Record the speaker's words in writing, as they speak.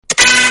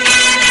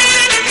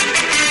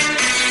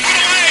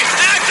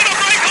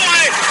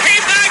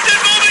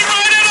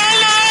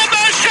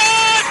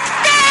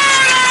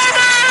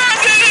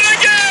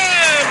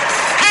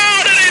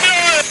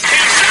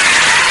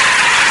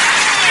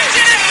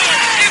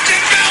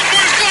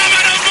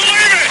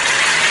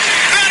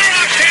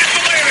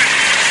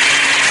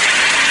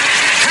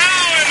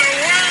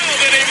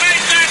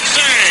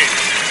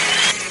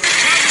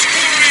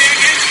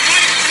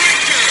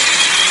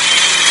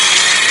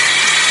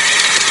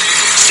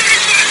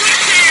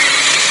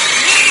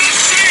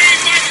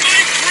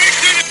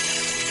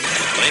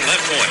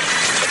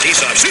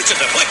Shoots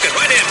it, deflected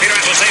right in. Peter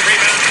Angelo save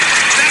rebound.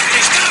 Stastny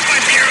stopped by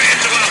Peter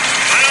Angelo.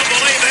 I don't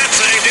believe that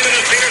save. Neither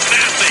does Peter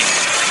Stastny.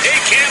 He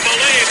can't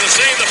believe the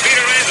save that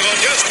Peter Angelo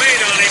just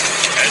made on him.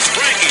 As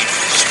Frankie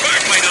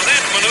sparkling on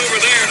that maneuver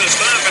there to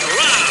stop and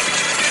rob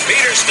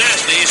Peter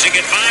Stastny. He should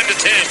get 5 to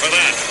 10 for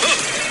that.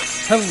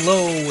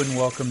 Hello and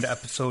welcome to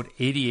episode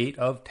 88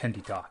 of Tendy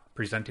Talk,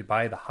 presented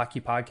by the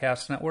Hockey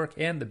Podcast Network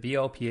and the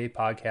BLPA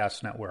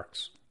Podcast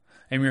Networks.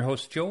 I'm your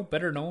host Joe,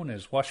 better known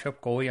as Wash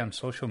Up Goalie on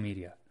social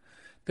media.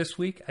 This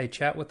week I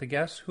chat with a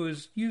guest who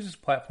has used his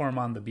platform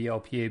on the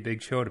BLPA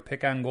Big Show to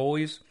pick on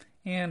goalies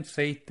and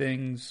say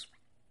things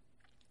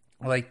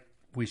like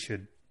we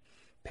should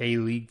pay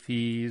league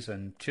fees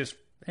and just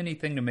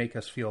anything to make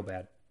us feel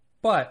bad.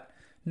 But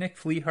Nick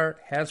Fleehart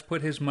has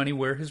put his money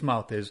where his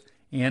mouth is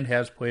and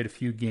has played a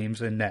few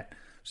games in net.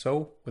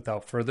 So,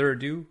 without further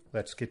ado,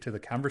 let's get to the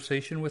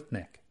conversation with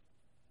Nick.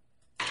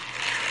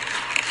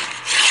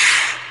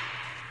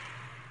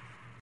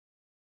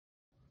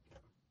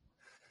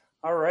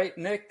 All right,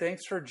 Nick,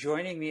 thanks for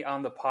joining me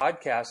on the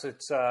podcast.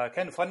 It's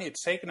kind of funny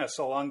it's taken us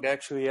so long to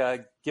actually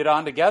get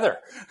on together.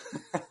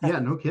 Yeah,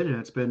 no kidding.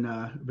 It's been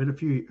a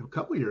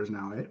couple years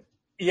now, eh?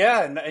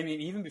 Yeah, and I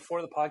mean, even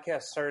before the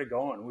podcast started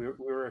going, we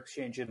were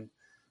exchanging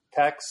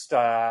text,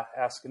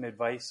 asking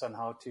advice on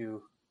how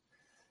to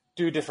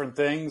do different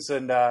things,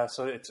 and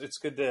so it's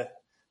good to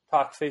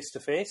talk face to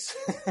face.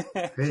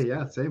 Hey,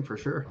 yeah, same for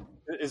sure.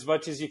 As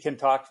much as you can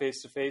talk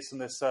face to face in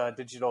this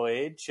digital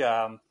age,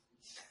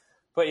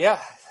 but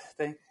yeah,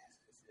 it's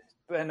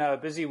been a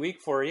busy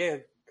week for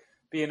you.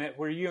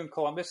 Were you in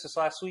Columbus this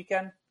last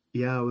weekend?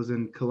 Yeah, I was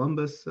in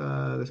Columbus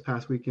this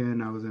past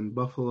weekend. I was in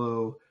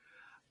Buffalo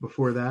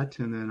before that,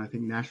 and then I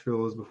think Nashville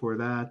was before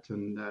that.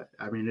 And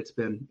I mean, it's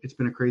been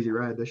a crazy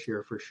ride this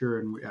year for sure.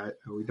 And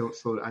we don't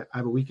slow. I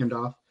have a weekend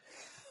off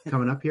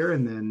coming up here,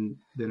 and then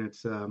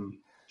it's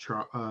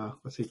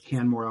let's say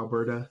Canmore,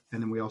 Alberta,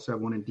 and then we also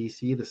have one in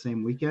DC the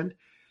same weekend,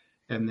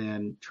 and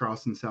then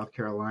Charleston, South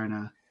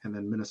Carolina, and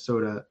then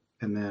Minnesota,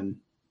 and then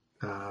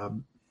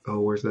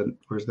where's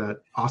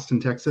that Austin,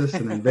 Texas,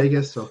 and then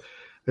Vegas. So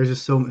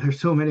there's so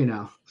many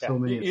now. So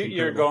many.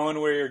 You're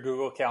going where your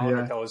Google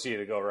Calendar tells you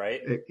to go,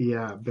 right?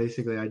 Yeah,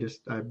 basically,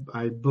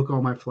 I book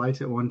all my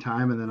flights at one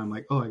time, and then I'm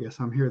like, oh, I guess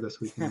I'm here this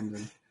weekend.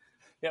 And,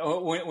 yeah,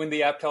 when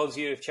the app tells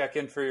you to check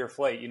in for your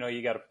flight, you know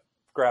you got to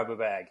grab a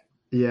bag.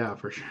 Yeah,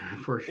 for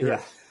sure.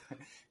 Yeah.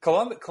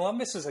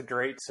 Columbus is a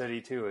great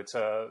city too. It's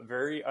a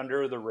very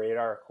under the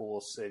radar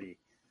cool city.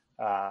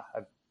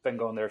 I've been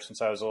going there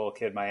since I was a little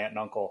kid. My aunt and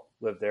uncle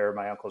lived there.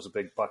 My uncle's a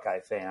big Buckeye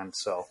fan,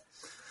 so.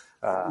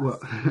 I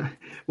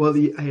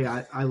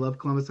love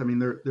Columbus. I mean,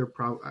 they're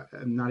probably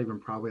not even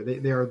probably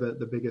they are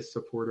the biggest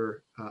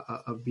supporter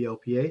of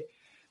BLPA,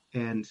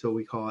 and so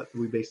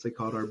we basically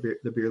call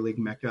it the beer league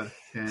mecca.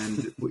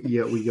 And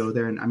we go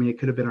there, and I mean, it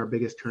could have been our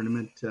biggest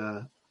tournament.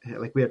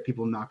 Like we had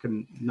people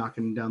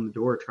knocking down the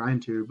door trying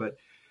to, but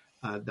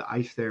the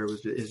ice there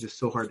is just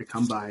so hard to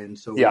come by, and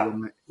so we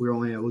were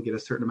only able to get a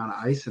certain amount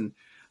of ice, and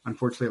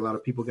unfortunately, a lot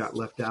of people got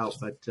left out.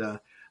 But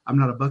I'm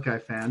not a Buckeye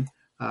fan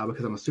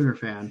because I'm a Sooner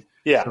fan.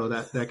 Yeah. So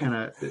that kind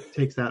of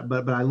takes that.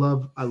 But I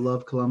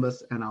love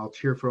Columbus, and I'll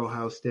cheer for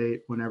Ohio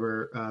State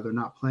whenever they're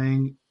not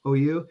playing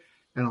OU,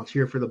 and I'll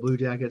cheer for the Blue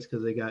Jackets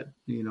because they got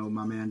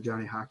my man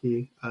Johnny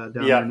Hockey down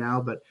there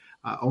now. But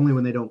only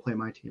when they don't play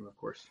my team, of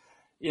course.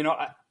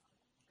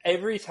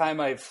 Every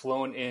time I've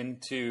flown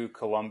into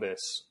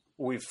Columbus,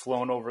 we've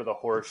flown over the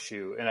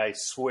Horseshoe, and I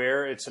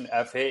swear it's an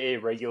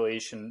FAA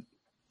regulation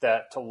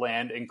that to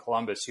land in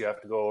Columbus, you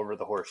have to go over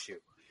the Horseshoe.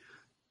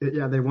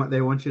 Yeah, they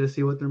want you to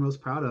see what they're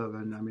most proud of,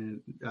 and I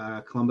mean,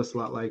 Columbus, a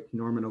lot like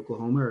Norman,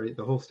 Oklahoma, or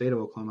the whole state of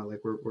Oklahoma. Like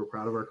we're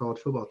proud of our college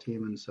football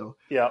team, and so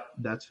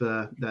that's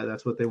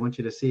what they want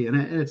you to see.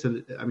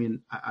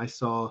 And I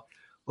saw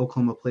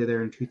Oklahoma play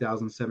there in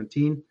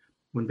 2017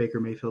 when Baker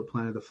Mayfield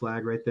planted the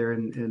flag right there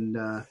in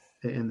the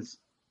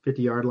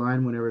 50-yard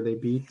line whenever they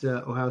beat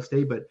Ohio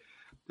State. But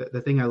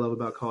the thing I love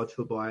about college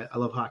football, I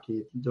love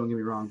hockey, don't get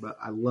me wrong, but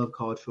I love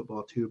college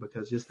football too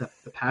because just the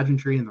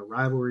pageantry and the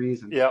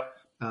rivalries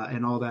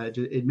and all that,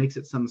 it makes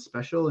it something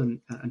special.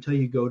 And until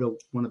you go to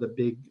one of the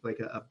big, like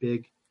a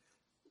big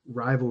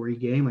rivalry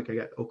game, like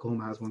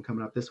Oklahoma has one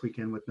coming up this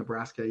weekend with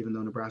Nebraska, even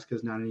though Nebraska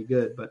is not any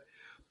good. But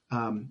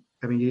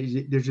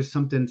there's just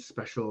something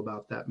special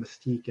about that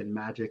mystique and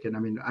magic. And I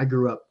mean, I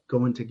grew up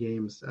going to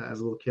games as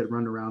a little kid,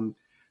 running around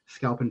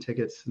scalping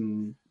tickets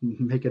and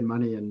making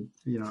money. And,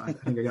 I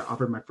think I got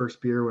offered my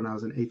first beer when I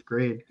was in 8th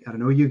grade at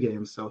an OU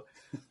game. So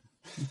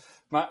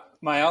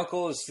my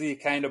uncle is the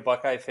kind of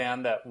Buckeye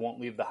fan that won't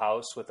leave the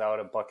house without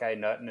a Buckeye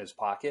nut in his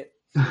pocket.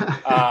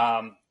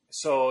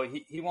 So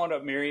he wound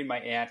up marrying my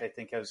aunt. I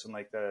think I was in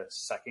like the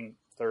 2nd,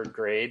 3rd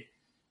grade.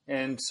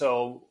 And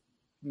so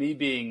me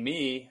being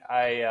me,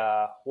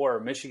 I wore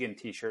a Michigan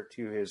t-shirt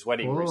to his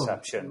wedding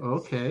reception.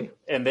 Okay.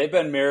 And they've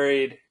been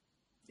married.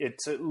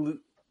 It's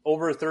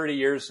over 30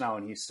 years now,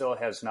 and he still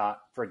has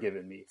not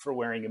forgiven me for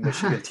wearing a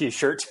Michigan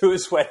t-shirt to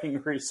his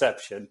wedding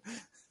reception.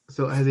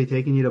 So has he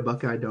taken you to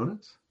Buckeye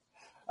Donuts?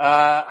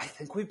 I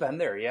think we've been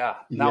there, yeah.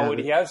 Now, what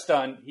he has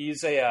done,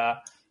 he's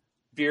a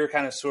beer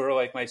connoisseur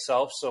like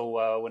myself.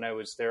 So when I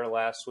was there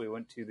last, we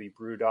went to the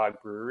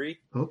Brewdog Brewery.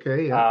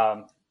 Okay.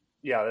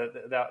 Yeah.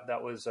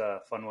 That was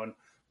a fun one.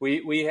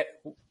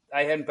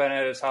 I hadn't been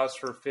at his house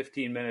for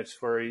 15 minutes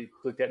before he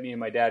looked at me and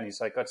my dad and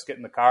he's like, let's get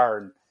in the car.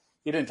 And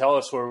he didn't tell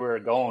us where we were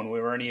going.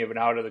 We weren't even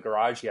out of the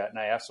garage yet. And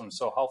I asked him,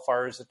 so how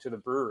far is it to the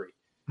brewery?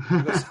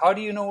 He goes, how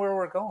do you know where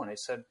we're going? I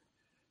said,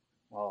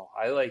 well,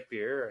 I like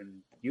beer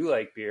and you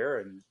like beer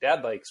and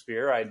Dad likes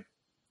beer. I'm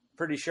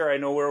pretty sure I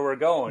know where we're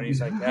going.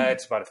 He's like,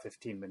 it's about a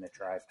 15-minute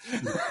drive.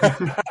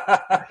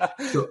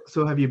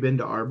 So have you been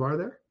to our bar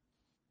there?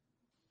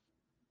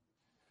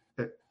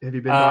 Have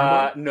you been to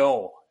our bar?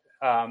 No.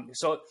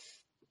 So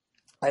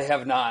I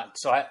have not.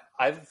 So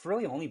I've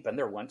really only been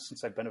there once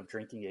since I've been of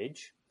drinking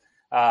age.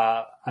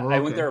 I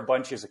went there a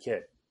bunch as a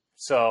kid.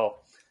 So,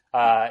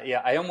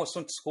 I almost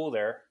went to school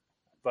there,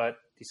 but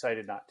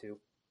decided not to.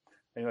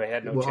 Anyway, I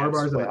had no chance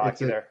to play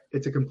hockey there.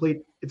 It's a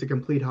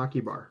complete hockey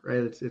bar,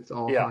 right? It's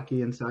all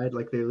hockey inside.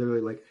 Like they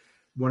literally, like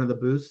one of the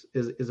booths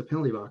is a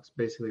penalty box,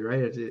 basically,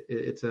 right?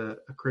 It's a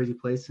crazy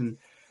place, and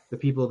the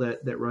people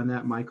that run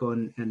that, Michael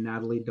and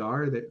Natalie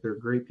Dar, they're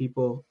great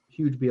people,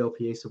 huge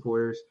BLPA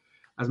supporters.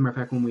 As a matter of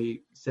fact, when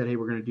we said, hey,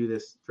 we're going to do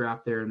this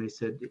draft there, and they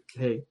said,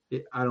 hey,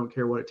 I don't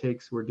care what it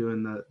takes. We're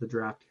doing the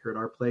draft here at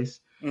our place.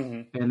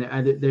 Mm-hmm.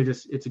 And they're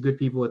just, it's a good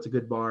people. It's a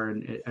good bar.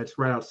 And it's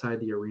right outside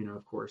the arena,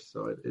 of course.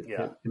 So it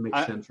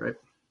makes sense, right?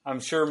 I'm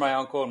sure my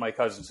uncle and my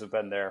cousins have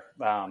been there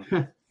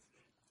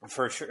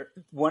for sure.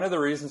 One of the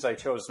reasons I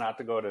chose not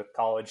to go to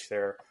college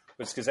there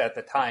was because at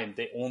the time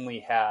they only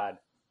had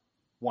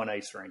one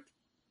ice rink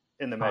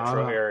in the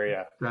metro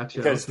area. Gotcha.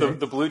 Because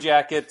the Blue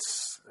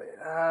Jackets,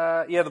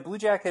 the Blue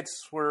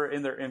Jackets were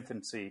in their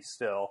infancy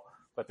still,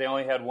 but they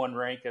only had one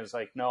rink. And it's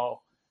like,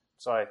 no.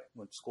 So I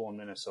went to school in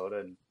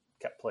Minnesota and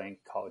kept playing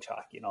college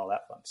hockey and all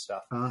that fun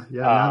stuff.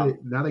 Now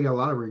they got a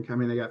lot of rink. I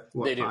mean, they got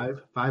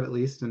five at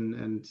least,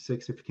 and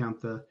six if you count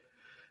the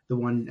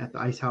one at the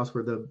ice house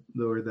where the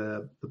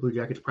Blue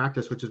Jackets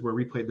practice, which is where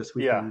we played this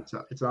weekend.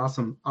 Yeah. It's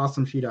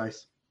awesome sheet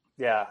ice.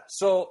 Yeah.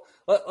 So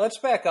let's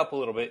back up a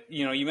little bit.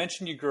 You know, you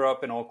mentioned you grew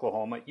up in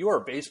Oklahoma. You were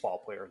a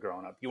baseball player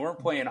growing up. You weren't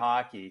playing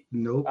hockey.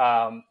 Nope.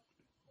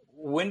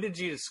 When did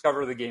you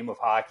discover the game of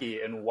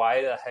hockey, and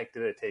why the heck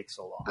did it take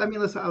so long? I mean,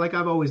 listen, like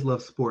I've always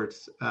loved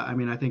sports. I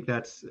think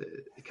that's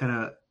kind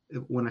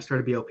of when I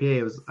started BLPA.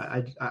 It was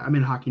I'm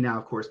in hockey now,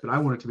 of course, but I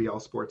wanted to be all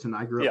sports, and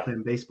I grew up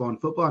playing baseball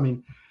and football. I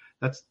mean,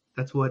 that's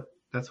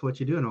what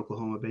you do in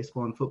Oklahoma,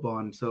 baseball and football.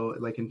 And so,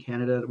 like in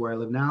Canada, where I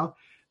live now,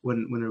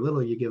 when they're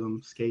little, you give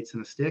them skates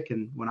and a stick.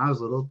 And when I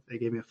was little, they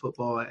gave me a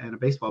football and a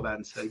baseball bat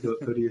and said, go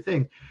do your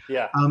thing.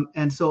 Yeah.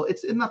 And so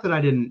it's not that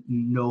I didn't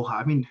know how.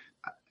 I mean,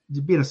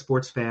 being a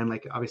sports fan,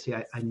 like obviously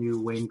I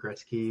knew Wayne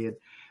Gretzky and,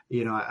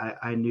 you know,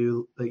 I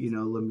knew,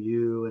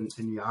 Lemieux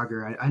and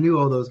Yager. I knew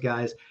all those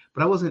guys,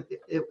 but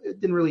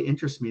it didn't really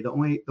interest me. The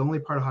only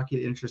part of hockey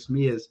that interests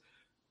me is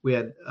we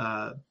had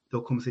the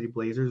Oklahoma City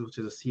Blazers, which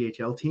is a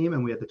CHL team,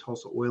 and we had the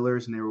Tulsa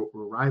Oilers, and they were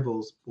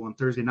rivals. Well, on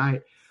Thursday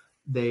night,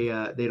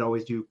 they'd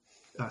always do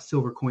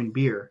silver coin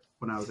beer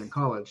when I was in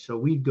college. So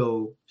we'd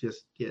go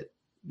just get,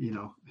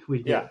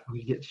 we'd get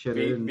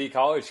shitted and be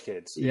college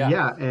kids.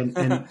 Yeah.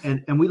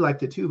 And we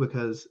liked it too,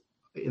 because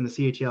in the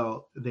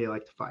CHL, they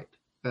like to fight.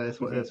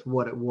 That's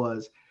what it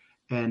was.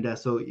 And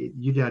so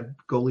you had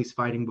goalies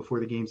fighting before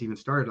the games even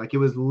started. Like it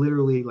was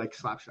literally like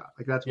slapshot.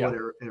 Like that's what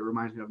it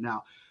reminds me of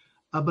now.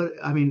 But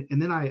I mean,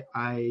 and then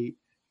I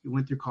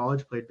went through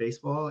college, played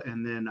baseball,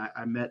 and then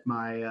I met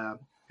my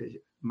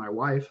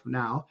wife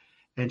now,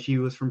 and she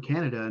was from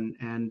Canada,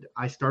 and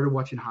I started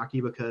watching hockey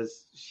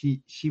because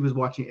she was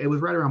watching. It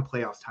was right around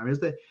playoffs time. I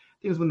think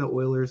it was when the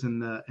Oilers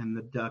and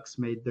the Ducks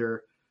made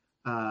their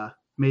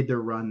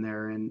run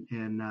there in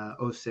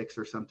 2006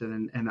 or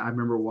something, and I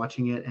remember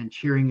watching it and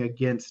cheering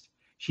against.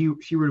 She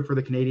rooted for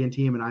the Canadian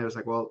team, and I was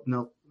like, well,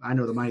 no, I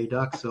know the Mighty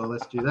Ducks, so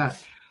let's do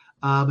that.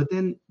 But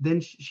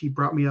then she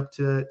brought me up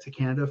to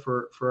Canada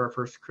for our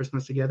first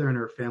Christmas together, and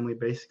her family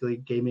basically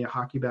gave me a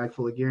hockey bag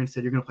full of gear and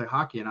said, "You're going to play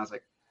hockey." And I was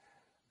like,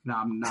 "No,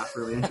 I'm not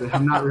really interested.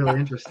 I'm not really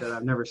interested.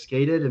 I've never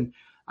skated." And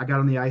I got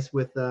on the ice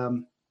with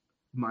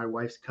my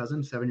wife's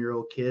cousin,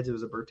 7-year-old kids. It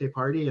was a birthday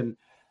party, and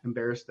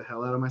embarrassed the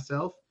hell out of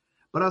myself.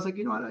 But I was like,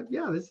 you know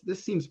what?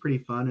 This seems pretty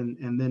fun.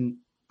 And then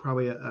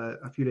probably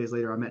a few days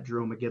later, I met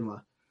Jerome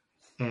McGinley.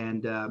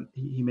 And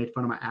he made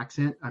fun of my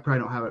accent. I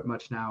probably don't have it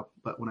much now,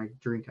 but when I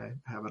drink, I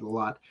have it a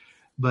lot.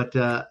 But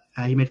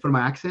he made fun of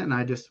my accent, and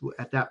I just,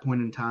 at that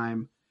point in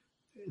time,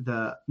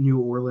 the New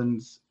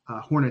Orleans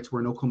Hornets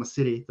were in Oklahoma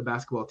City, the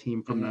basketball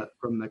team from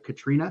the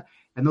Katrina,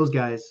 and those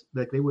guys,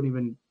 like they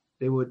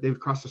would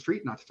cross the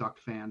street not to talk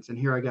to fans. And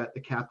here I got the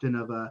captain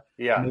of a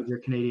major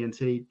Canadian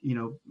city,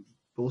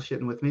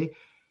 bullshitting with me.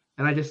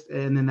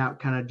 And then that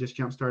kind of just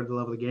jump started the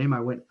love of the game. I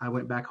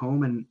went back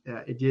home, and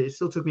it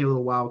still took me a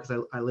little while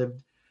because I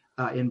lived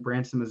in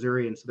Branson,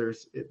 Missouri, and so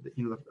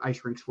the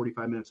ice rink's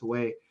 45 minutes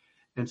away,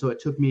 and so it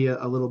took me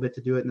a little bit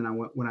to do it. And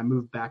then when I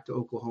moved back to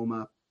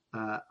Oklahoma,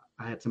 I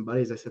had some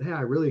buddies. I said, hey,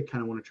 I really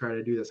kind of want to try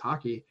to do this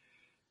hockey,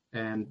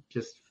 and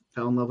just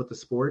fell in love with the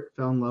sport.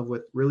 Fell in love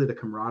with really the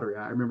camaraderie.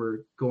 I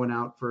remember going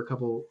out for a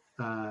couple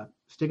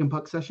stick and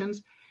puck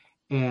sessions.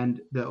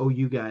 And the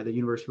OU guy, the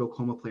University of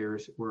Oklahoma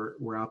players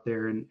were out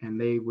there and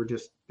they were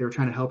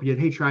trying to help you.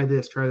 Hey, try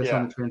this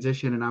on the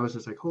transition. And I was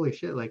just like, holy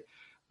shit, like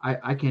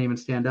I can't even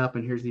stand up.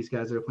 And here's these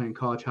guys that are playing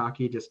college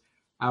hockey just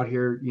out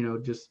here,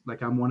 just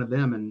like I'm one of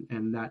them.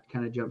 And that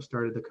kind of jump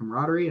started the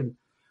camaraderie, and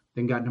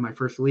then got into my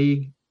first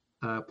league,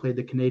 played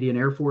the Canadian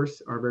Air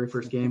Force. Our very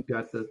first game,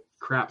 got the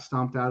crap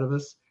stomped out of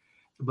us,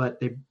 but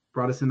they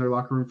brought us in their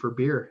locker room for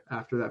beer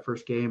after that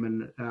first game.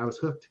 And I was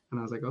hooked, and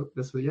I was like, oh,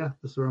 this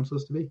is where I'm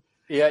supposed to be.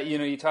 Yeah,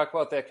 you talk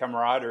about that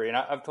camaraderie, and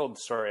I've told the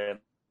story in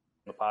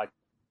the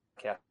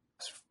podcast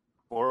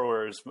before,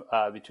 where it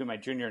was between my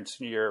junior and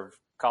senior year of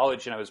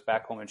college, and I was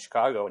back home in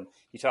Chicago, and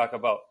you talk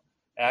about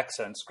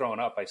accents. Growing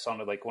up, I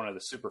sounded like one of the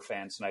super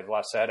fans, and I've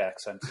lost that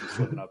accent since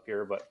living up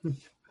here. But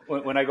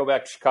when I go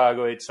back to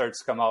Chicago, it starts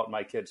to come out, and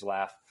my kids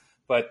laugh.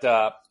 But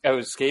I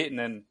was skating,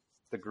 and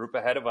the group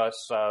ahead of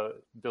us,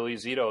 Billy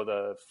Zito,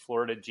 the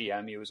Florida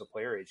GM, he was a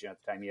player agent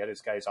at the time. He had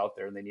his guys out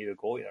there, and they needed a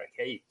goalie. They're like,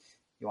 hey,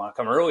 you want to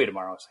come early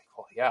tomorrow? I was like,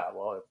 oh, yeah.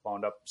 Well, I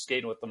wound up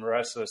skating with them the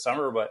rest of the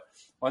summer. But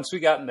once we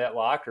got in that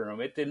locker room,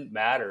 it didn't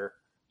matter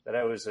that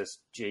I was this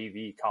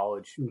JV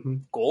college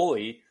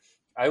goalie.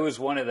 I was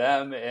one of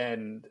them,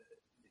 and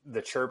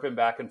the chirping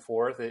back and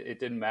forth, it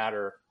didn't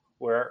matter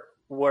where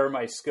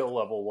my skill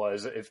level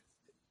was.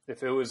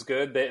 If it was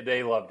good,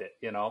 they loved it,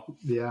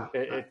 Yeah.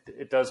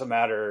 It doesn't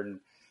matter. And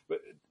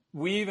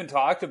we even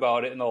talked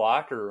about it in the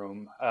locker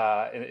room.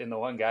 And the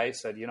one guy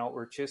said,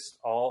 we're just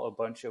all a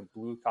bunch of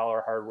blue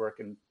collar,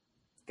 hardworking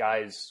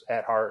guys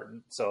at heart.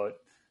 And so it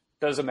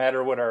doesn't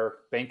matter what our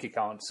bank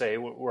accounts say.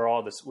 We're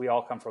all this. We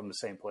all come from the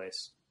same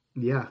place.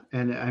 Yeah,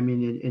 and I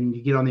mean, and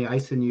you get on the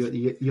ice and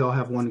you all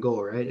have one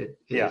goal, right?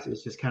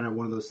 It's just kind of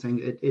one of those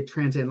things. It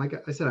transcends.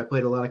 Like I said, I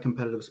played a lot of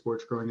competitive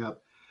sports growing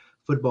up.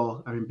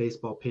 Football,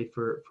 baseball paid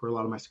for a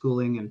lot of my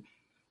schooling, and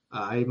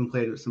I even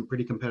played some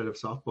pretty competitive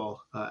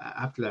softball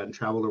after that, and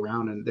traveled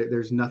around. And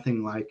there's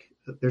nothing like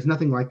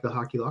the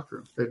hockey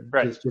locker room.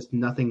 There's just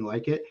nothing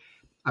like it.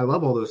 I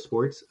love all those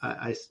sports.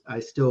 I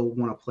still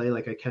want to play.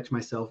 Like I catch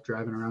myself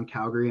driving around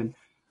Calgary, and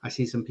I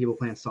see some people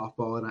playing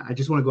softball, and I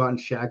just want to go out and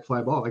shag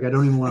fly ball. Like I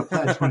don't even want to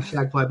play. I just want to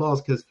shag fly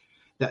balls, because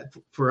that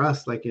for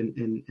us, like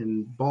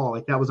in ball,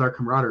 like that was our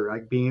camaraderie,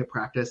 like being at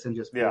practice and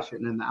just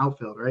bullshitting in the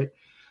outfield, right?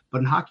 But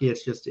in hockey,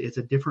 it's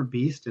a different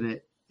beast, and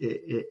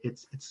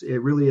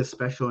it really is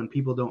special, and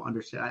people don't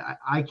understand.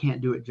 I can't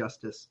do it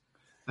justice.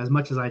 As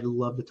much as I'd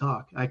love to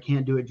talk, I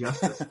can't do it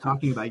justice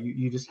talking about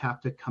you just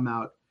have to come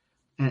out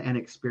and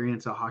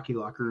experience a hockey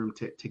locker room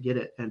to get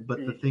it.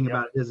 But the thing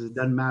about it is it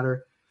doesn't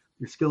matter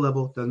your skill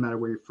level, doesn't matter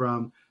where you're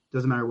from,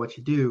 doesn't matter what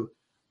you do.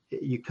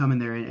 You come in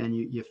there and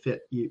you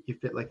fit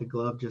like a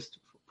glove just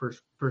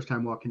first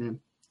time walking in.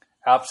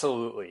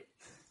 Absolutely.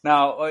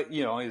 Now,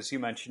 as you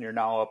mentioned, you're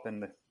now up in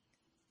the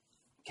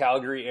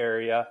Calgary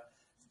area.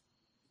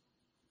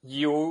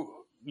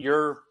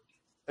 You're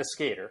a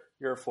skater.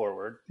 You're a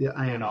forward. Yeah,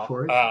 I am a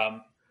forward.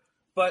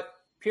 But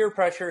peer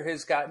pressure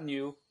has gotten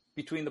you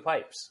between the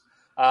pipes.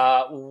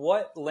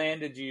 What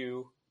landed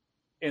you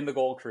in the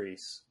goal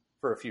crease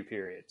for a few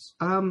periods?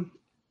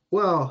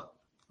 Well,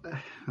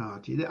 I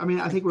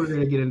think we're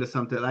going to get into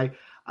something.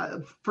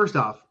 First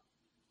off,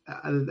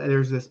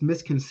 there's this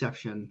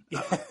misconception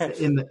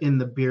in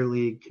the beer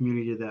league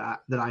community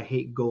that I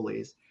hate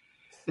goalies,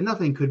 and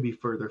nothing could be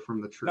further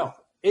from the truth.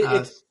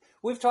 No,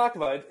 we've talked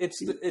about it.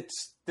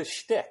 It's the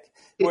shtick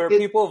where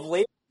people have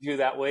labeled you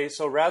that way.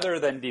 So rather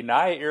than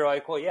deny it, you're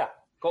like, well, yeah.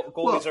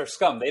 Goalies are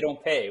scum. They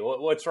don't pay.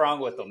 What's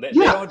wrong with them? They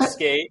don't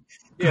skate.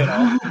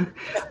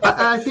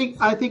 I think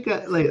I think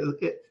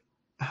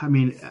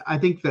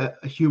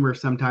that humor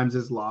sometimes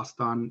is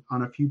lost on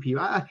a few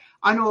people.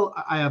 I know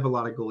I have a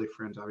lot of goalie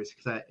friends, obviously,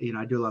 because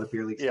I do a lot of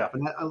beer league stuff,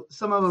 and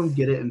some of them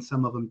get it and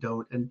some of them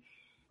don't, and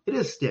it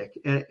is shtick,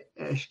 and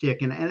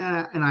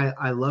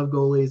I love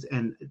goalies,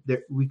 and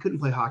we couldn't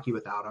play hockey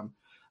without them.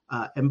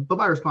 But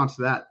my response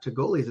to that to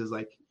goalies is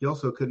like, you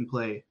also couldn't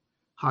play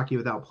hockey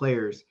without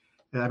players.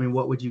 I mean,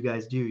 what would you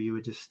guys do? You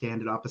would just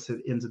stand at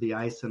opposite ends of the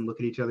ice and look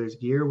at each other's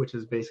gear, which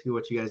is basically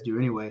what you guys do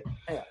anyway.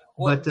 Yeah.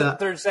 Well, but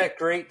there's that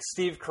great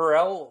Steve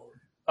Carell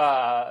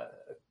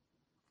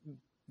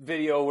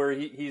video where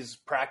he's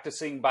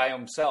practicing by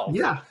himself.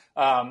 Yeah.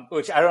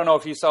 Which I don't know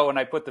if you saw when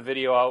I put the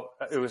video out.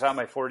 It was on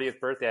my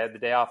 40th birthday. I had the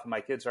day off, and my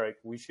kids are like,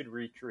 we should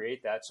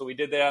recreate that. So we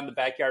did that on the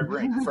backyard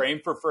rink,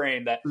 frame for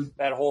frame,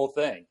 that whole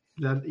thing.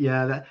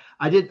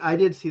 I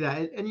did see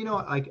that.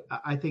 And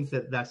I think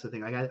that's the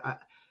thing. Like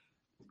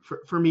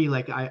for me,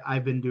 like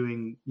I've been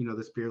doing,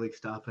 this beer league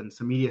stuff and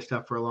some media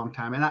stuff for a long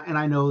time. And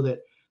I know that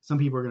some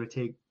people are going to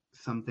take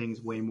some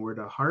things way more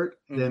to heart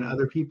than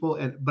other people.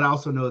 But I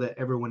also know that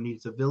everyone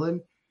needs a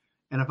villain.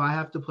 And if I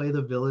have to play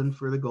the villain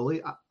for the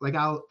goalie,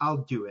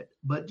 I'll do it.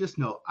 But just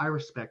know, I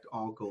respect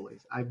all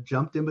goalies. I've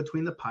jumped in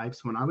between the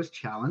pipes when I was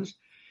challenged.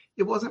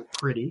 It wasn't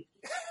pretty,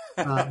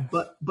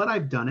 but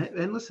I've done it.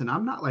 And listen,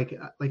 I'm not like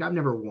I've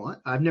never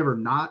won. I'm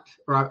not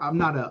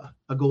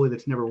a goalie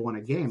that's never won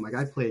a game. Like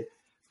I played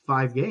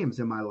 5 games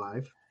in my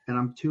life, and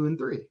I'm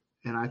 2-3,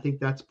 and I think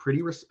that's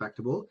pretty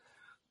respectable.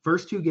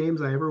 First 2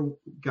 games I ever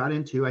got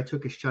into, I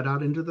took a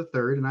shutout into the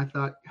third, and I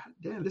thought, God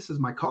damn, this is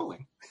my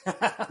calling.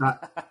 I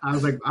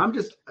was like, I'm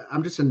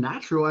just a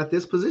natural at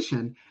this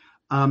position.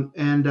 I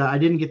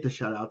didn't get the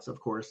shutouts, of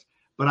course,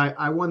 but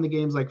I won the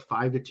games like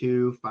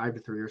 5-2,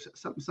 5-3, or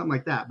something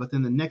like that. But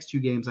then the next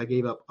 2 games, I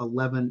gave up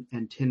 11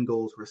 and 10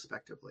 goals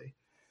respectively.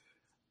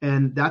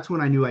 And that's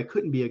when I knew I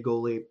couldn't be a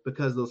goalie,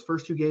 because those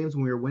first 2 games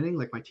when we were winning,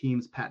 like my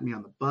team's patting me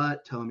on the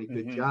butt, telling me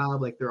good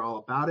job, like they're all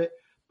about it.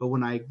 But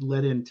when I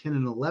let in 10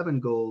 and 11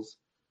 goals,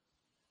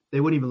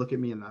 they wouldn't even look at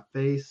me in the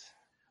face.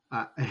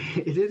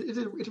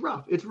 It's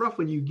rough. It's rough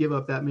when you give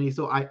up that many.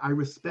 So I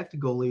respect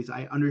goalies.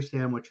 I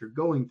understand what you're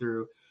going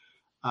through.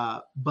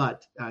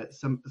 But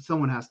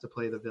someone has to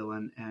play the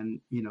villain,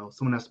 and,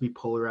 someone has to be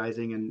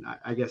polarizing. And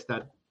I guess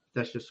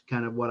that's just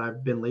kind of what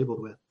I've been labeled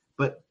with.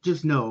 But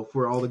just know,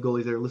 for all the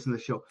goalies that are listening to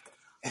the show,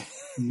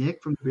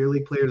 Nick from the Beer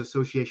League Players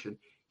Association,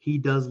 he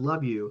does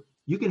love you.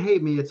 You can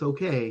hate me. It's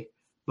okay.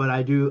 But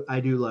I do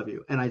love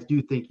you. And I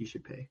do think you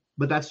should pay.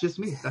 But that's just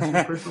me. That's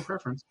just personal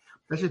preference.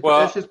 That's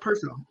just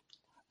personal.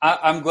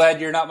 I'm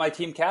glad you're not my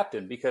team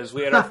captain, because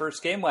we had our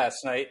first game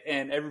last night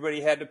and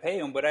everybody had to pay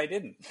him, but I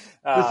didn't.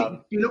 See,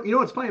 you know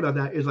what's funny about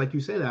that is, like you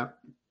say that,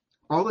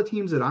 all the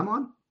teams that I'm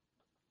on,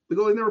 the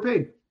goalie never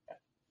paid.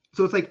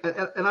 So it's like,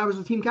 and I was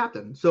the team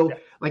captain. So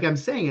like I'm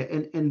saying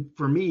it, and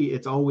for me,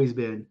 it's always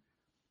been,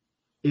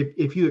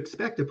 if you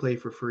expect to play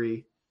for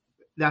free,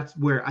 that's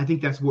where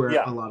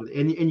a lot of it,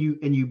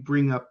 and you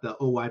bring up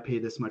I pay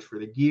this much for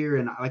the gear,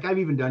 and like I've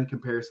even done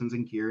comparisons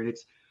in gear, and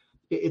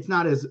it's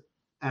not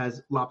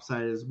as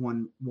lopsided as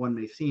one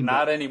may seem.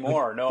 Not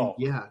anymore, no.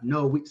 Yeah,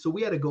 no.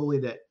 We had a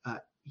goalie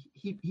that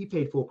he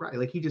paid full price.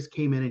 Like, he just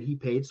came in and he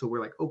paid. So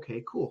we're like,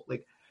 okay, cool.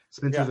 Like,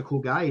 Spencer's a cool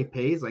guy. He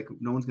pays. Like,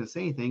 no one's gonna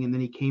say anything. And then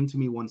he came to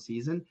me one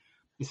season.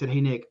 He said, "Hey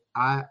Nick,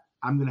 I'm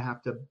gonna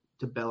have to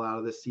bail out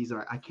of this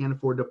season. I can't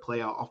afford to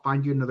play. I'll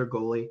find you another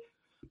goalie."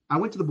 I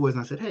went to the boys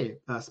and I said, "Hey,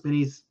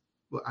 Spinny's.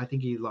 Well, I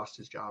think he lost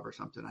his job or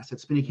something." I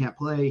said, "Spinny can't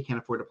play. He can't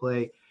afford to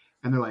play."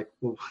 And they're like,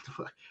 "Well, what the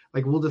fuck?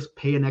 Like, we'll just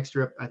pay an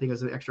extra. I think it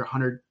was an extra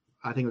 $100.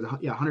 I think it was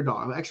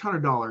 $100, extra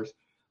 $100,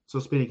 so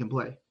Spinny can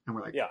play." And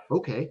we're like,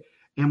 okay.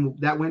 And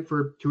that went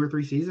for 2 or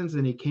 3 seasons.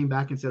 And he came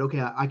back and said,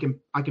 "Okay, I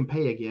can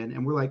pay again."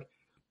 And we're like,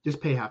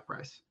 just pay half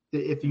price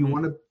if you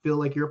want to feel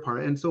like you're a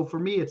part. And so for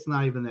me, it's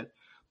not even that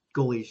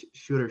goalies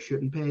should or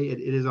shouldn't pay. It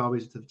is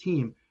always to the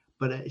team,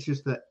 but it's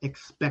just the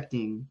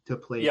expecting to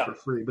play for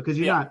free, because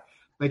you're not,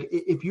 like,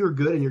 if you're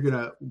good and you're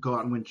gonna go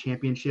out and win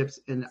championships.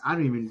 And I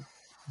don't even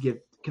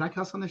can I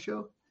cuss on the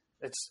show?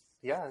 It's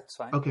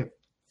fine. Okay.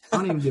 I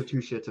don't even give 2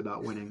 shits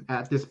about winning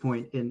at this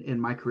point in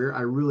my career.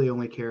 I really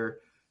only care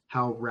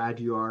how rad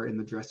you are in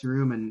the dressing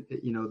room, and,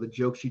 the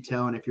jokes you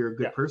tell, and if you're a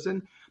good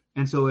person.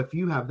 And so if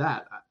you have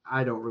that,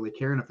 I don't really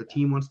care. And if the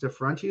team wants to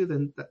front you,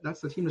 then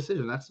that's the team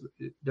decision.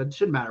 That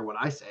shouldn't matter what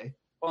I say.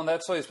 Well, and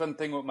that's always been the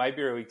thing with my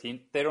beer league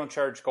team. They don't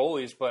charge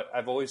goalies, but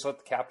I've always let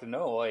the captain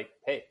know, like,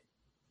 hey,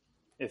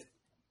 if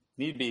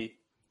need be,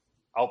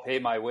 I'll pay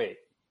my way.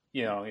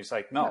 He's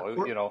like, no,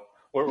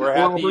 we're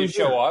happy you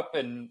show up,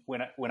 and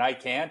when I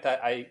can't,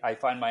 I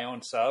find my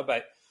own sub.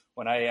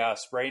 When I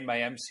sprained my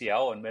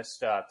MCL and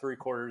missed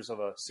 3/4 of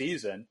a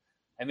season,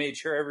 I made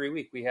sure every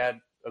week we had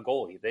a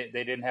goalie. They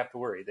didn't have to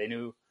worry. They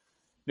knew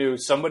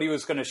somebody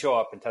was going to show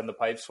up and tend the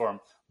pipes for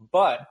them.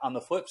 But on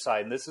the flip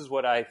side, and this is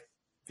what I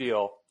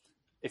feel,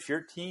 if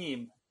your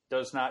team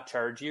does not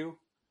charge you,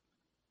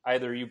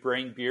 either you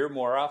bring beer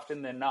more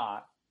often than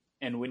not,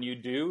 and when you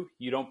do,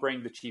 you don't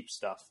bring the cheap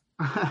stuff.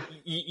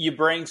 You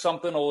bring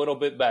something a little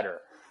bit better.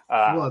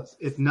 Well,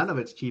 it's none of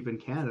it's cheap in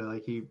Canada.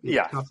 Like,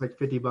 it costs like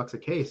 $50 a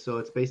case, so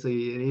it's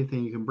basically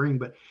anything you can bring.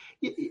 But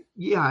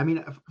I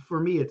mean, for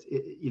me, it's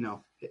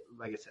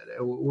like I said,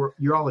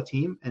 you're all a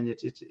team, and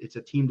it's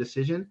a team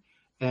decision.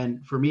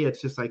 And for me,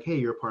 it's just like, hey,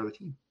 you're a part of the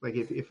team. Like,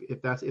 if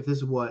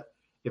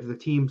the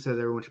team says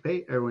everyone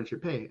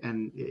should pay,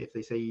 and if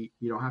they say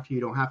you don't have to,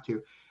 you don't have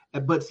to.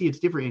 But see, it's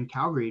different in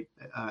Calgary.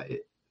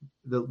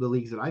 The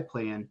leagues that I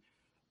play in,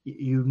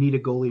 you need a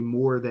goalie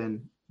more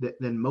than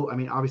I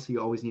mean, obviously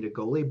you always need a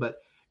goalie,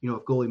 but if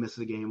goalie misses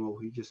a game, well,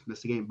 he just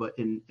missed a game. But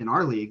in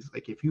our leagues,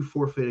 like, if you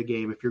forfeit a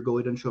game, if your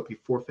goalie doesn't show up, you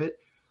forfeit.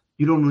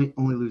 You don't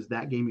only lose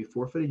that game you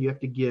forfeited. You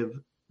have to give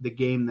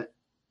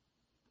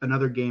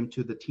another game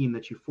to the team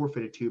that you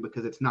forfeited to,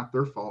 because it's not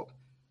their fault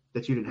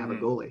that you didn't have a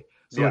goalie.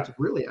 So it's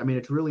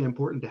really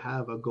important to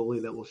have a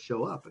goalie that will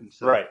show up. And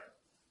so right.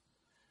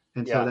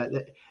 And so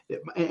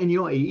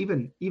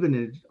even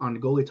on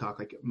goalie talk,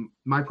 like,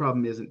 my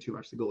problem isn't too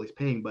much the goalie's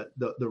paying, but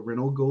the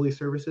rental goalie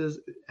services,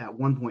 at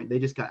one point, they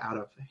just got out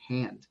of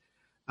hand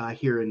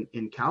here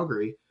in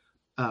Calgary.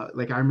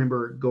 Like, I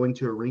remember going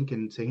to a rink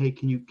and saying, "Hey,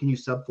 can you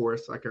sub for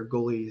us? Like, our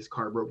goalie, his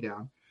car broke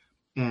down."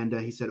 And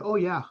he said, "Oh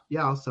yeah,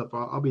 I'll sub.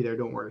 I'll be there.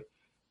 Don't worry."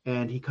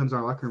 And he comes in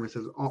our locker room and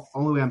says,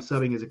 "Only way I'm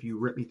subbing is if you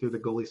rip me through the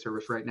goalie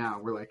service right now."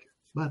 And we're like,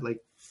 "Bud, like,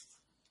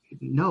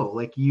 no,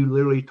 like, you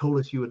literally told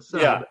us you would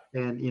sub."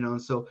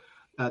 And so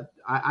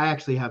I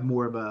actually have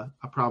more of a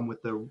problem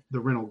with the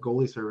rental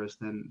goalie service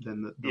than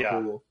the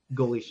whole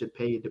goalie should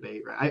pay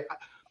debate. Right?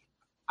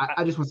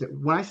 I just want to say,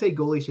 when I say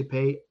goalie should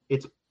pay,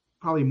 it's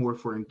probably more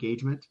for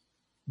engagement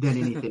than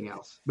anything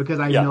else, because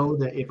I know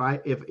that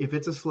if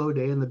it's a slow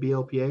day in the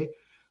BLPA,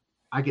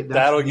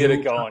 that'll get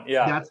it going.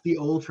 Yeah, that's the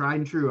old tried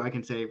and true. I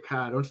can say,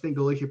 God, don't you think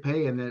goalies should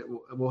pay? And then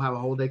we'll have a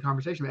whole day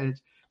conversation, and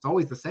it's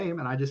always the same.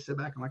 And I just sit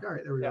back. I'm like, all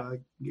right, there we go.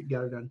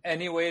 Got it done.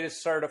 Any way to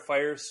start a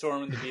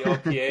firestorm in the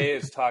BLPA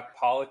is talk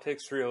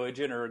politics,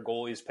 religion, or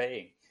goalies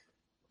paying.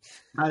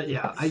 I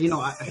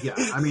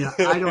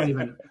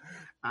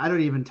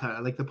don't even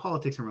like the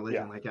politics and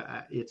religion. Like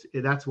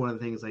that's one of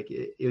the things. Like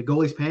if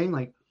goalies paying,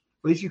 like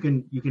at least you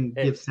can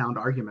give sound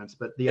arguments,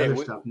 but the other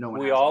stuff, no one.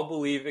 We all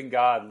believe in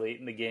God late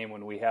in the game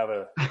when we have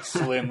a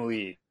slim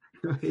lead.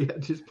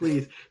 Just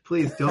please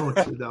don't.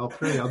 I'll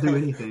pray. I'll do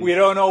anything. We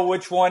don't know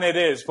which one it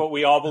is, but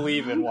we all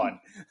believe in one.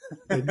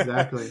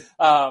 Exactly.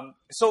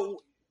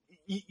 So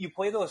you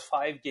play those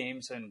 5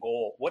 games in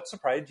goal. What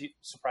surprised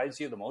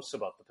you the most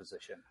about the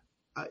position?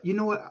 You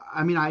know what?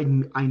 I mean,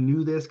 I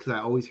knew this because I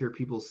always hear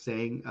people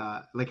saying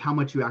like how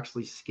much you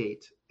actually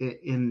skate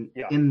in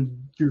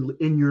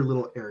your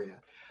little area.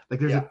 Like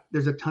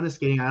there's a ton of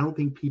skating. I don't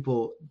think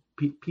people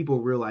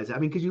realize that. I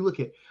mean, because you look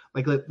at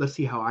like let's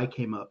see how I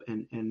came up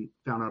and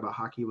found out about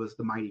hockey was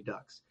the Mighty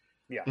Ducks.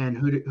 Yeah. And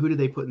who did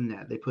they put in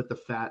net? They put the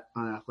fat,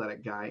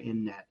 unathletic guy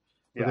in net.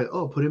 Yeah.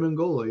 Put him in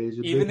goal.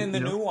 Even in the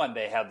new one,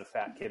 they have the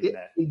fat kid in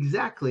net.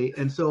 Exactly.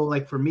 And so,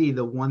 like for me,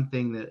 the one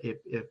thing that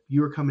if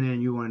you were coming in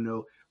and you want to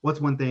know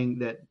what's one thing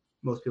that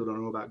most people don't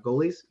know about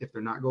goalies, if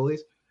they're not goalies,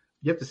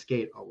 you have to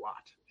skate a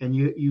lot, and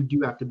you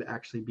do have to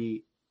actually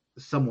be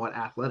somewhat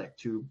athletic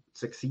to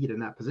succeed in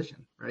that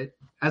position, right?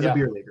 As a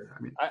beer leaguer.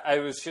 I mean, I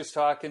was just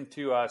talking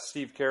to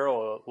Steve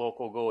Carroll, a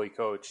local goalie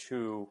coach,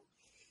 who,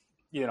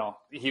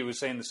 he was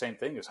saying the same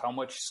thing, is how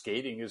much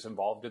skating is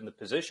involved in the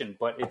position,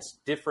 but it's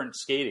different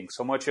skating.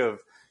 So much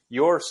of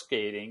your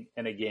skating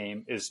in a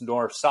game is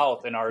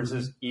north-south, and ours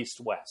is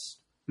east-west.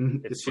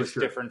 Mm-hmm. It's just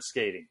different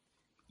skating.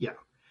 Yeah.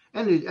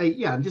 And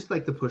just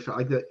like the push shot,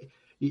 like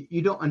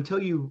you don't,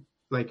 until you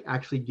like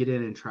actually get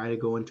in and try to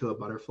go into a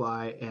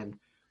butterfly, and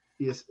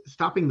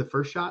stopping the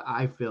first shot,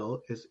 I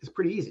feel is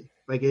pretty easy.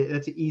 Like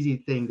that's an easy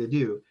thing to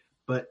do,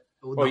 but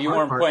you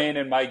weren't playing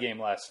in my game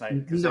last night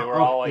because they were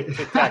all like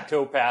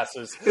tic-tac-toe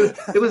passes.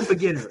 It was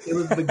beginner. It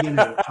was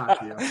beginner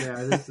hockey.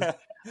 Okay?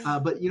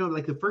 But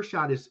like the first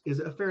shot is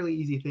a fairly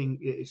easy thing.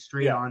 It's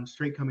straight on,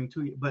 straight coming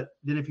to you. But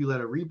then if you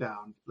let a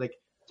rebound, like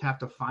to have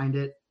to find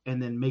it and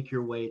then make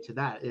your way to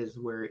that is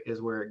where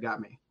it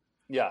got me.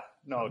 Yeah,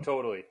 no,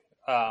 totally.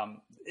 At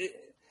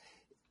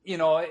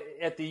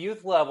the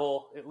youth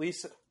level, at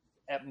least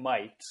at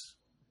mites,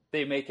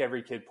 they make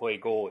every kid play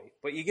goalie.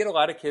 But you get a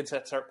lot of kids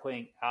that start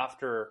playing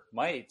after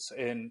mites,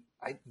 and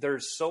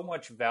there's so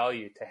much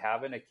value to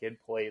having a kid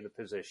play the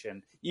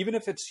position, even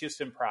if it's just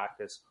in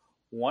practice,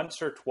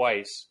 once or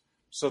twice,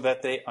 so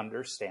that they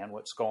understand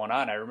what's going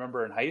on. I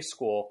remember in high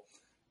school,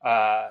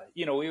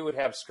 we would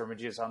have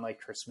scrimmages on like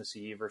Christmas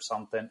Eve or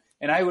something,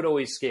 and I would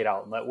always skate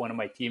out and let one of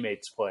my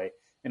teammates play.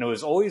 And it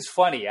was always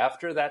funny.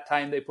 After that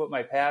time they put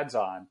my pads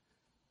on,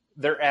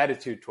 their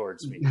attitude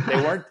towards me.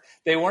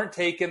 They weren't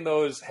taking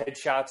those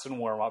headshots and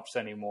warm-ups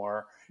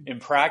anymore. In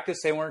practice,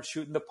 they weren't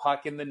shooting the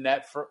puck in the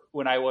net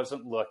when I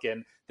wasn't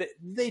looking.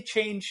 They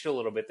changed a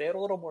little bit. They had a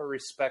little more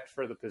respect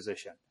for the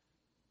position.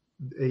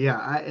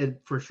 Yeah,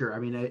 for sure. I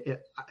mean,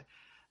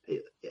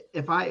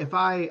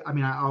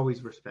 I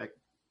always respect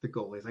the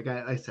goalies. Like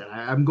I said,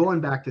 I'm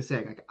going back to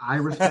saying, like, I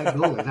respect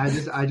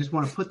goalies. I just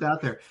want to put that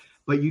out there.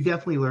 But you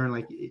definitely learn,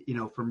 like,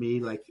 for me,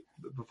 like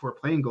before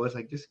playing goalies,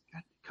 like just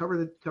cover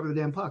the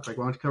damn puck. Like,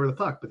 why don't you cover the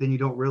puck? But then you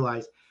don't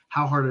realize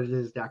how hard it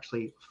is to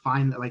actually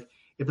find that. Like,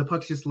 if the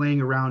puck's just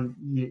laying around,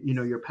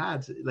 your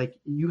pads, like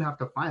you have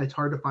to find. It's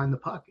hard to find the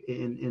puck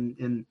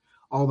in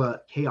all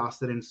the chaos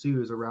that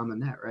ensues around the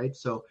net, right?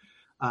 So,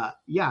 I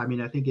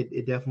mean, I think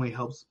it definitely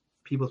helps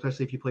people,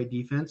 especially if you play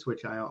defense,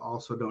 which I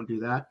also don't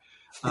do that.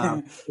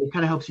 It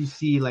kind of helps you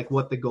see like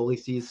what the goalie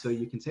sees, so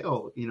you can say,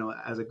 oh,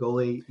 as a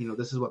goalie,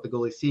 this is what the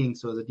goalie's seeing.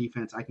 So as a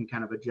defense, I can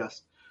kind of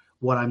adjust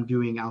what I'm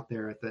doing out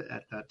there at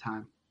that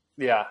time.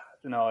 Yeah,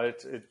 no,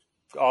 it's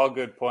all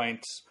good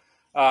points.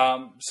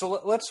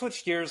 So let's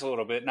switch gears a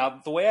little bit.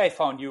 Now, the way I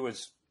found you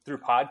was through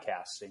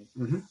podcasting.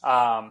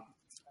 Mm-hmm.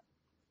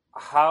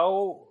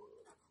 How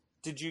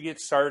did you get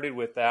started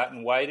with that,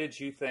 and why did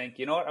you think,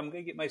 I'm going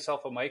to get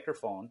myself a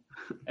microphone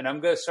and I'm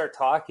going to start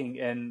talking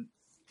and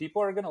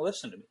people are going to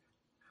listen to me?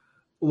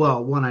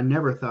 Well, one, I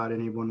never thought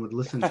anyone would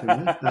listen to me.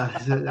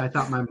 I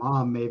thought my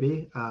mom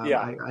maybe.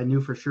 I knew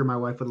for sure my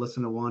wife would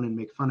listen to one and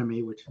make fun of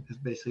me, which is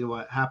basically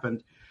what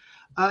happened.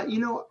 I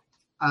mean,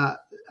 I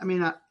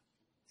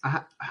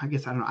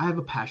guess, I don't know. I have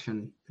a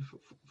passion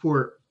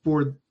for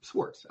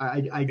sports.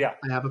 I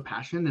have a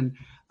passion, and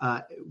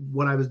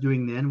what I was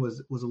doing then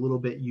was a little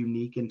bit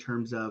unique in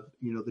terms of,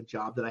 the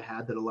job that I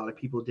had that a lot of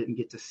people didn't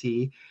get to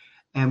see.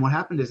 And what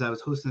happened is I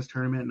was hosting this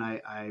tournament, and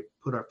I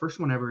put our first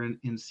one ever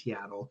in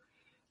Seattle.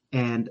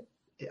 And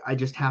I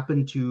just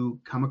happened to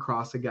come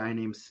across a guy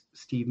named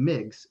Steve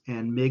Miggs.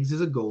 And Miggs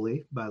is a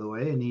goalie, by the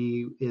way, and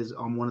he is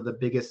on one of the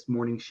biggest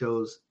morning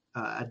shows,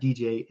 a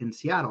DJ in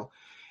Seattle.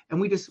 and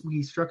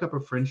we struck up a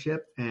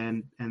friendship,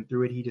 and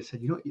through it, he just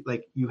said,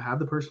 like, you have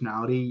the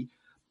personality,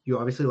 you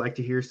obviously like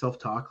to hear yourself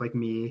talk like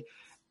me.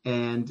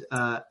 And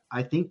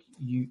I think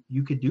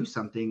you could do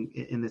something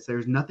in this.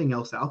 There's nothing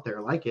else out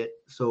there like it.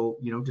 So,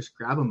 just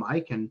grab a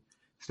mic and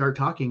start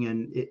talking.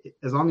 And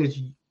as long as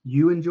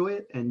you enjoy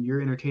it and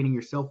you're entertaining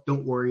yourself,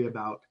 don't worry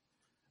about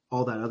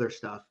all that other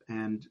stuff.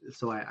 And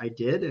so I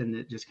did, and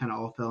it just kind of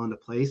all fell into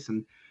place.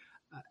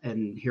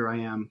 And here I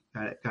am.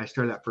 I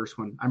started that first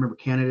one. I remember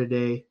Canada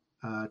Day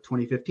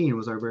 2015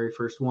 was our very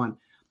first one.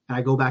 And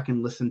I go back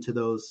and listen to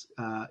those,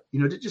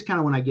 just kind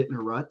of when I get in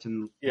a rut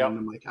and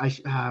I'm like,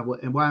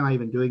 and why am I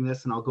even doing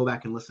this? And I'll go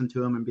back and listen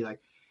to them and be like,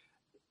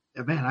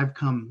 man, I've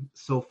come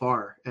so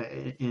far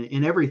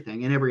in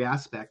everything, in every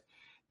aspect.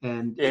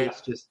 And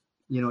it's just,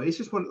 it's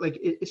just one, like,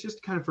 it's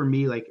just kind of for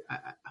me, like,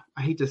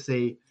 I hate to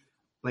say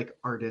like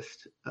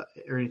artist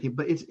or anything,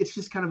 but it's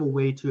just kind of a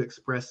way to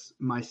express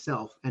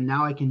myself. And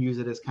now I can use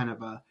it as kind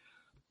of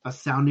a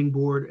sounding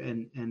board.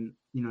 And,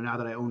 now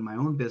that I own my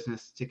own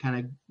business, to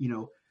kind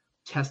of,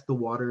 test the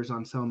waters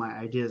on some of my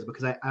ideas,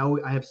 because I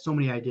have so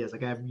many ideas.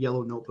 Like, I have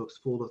yellow notebooks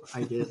full of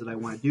ideas that I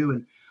want to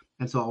do.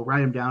 And so I'll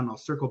write them down and I'll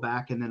circle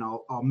back, and then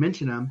I'll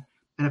mention them.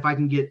 And if I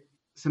can get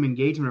some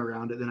engagement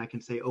around it, then I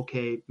can say,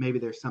 okay, maybe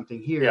there's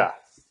something here. Yeah.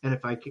 And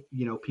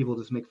if people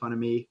just make fun of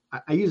me,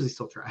 I usually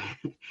still try.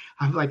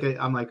 I'm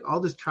like,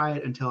 I'll just try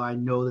it until I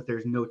know that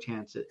there's no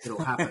chance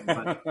it'll happen.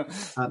 But,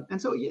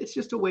 and so it's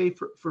just a way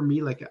for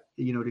me, like,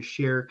 to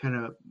share kind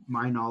of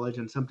my knowledge,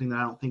 and something that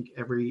I don't think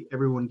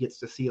everyone gets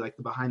to see, like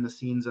the behind the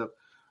scenes of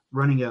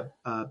running a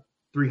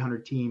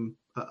 300 team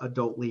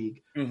adult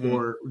league,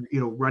 or,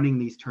 running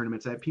these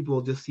tournaments. That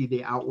people just see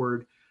the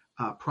outward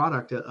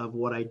product of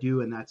what I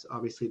do. And that's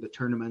obviously the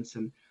tournaments,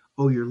 and,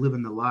 oh, you're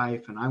living the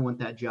life, and I want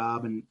that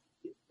job. And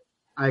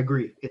I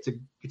agree. It's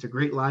a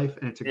great life,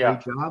 and it's a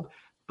great job,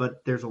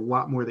 but there's a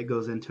lot more that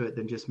goes into it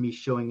than just me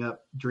showing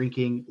up,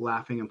 drinking,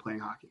 laughing, and playing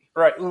hockey.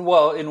 Right.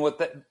 Well,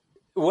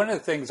 one of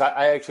the things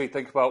I actually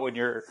think about when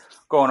you're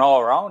going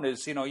all around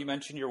is, you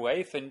mentioned your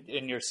wife and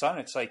your son.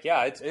 It's like,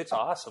 it's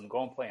awesome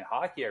going playing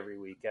hockey every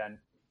weekend,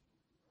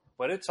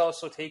 but it's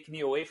also taking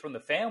you away from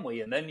the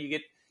family. And then you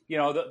get,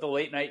 the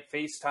late night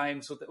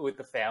FaceTimes with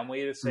the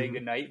family to say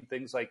goodnight and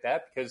things like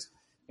that, because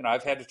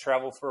I've had to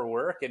travel for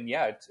work, and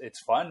it's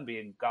fun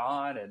being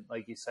gone. And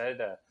like you said,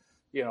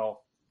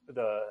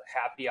 the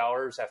happy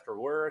hours after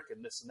work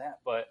and this and that,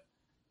 but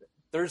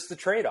there's the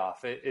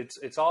trade-off.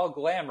 It's all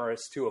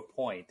glamorous to a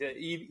point.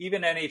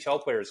 Even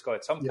NHL players go,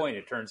 at some point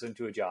it turns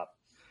into a job.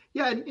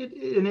 Yeah. And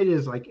it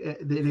is like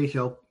the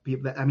NHL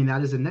people,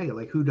 that is a negative.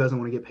 Like, who doesn't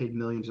want to get paid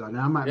millions of dollars?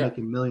 Now, I'm not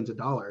making millions of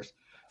dollars,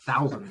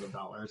 thousands of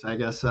dollars, I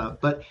guess.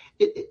 But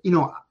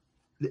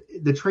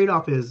the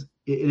trade-off is,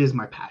 it is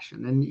my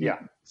passion. And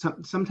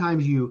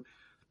sometimes you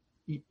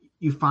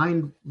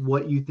find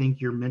what you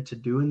think you're meant to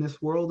do in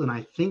this world. And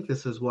I think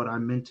this is what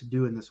I'm meant to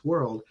do in this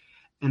world.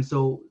 And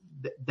so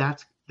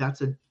that's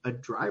a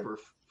driver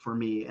for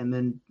me. And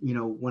then,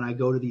 when I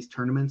go to these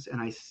tournaments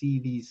and I see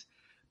these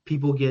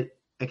people get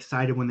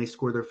excited when they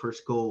score their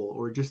first goal,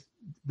 or just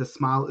the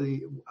smile,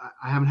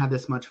 I haven't had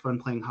this much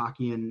fun playing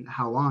hockey in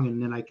how long?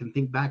 And then I can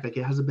think back, like,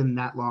 it hasn't been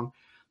that long.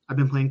 I've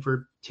been playing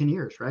for 10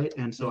 years. Right.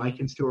 And so I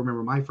can still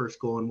remember my first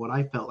goal and what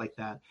I felt like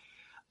that.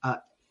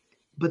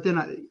 But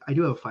then I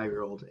do have a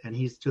 5-year-old, and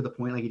he's to the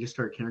point, like, he just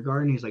started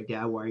kindergarten. He's like,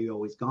 Dad, why are you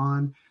always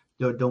gone?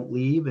 Don't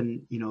leave.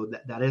 And,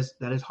 that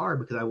is hard,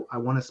 because I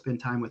want to spend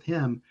time with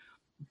him.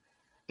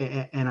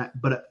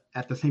 But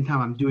at the same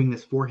time, I'm doing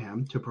this for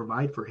him, to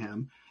provide for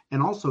him.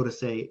 And also to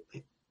say,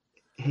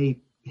 hey,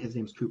 his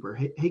name's Cooper.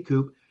 Hey,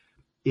 Coop,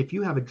 if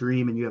you have a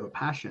dream and you have a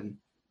passion,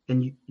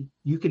 then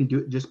you can do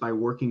it just by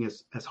working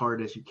as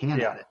hard as you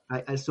can at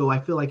it. So I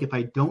feel like if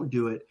I don't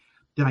do it,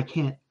 then I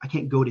can't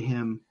go to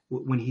him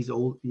when he's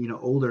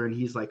older, and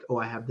he's like, oh,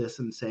 I have this,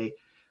 and say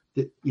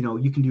that,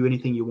 you can do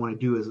anything you want to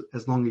do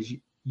as long as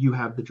you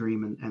have the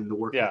dream and the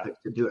work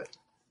ethic to do it.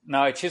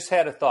 Now, I just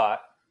had a thought,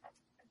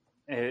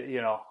 have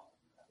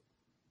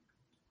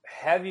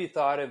you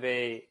thought of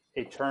a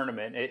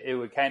tournament? It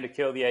would kind of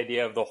kill the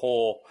idea of the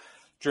whole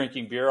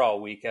drinking beer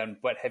all weekend,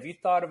 but have you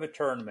thought of a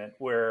tournament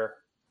where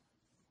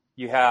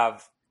you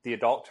have the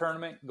adult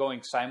tournament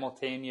going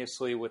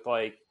simultaneously with,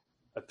 like,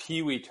 a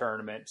peewee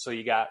tournament? So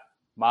you got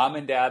mom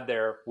and dad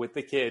there with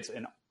the kids,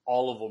 and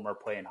all of them are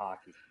playing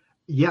hockey.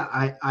 Yeah,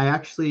 I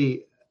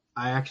actually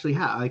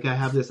have, like, I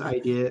have this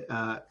idea.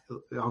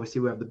 Obviously,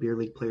 we have the Beer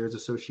League Players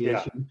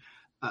Association.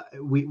 Yeah.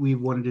 We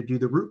wanted to do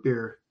the Root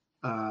Beer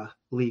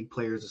League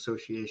Players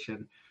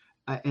Association,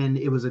 and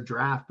it was a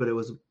draft, but it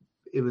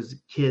was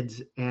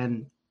kids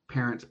and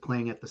parents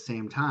playing at the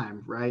same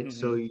time, right? Mm-hmm.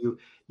 So you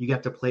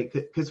got to play,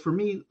 because for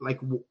me, like,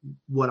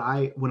 when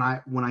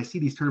I see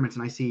these tournaments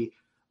and I see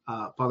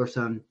father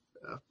son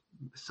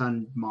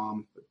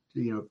mom,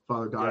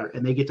 father daughter,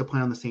 and they get to play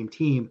on the same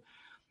team,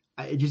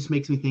 it just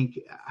makes me think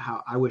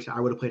how I wish I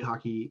would have played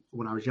hockey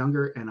when I was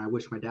younger, and I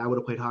wish my dad would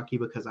have played hockey,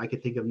 because I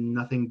could think of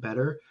nothing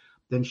better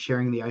than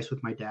sharing the ice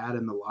with my dad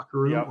in the locker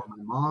room or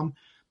my mom.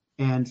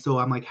 And so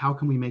I'm like, how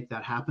can we make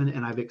that happen?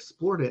 And I've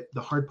explored it.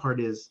 The hard part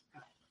is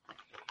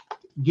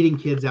getting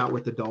kids out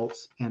with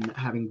adults and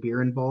having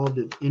beer involved,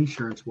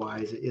 insurance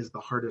wise, is the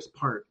hardest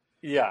part.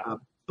 Yeah.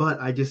 But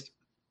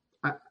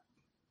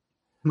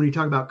when you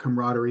talk about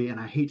camaraderie, and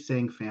I hate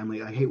saying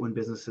family, I hate when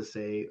businesses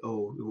say,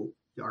 "Oh,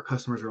 our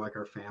customers are like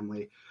our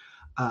family,"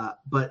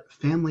 but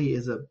family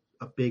is a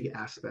big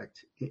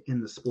aspect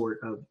in the sport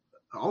of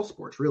all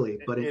sports, really.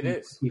 But it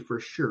is for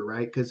sure,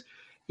 right? Because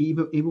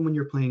even when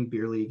you're playing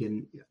beer league,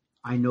 and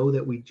I know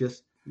that we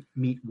just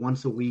meet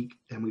once a week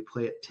and we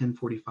play at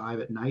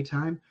 10:45 at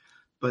nighttime,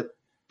 but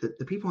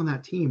the people on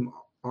that team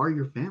are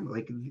your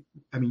family. Like,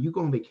 I mean, you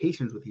go on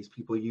vacations with these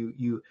people.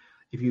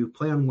 If you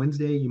play on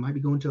Wednesday, you might be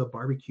going to a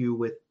barbecue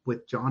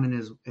with John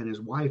and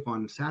his wife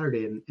on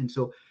Saturday, and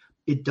so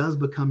it does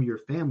become your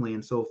family.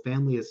 And so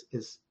family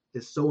is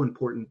so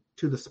important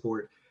to the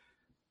sport.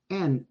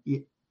 And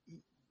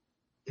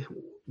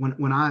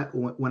when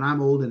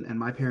I'm old and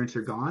my parents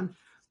are gone,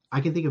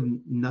 I can think of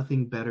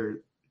nothing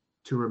better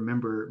to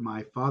remember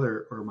my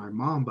father or my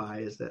mom by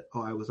is that,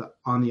 oh, I was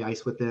on the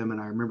ice with them, and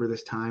I remember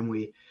this time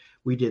we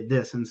did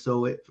this. And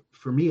so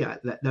for me,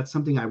 that's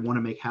something I want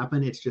to make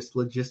happen. It's just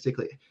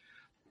logistically.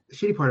 The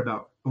shitty part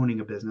about owning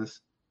a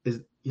business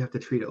is you have to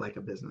treat it like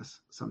a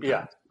business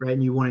sometimes, right?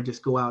 And you want to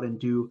just go out and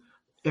do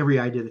every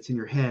idea that's in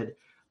your head.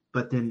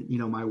 But then,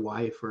 my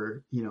wife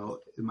or,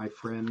 my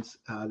friends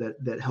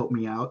that help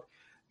me out,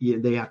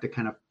 they have to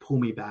kind of pull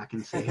me back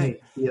and say,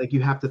 hey, like,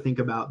 you have to think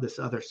about this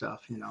other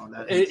stuff,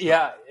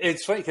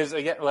 It's funny because,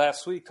 again,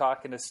 last week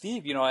talking to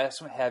Steve, I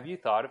asked him, have you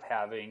thought of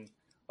having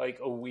like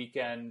a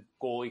weekend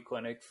goalie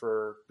clinic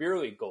for beer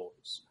league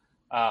goalies?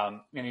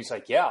 And he's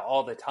like, yeah,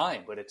 all the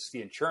time, but it's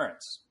the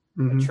insurance.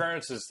 Mm-hmm.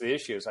 Insurance is the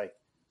issue. It's like,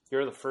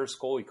 you're the first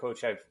goalie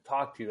coach I've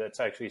talked to that's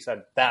actually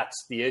said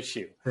that's the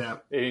issue. Yeah.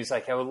 And he's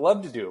like, I would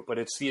love to do it, but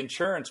it's the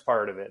insurance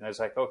part of it. And I was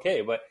like,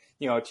 okay, but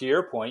to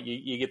your point,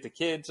 you get the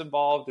kids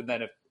involved, and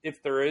then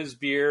if there is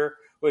beer,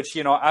 which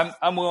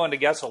I'm willing to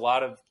guess a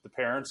lot of the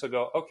parents will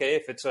go, okay,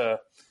 if it's a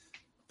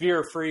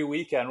beer-free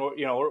weekend,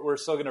 we're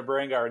still going to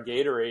bring our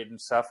Gatorade and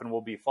stuff, and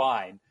we'll be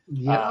fine.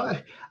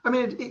 Yeah,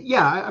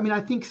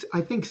 I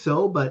think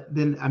so. But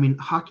then,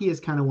 hockey is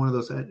kind of one of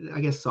those.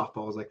 I guess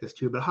softball is like this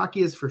too, but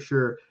hockey is for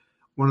sure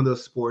one of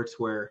those sports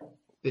where,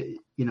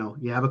 you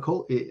have a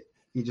cold.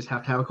 You just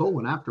have to have a cold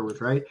one afterwards,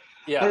 right?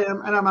 Yeah.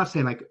 And I'm not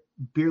saying like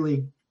beer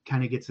league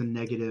kind of gets a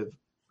negative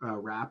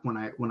rap when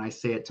I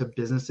say it to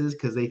businesses,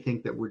 because they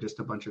think that we're just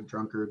a bunch of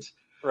drunkards,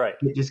 right?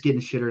 Just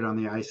getting shittered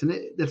on the ice, and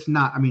that's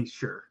not. I mean,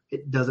 sure,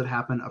 does it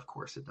happen? Of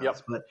course it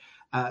does, but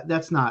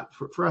that's not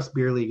for us.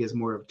 Beer league is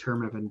more of a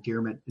term of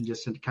endearment and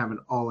just kind of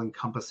an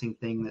all-encompassing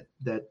thing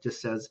that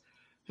just says,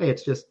 hey,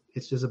 it's just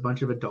a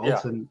bunch of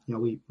adults, and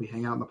we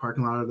hang out in the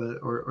parking lot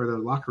or the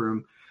locker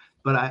room.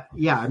 But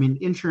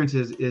insurance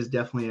is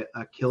definitely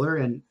a killer,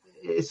 and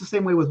it's the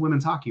same way with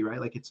women's hockey, right?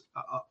 Like it's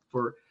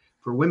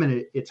for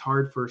women, it's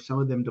hard for some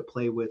of them to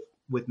play with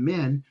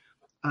men,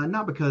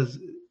 not because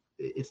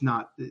it's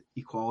not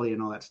equality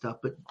and all that stuff,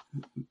 but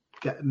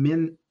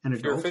men and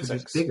adults are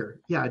just bigger.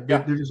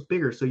 They're just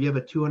bigger. So you have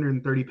a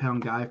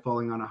 230-pound guy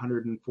falling on a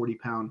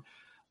 140-pound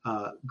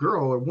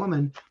girl or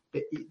woman,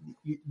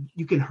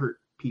 you can hurt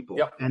people.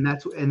 Yep. And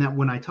that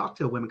when I talk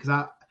to women,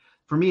 because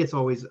for me, it's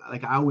always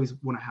like I always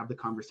want to have the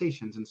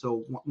conversations. And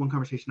so one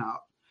conversation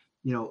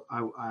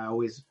I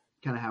always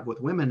kind of have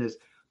with women is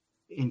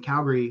in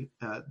Calgary,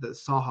 the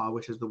Saha,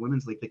 which is the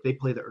women's league, like they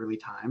play the early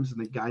times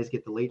and the guys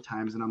get the late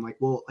times. And I'm like,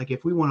 well, like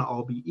if we want to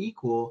all be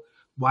equal,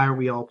 why are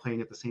we all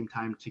playing at the same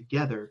time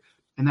together?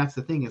 And that's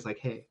the thing is like,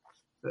 hey,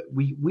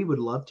 we would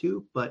love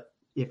to, but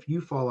if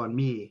you fall on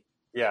me,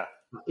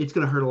 it's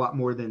going to hurt a lot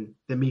more than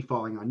me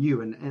falling on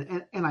you.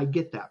 And I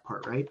get that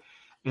part. Right.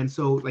 And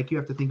so like, you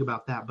have to think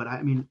about that. But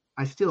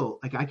I still,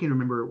 like, I can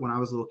remember when I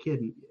was a little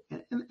kid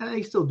and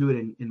I still do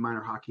it in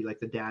minor hockey, like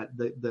the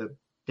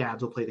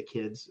dads will play the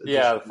kids.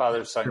 The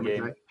father-son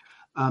game. Right?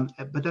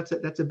 But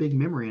that's a big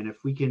memory. And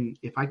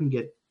if I can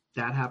get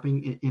that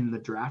happening in the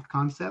draft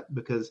concept,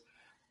 because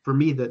for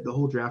me, the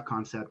whole draft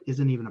concept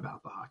isn't even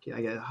about the hockey.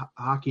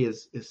 Hockey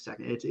is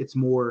second. It's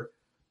more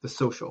the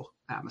social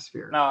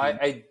atmosphere. No,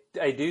 I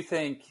do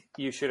think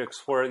you should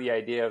explore the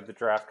idea of the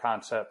draft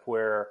concept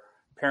where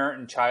parent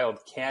and child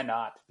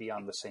cannot be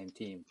on the same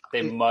team.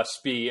 They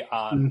must be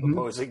on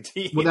opposing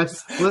teams. Well,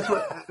 that's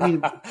what I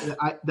mean.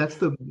 That's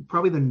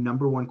probably the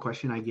number one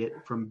question I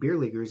get from beer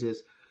leaguers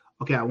is,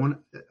 okay,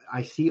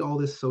 I see all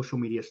this social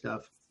media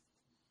stuff.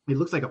 It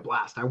looks like a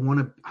blast. I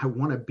want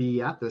to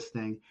be at this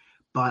thing,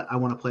 but I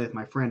want to play with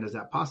my friend. Is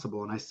that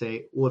possible? And I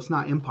say, well, it's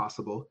not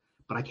impossible,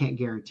 but I can't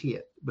guarantee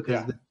it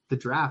because the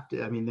draft.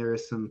 I mean, there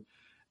is some,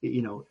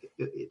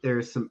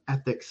 there's some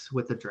ethics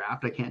with the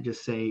draft. I can't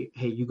just say,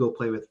 hey, you go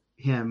play with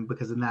him,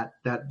 because then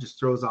that just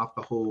throws off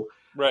the whole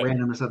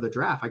randomness of the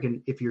draft.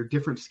 If you're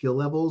different skill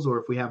levels, or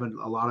if we have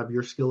a lot of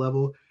your skill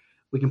level,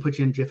 we can put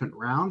you in different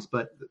rounds.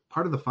 But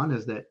part of the fun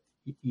is that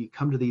you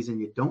come to these and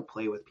you don't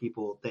play with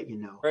people that you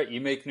know. Right,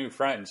 you make new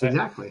friends.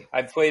 Exactly.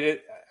 I played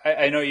it.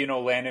 I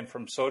know Landon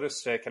from Soda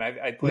Stick, and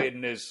I played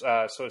in his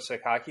Soda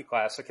Stick Hockey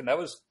Classic, and that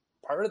was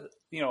part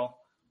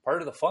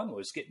of the fun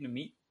was getting to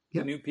meet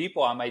the new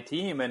people on my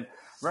team. And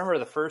remember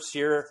the first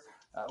year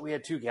we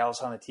had 2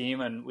 gals on the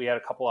team, and we had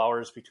a couple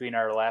hours between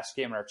our last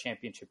game and our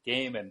championship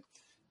game. And,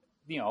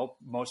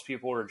 most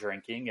people were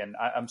drinking. And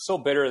I'm so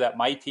bitter that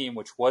my team,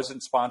 which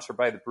wasn't sponsored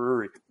by the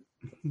brewery,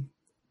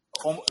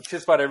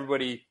 just about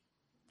everybody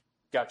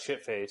got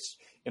shit-faced.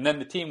 And then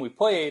the team we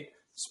played,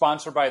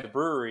 sponsored by the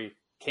brewery,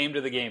 came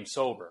to the game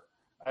sober.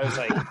 I was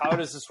like, how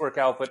does this work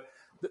out? But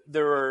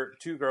there were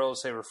 2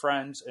 girls, they were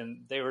friends,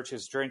 and they were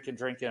just drinking.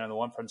 And the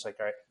one friend's like,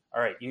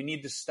 all right, you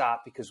need to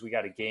stop because we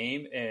got a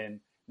game in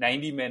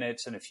 90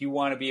 minutes. And if you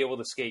want to be able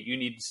to skate, you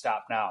need to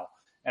stop now.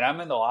 And I'm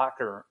in the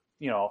locker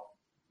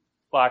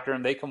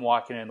room. They come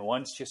walking in. The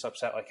one's just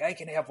upset, like, I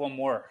can have one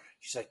more.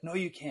 She's like, no,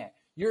 you can't.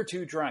 You're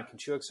too drunk.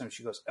 And she looks at him.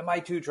 She goes, am I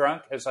too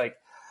drunk? I was like,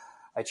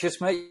 I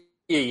just met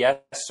you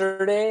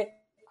yesterday.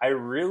 I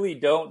really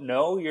don't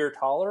know your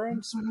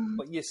tolerance,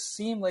 but you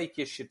seem like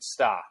you should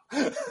stop.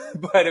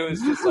 But it was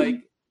just like,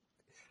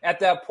 at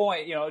that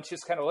point, it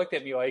just kind of looked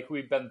at me like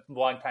we've been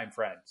longtime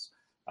friends.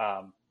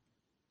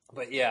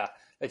 But yeah,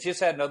 I just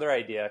had another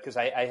idea because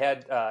I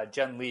had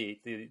Jen Lee,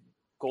 the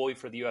goalie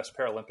for the U.S.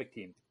 Paralympic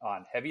team,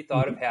 on. Have you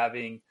thought of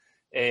having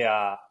it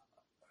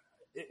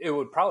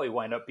would probably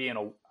wind up being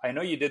I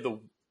know you did the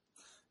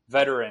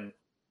veteran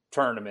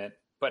tournament,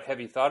 but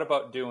have you thought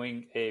about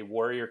doing a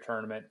warrior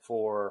tournament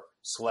for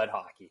sled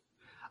hockey?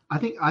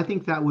 I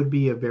think that would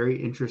be a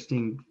very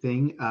interesting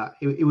thing.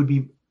 It would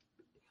be,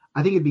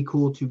 I think it'd be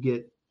cool to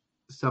get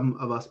some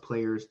of us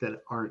players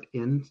that aren't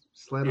in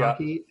sled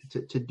hockey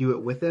to do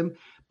it with them.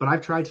 But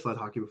I've tried sled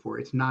hockey before.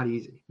 It's not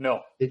easy.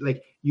 No,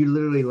 You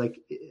literally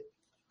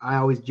I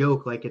always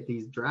joke at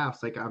these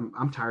drafts,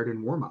 I'm tired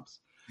in warmups.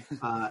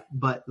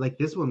 But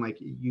this one,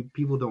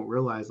 people don't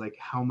realize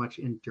how much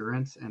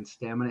endurance and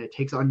stamina it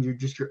takes on your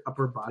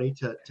upper body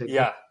to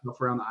get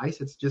stuff around the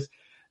ice.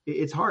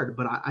 It's hard,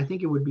 but I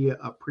think it would be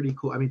a pretty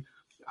cool.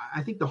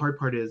 I think the hard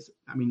part is,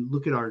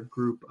 look at our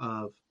group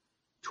of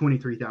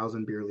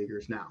 23,000 beer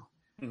leaguers now,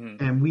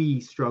 and we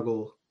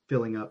struggle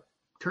filling up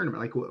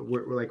tournament.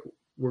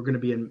 We're going to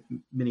be in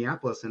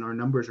Minneapolis, and our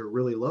numbers are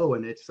really low,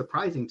 and it's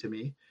surprising to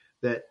me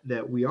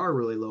that we are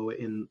really low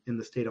in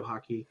the state of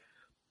hockey.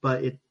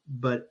 But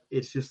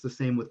it's just the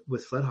same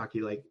with sled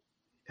hockey.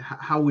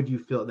 How would you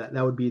feel that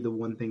would be the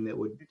one thing that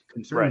would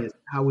concern me is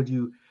how would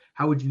you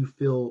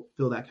fill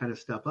that kind of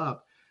stuff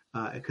up?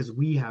 Because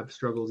we have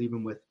struggles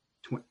even with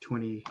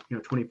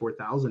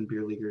 24,000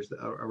 beer leaguers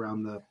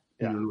around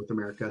North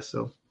America.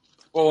 So,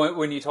 well,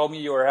 when you told me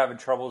you were having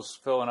troubles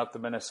filling up the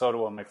Minnesota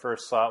one, my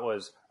first thought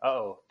was,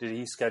 did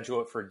he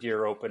schedule it for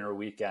Deer Opener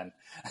weekend?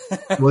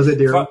 Was it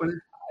Deer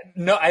Opener?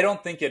 No, I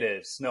don't think it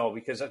is. No,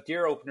 because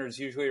Deer Opener is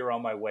usually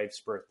around my wife's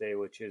birthday,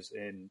 which is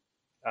in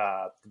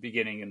the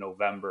beginning of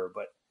November.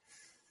 But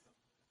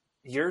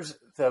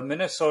the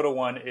Minnesota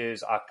one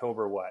is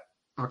October what?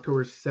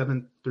 October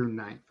 7th through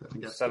 9th. I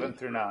think 7th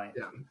through 9th.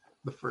 Yeah,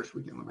 the first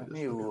weekend. Let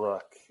me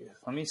look.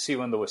 Let me see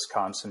when the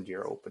Wisconsin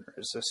Deer Opener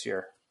is this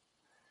year.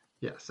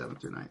 Yeah,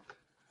 7th through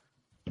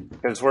 9th.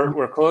 Because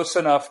we're close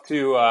enough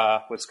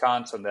to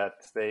Wisconsin that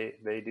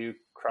they do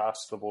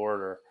cross the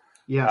border.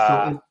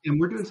 Yeah, and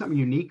we're doing something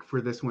unique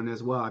for this one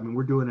as well.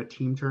 We're doing a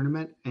team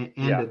tournament and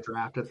a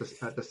draft at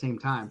the same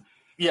time.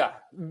 Yeah,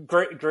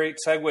 great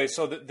segue.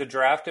 So the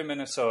draft in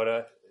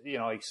Minnesota,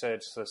 like you said,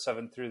 it's the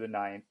 7th through the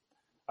 9th.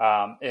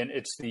 And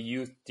it's the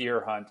youth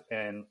deer hunt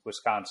in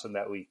Wisconsin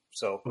that we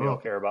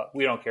don't care about.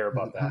 We don't care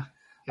about that.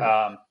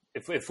 Yeah.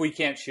 If we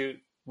can't shoot,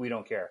 we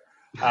don't care.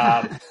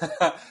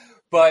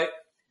 But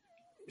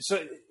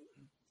so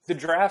the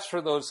drafts,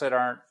 for those that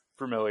aren't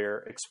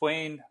familiar,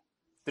 explain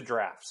the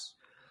drafts.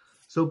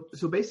 So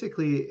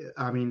basically,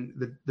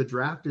 the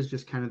draft is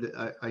just kind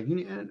of a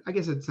unique, and I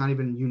guess it's not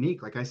even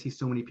unique. I see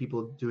so many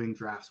people doing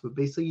drafts, but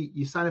basically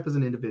you sign up as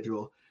an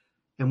individual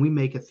and we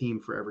make a theme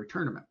for every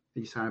tournament.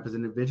 You sign up as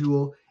an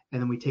individual,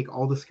 and then we take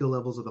all the skill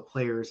levels of the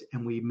players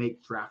and we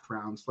make draft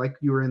rounds like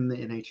you were in the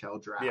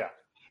NHL draft. Yeah.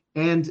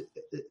 And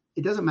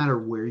it doesn't matter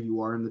where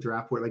you are in the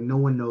draft, where no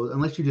one knows,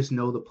 unless you just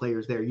know the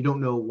players there. You don't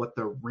know what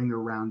the ringer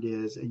round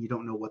is, and you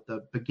don't know what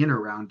the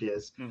beginner round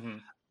is. Mm-hmm.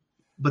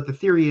 But the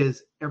theory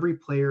is every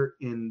player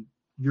in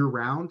your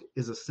round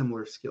is a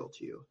similar skill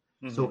to you.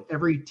 Mm-hmm. So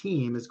every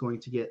team is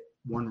going to get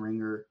one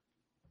ringer,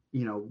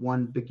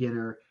 one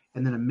beginner,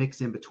 and then a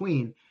mix in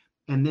between.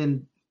 And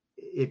then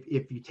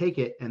if you take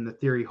it and the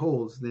theory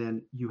holds,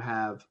 then you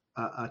have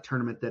a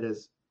tournament that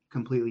is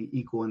completely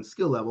equal in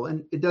skill level.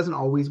 And it doesn't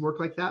always work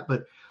like that,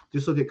 but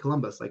just look at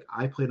Columbus.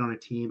 I played on a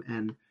team,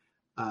 and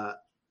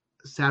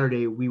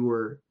Saturday we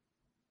were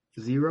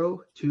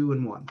 0, 2,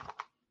 and 1.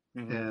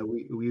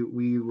 Mm-hmm.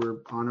 We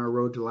were on our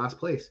road to last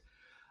place.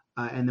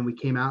 And then we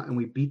came out and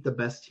we beat the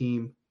best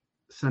team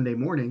Sunday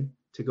morning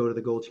to go to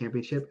the gold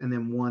championship, and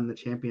then won the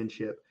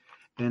championship.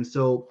 And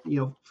so,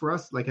 for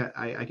us,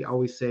 I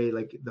always say,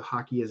 the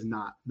hockey is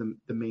not the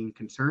main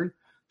concern.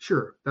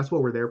 Sure, that's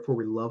what we're there for.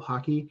 We love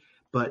hockey,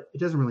 but it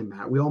doesn't really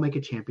matter. We all make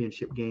a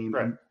championship game.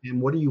 Right.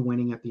 And what are you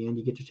winning at the end?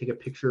 You get to take a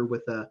picture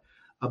with a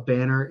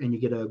banner, and you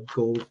get a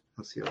gold.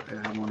 Let's see,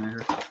 I have one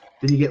here.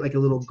 Then you get a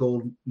little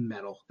gold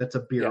medal. That's a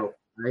beer,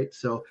 right?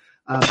 So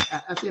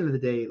at the end of the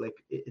day,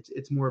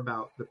 it's more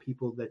about the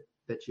people that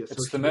that you associate.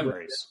 It's the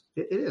memories.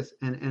 It is.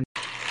 And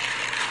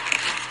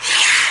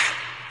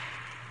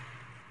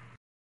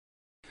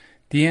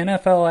the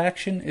NFL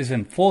action is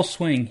in full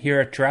swing here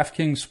at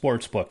DraftKings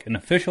Sportsbook, an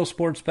official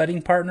sports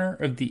betting partner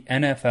of the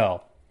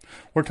NFL.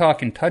 We're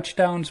talking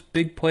touchdowns,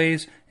 big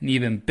plays, and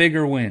even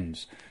bigger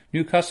wins.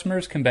 New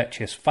customers can bet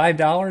just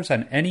 $5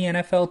 on any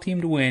NFL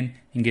team to win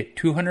and get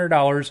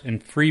 $200 in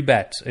free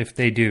bets if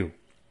they do.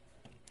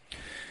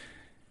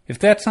 If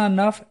that's not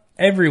enough,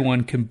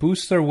 everyone can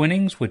boost their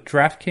winnings with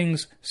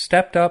DraftKings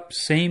stepped-up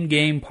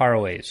same-game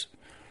parlays.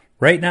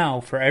 Right now,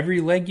 for every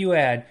leg you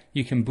add,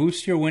 you can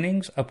boost your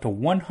winnings up to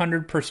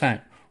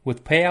 100%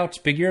 with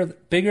payouts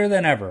bigger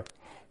than ever.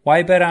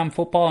 Why bet on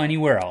football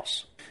anywhere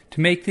else?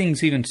 To make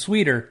things even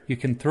sweeter, you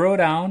can throw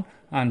down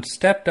on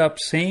stepped-up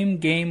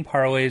same-game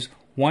parlays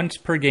once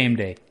per game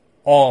day,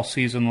 all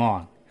season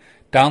long.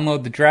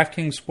 Download the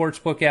DraftKings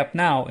Sportsbook app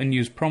now and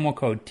use promo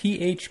code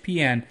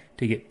THPN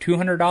to get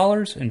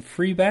 $200 in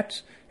free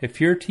bets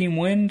if your team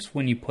wins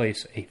when you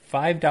place a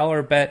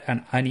 $5 bet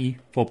on any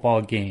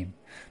football game.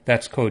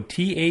 That's code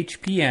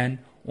THPN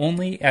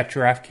only at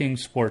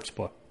DraftKings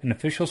Sportsbook, an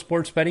official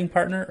sports betting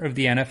partner of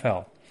the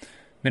NFL.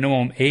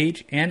 Minimum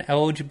age and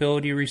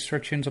eligibility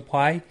restrictions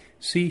apply.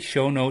 See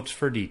show notes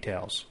for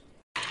details.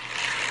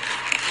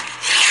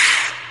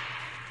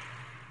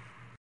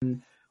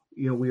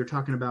 You know, we were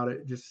talking about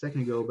it just a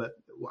second ago, but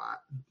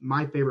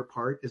my favorite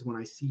part is when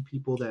I see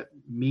people that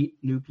meet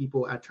new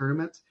people at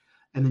tournaments,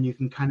 and then you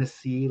can kind of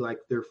see like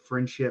their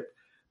friendship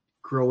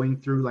growing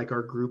through like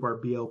our group, our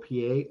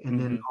BLPA, and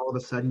then all of a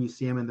sudden you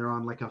see them and they're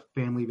on like a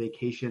family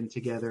vacation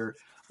together,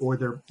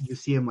 or you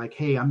see them like,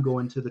 hey, I'm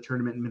going to the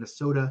tournament in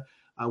Minnesota.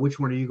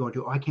 Which one are you going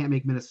to? Oh, I can't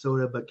make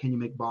Minnesota, but can you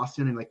make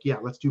Boston? And like, yeah,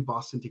 let's do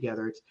Boston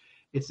together.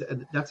 That's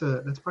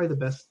probably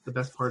the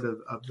best part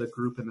of the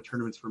group and the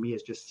tournaments for me,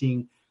 is just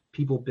seeing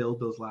people build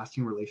those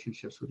lasting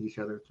relationships with each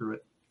other through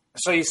it.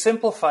 So you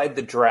simplified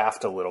the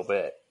draft a little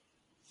bit,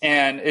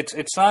 and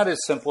it's not as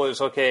simple as,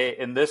 okay,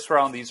 in this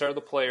round, these are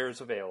the players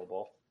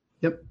available.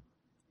 Yep.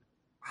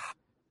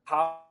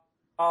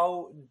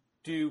 How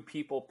do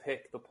people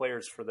pick the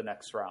players for the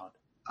next round?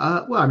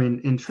 Well, I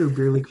mean, in true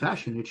beer league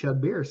fashion, you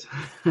chug beers.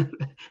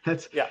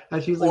 That's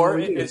usually. Or,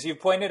 as you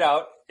pointed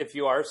out, if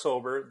you are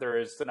sober, there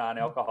is the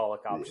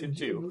non-alcoholic option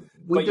too.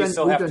 But you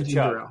still have to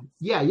chug. Ale.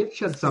 Yeah, you have to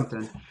chug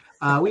something.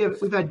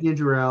 We've had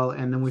ginger ale,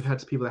 and then we've had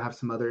some people that have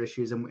some other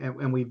issues,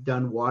 and we've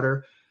done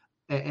water.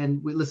 And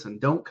listen,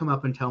 don't come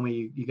up and tell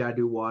me you got to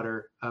do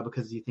water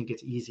because you think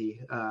it's easy.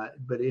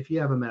 But if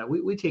you have a minute,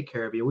 we take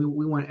care of you.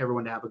 We want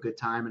everyone to have a good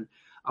time, and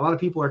a lot of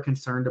people are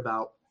concerned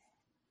about,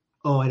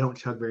 oh, I don't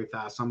chug very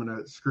fast, so I'm going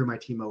to screw my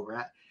team over.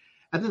 At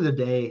the end of the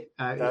day,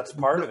 that's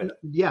part of it.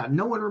 Yeah,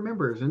 no one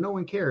remembers and no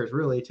one cares,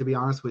 really, to be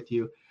honest with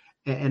you.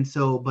 And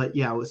so, but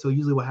yeah, so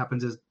usually what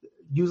happens is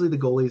the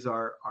goalies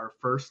are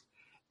first,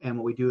 and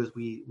what we do is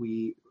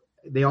we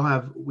all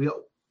have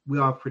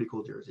pretty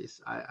cool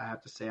jerseys. I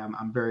have to say,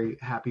 I'm very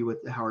happy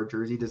with how our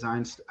jersey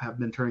designs have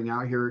been turning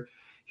out here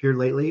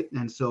lately.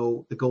 And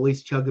so the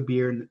goalies chug a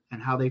beer,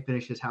 and how they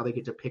finish is how they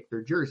get to pick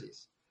their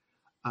jerseys.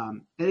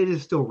 And it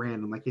is still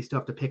random. Like, they still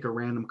have to pick a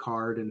random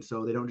card, and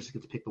so they don't just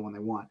get to pick the one they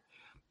want.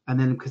 And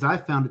then, because I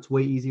found it's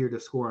way easier to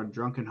score on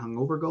drunk and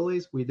hungover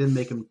goalies, we then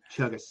make them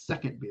chug a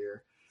second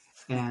beer,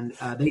 and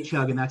they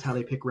chug, and that's how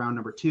they pick round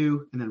number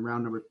 2. And then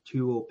round number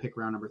 2 will pick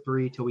round number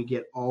 3 till we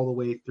get all the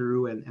way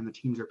through, and the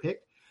teams are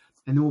picked.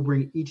 And then we'll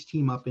bring each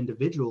team up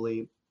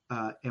individually,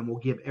 and we'll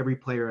give every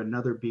player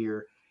another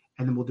beer.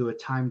 And then we'll do a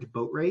timed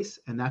boat race,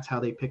 and that's how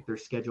they pick their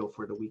schedule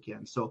for the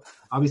weekend. So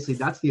obviously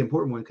that's the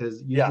important one,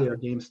 because usually our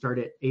games start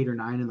at 8 or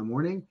 9 in the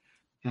morning,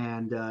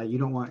 and you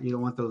don't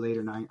want those 8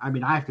 or 9. I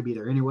mean, I have to be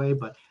there anyway,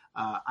 but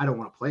I don't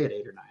want to play at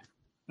 8 or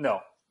 9.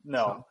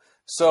 No.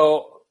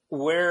 So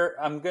where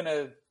I'm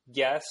gonna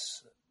guess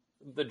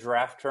the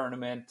draft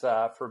tournament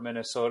for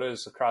Minnesota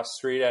is across the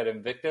street at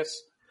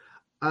Invictus.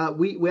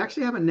 We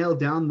actually haven't nailed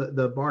down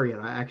the bar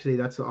yet.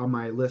 That's on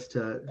my list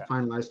to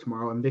finalize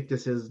tomorrow.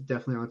 Invictus is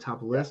definitely on the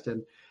top of the list,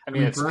 and I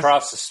mean, it's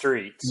across the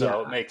street,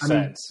 so it makes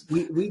sense.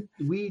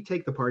 We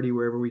take the party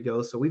wherever we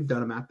go, so we've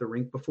done them at the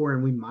rink before,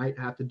 and we might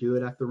have to do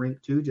it at the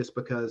rink too, just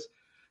because,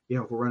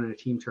 if we're running a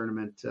team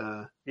tournament,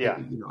 I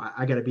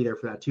got to be there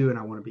for that too, and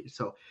I want to be.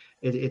 So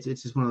it's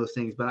just one of those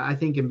things. But I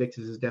think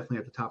Invictus is definitely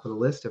at the top of the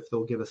list if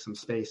they'll give us some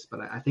space. But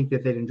I think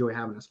that they'd enjoy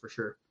having us for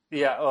sure.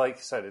 Yeah, like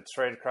I said, it's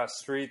right across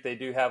the street. They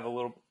do have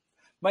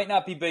might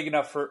not be big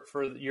enough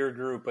for your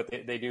group, but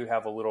they do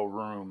have a little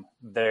room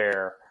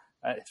there.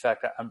 In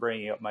fact, I'm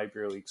bringing up my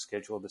beer league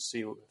schedule to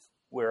see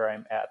where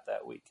I'm at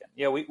that weekend.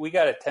 Yeah, we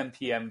got a 10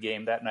 p.m.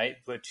 game that night,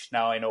 which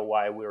now I know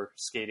why we were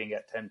skating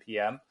at 10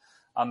 p.m.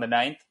 on the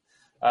 9th.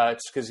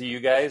 It's because of you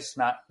guys,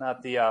 not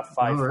the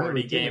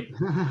 5:40 game,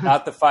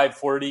 not the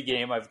 5:40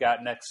 game I've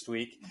got next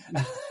week.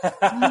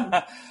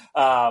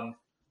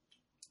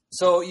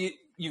 So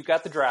you've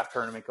got the draft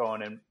tournament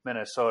going in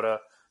Minnesota,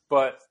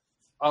 but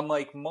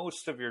unlike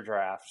most of your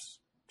drafts,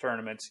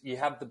 tournaments, you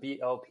have the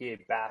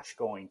BLPA bash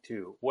going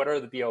too. What are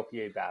the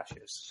BLPA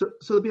bashes?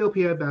 So the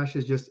BLPA bash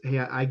is just, hey,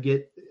 I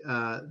get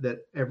that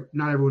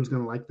not everyone's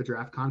going to like the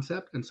draft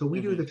concept. And so we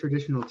do the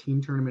traditional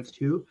team tournaments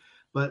too.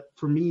 But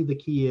for me, the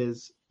key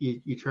is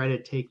you try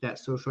to take that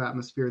social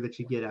atmosphere that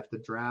you get at the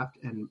draft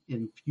and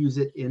infuse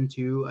it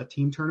into a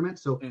team tournament.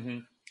 So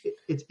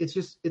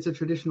it's a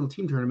traditional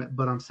team tournament,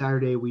 but on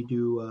Saturday we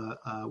do,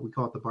 we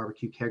call it the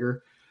barbecue kegger.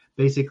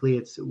 Basically,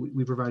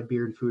 we provide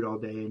beer and food all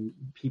day, and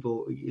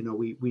people,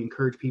 we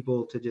encourage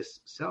people to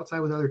just sit outside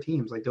with other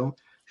teams. Like,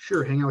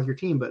 hang out with your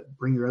team, but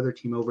bring your other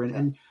team over.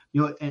 And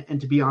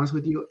to be honest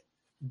with you,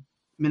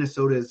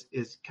 Minnesota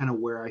is kind of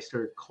where I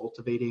started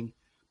cultivating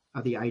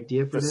the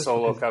idea for the this.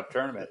 Solo Cup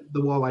tournament.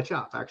 The Walleye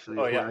Chop actually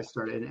is where I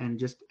started, and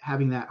just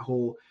having that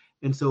whole.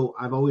 And so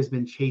I've always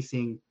been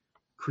chasing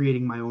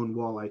creating my own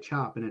Walleye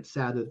Chop, and it's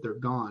sad that they're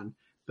gone,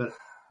 but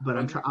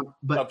I'm trying.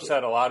 But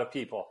upset a lot of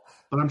people.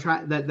 But I'm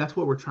trying. That's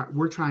what we're trying.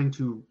 We're trying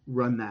to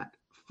run that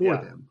for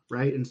them,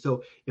 right? And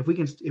so if we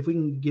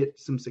can get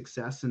some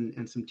success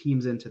and some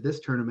teams into this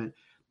tournament,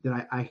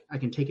 then I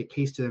can take a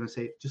case to them and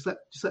say, just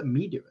let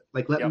me do it.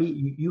 Like let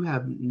me. You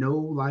have no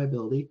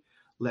liability.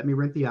 Let me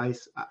rent the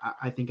ice.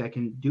 I think I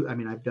can do. I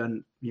mean, I've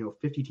done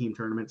 50 team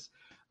tournaments.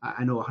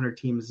 I know 100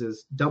 teams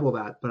is double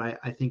that, but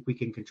I think we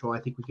can control. I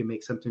think we can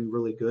make something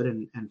really good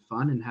and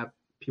fun and have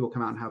people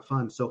come out and have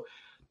fun. So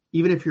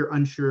even if you're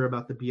unsure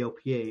about the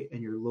BLPA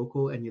and you're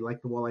local and you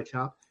like the Walleye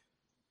Chop,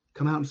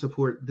 come out and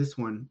support this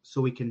one so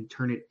we can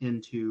turn it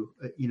into,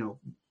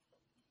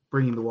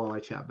 bringing the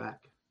Walleye Chop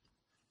back.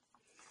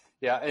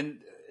 Yeah, and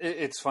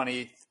it's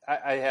funny.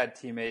 I had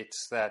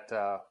teammates that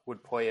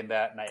would play in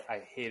that, and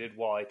I hated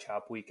Walleye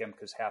Chop weekend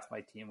because half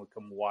my team would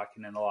come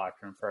walking in the locker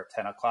room for a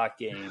 10 o'clock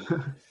game.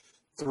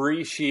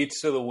 3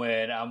 sheets to the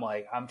win. I'm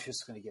like, I'm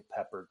just going to get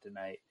peppered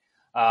tonight.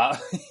 And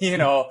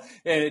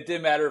it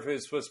didn't matter if it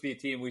was supposed to be a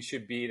team we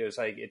should beat. It was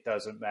like, it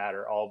doesn't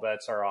matter. All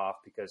bets are off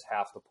because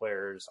half the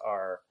players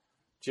are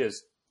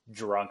just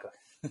drunk,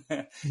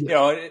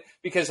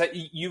 because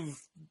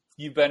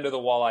you've been to the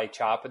Walleye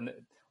Chop, and the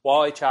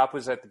Walleye Chop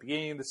was at the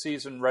beginning of the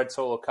season. Red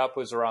Solo Cup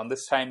was around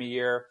this time of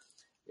year,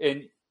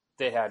 and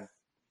they had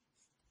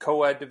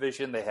co-ed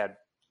division. They had,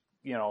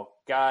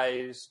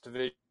 guys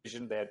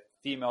division. They had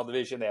female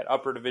division. They had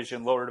upper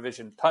division, lower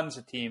division, tons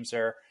of teams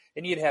there.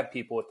 And you'd have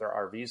people with their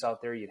RVs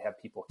out there. You'd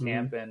have people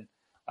camping.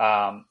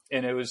 And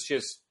it was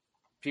just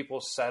people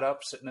set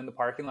up, sitting in the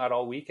parking lot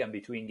all weekend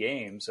between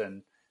games.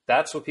 And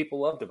that's what people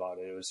loved about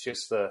it. It was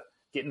just the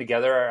getting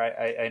together.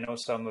 I know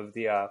some of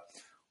the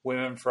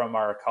women from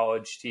our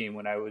college team,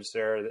 when I was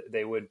there,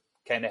 they would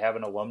kind of have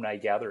an alumni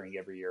gathering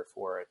every year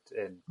for it.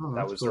 And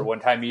that was cool. Their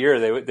one time a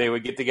year. They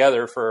would get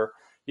together for,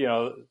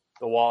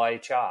 the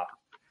Walleye Chop.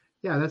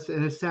 Yeah, and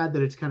it's sad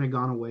that it's kind of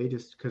gone away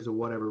just because of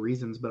whatever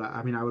reasons. But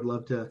I mean, I would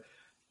love to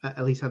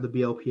at least have the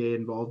BLPA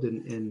involved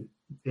in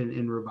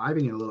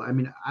reviving it a little. I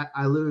mean,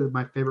 I literally,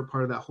 my favorite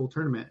part of that whole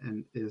tournament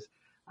is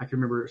I can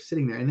remember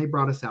sitting there, and they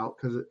brought us out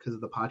because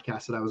of the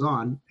podcast that I was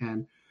on,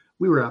 and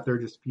we were out there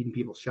just feeding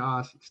people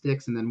shots and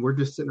sticks, and then we're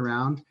just sitting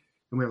around,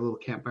 and we have a little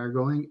campfire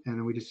going, and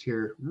then we just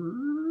hear,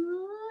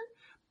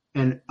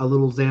 and a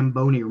little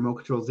Zamboni, remote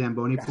control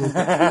Zamboni pulls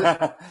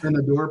up, and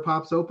the door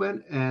pops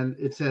open, and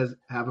it says,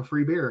 have a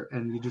free beer,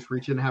 and you just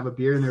reach in and have a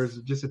beer, and there's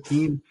just a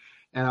team.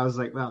 And I was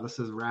like, wow, this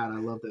is rad. I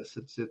love this.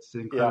 It's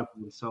incredible.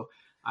 Yeah. And so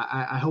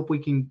I hope we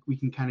can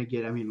kind of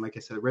get, I mean, like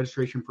I said,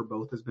 registration for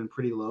both has been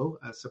pretty low,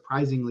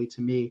 surprisingly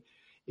to me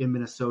in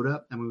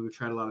Minnesota. I mean, we've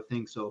tried a lot of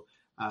things. So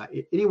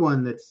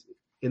anyone that's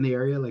in the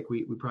area, like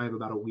we probably have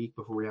about a week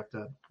before we have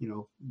to,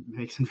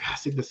 make some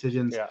drastic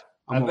decisions. Yeah.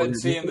 I've been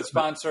seeing the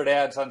sponsored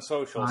ads on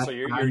social. So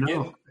you're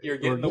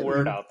getting the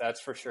word out. That's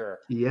for sure.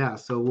 Yeah.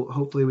 So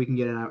hopefully we can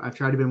get it. I've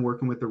tried to been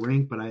working with the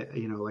rink, but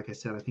like I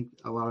said, I think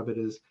a lot of it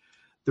is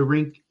the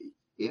rink.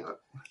 Yeah,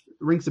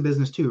 rink's a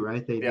business too,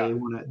 right? They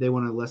want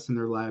to lessen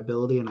their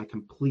liability, and I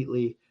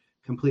completely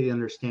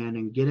understand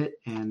and get it.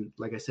 And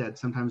like I said,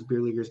 sometimes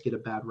beer leaguers get a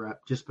bad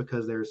rep just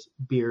because there's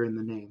beer in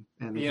the name.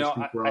 And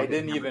I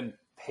didn't even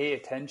pay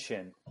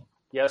attention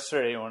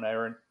yesterday when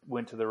I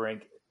went to the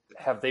rink.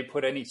 Have they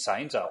put any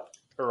signs out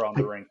around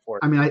the rink for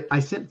it? I mean,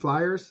 I sent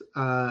flyers.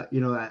 I've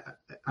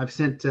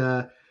sent.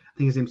 I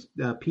think his name's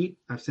Pete.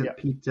 I've sent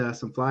Pete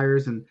some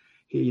flyers, and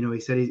he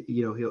said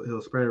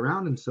he'll spread it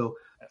around, and so.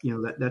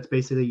 That's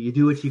basically you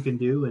do what you can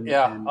do. And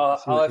I'll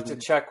have to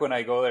check when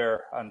I go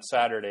there on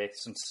Saturday,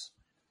 since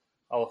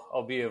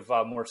I'll be of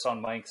more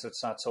sound mind because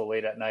it's not so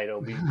late at night.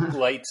 It'll be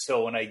light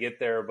still when I get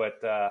there.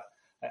 But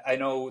I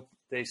know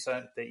they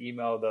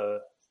email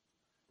the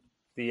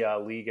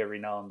league every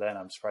now and then.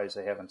 I'm surprised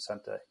they haven't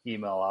sent an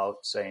email out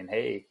saying,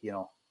 hey,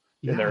 in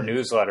their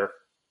newsletter.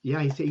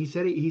 Yeah, he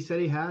said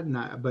he had,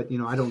 but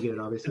I don't get it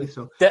obviously.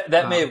 So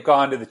that may have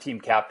gone to the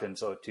team captains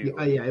though too.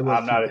 Yeah, it was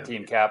I'm not a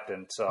team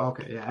captain, so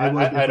okay. Yeah,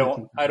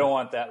 I don't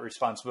want that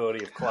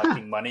responsibility of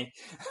collecting money.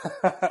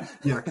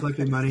 Yeah,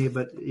 collecting money,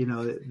 but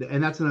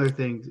and that's another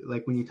thing.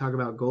 Like when you talk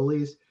about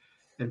goalies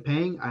and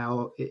paying,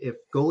 if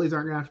goalies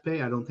aren't going to have to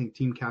pay, I don't think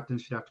team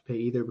captains should have to pay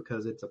either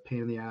because it's a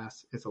pain in the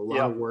ass. It's a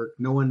lot of work.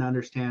 No one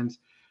understands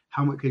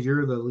how much, because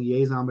you're the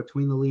liaison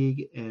between the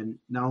league, and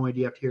not only do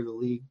you have to hear the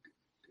league,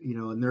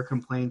 and their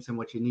complaints and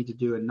what you need to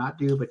do and not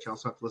do, but you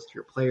also have to listen to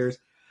your players.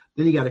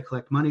 Then you got to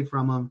collect money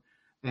from them,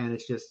 and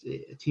it's just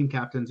team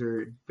captains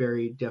are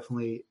very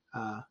definitely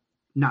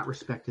not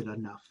respected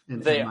enough. In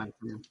my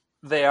opinion,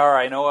 they are.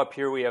 I know up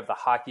here we have the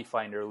Hockey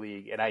Finder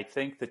League, and I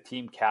think the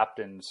team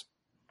captains.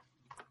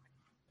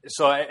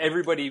 So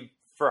everybody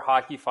for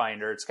Hockey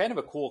Finder, it's kind of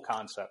a cool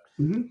concept.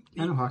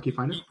 Mm-hmm. I know Hockey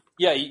Finder.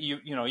 Yeah,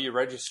 you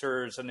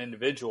register as an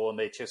individual, and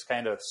they just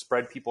kind of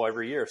spread people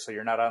every year, so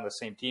you're not on the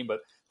same team.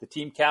 But the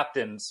team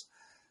captains,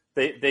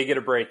 they get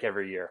a break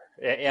every year,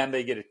 and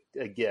they get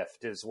a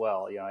gift as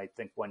well. I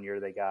think one year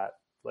they got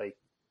like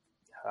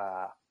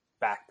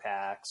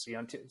backpacks,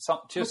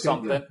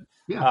 something,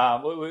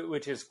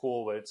 which is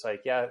cool. But it's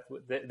like,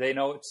 they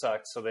know it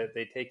sucks, so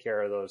they take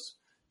care of those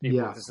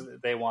people because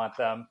they want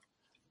them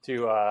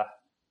to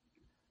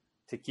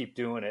keep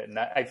doing it. And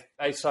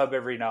I sub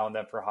every now and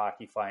then for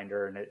Hockey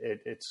Finder, and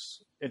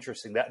it's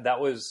interesting. That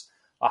was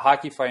a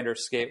Hockey Finder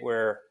skate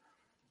where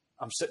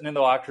I'm sitting in the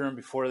locker room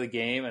before the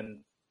game, and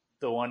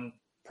the one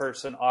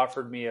person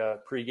offered me a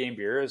pregame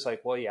beer. It's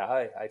like, well, yeah,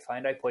 I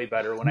find I play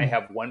better when I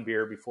have one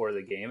beer before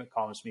the game. It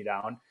calms me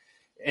down.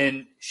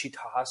 And she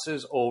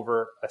tosses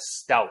over a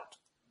stout.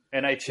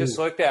 And I just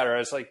looked at her. I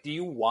was like, do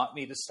you want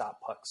me to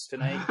stop pucks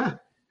tonight?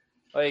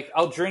 Like,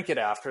 I'll drink it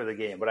after the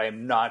game, but I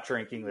am not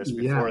drinking this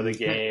before the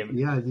game.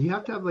 Yeah, you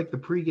have to have like the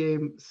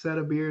pregame set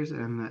of beers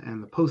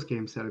and the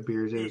postgame set of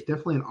beers. There's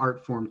definitely an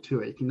art form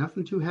to it.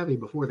 Nothing too heavy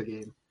before the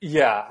game.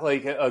 Yeah,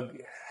 like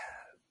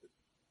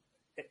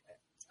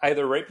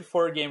either right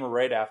before a game or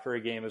right after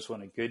a game is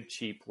when a good,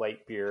 cheap,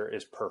 light beer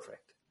is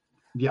perfect.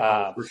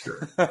 Yeah, for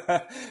sure.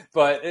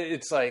 But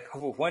it's like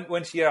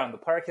once you get on the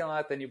parking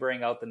lot, then you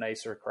bring out the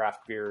nicer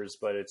craft beers.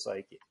 But it's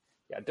like,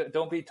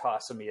 don't be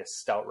tossing me a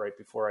stout right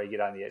before I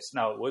get on the ice.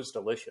 Now, it was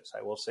delicious.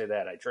 I will say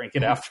that. I drank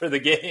it after the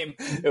game.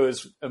 It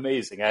was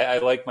amazing. I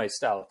like my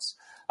stouts.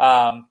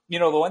 The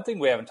one thing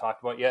we haven't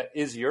talked about yet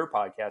is your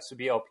podcast, the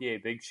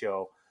BLPA Big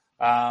Show.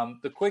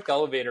 The quick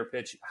elevator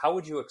pitch, how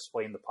would you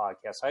explain the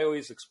podcast? I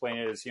always explain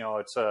it as,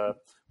 it's a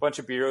bunch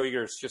of beer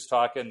leaguers just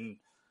talking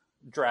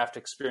draft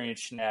experience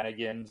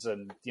shenanigans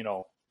and,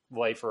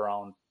 life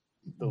around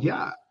the league.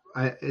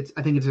 I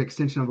think it's an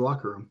extension of the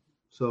locker room.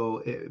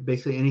 So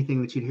basically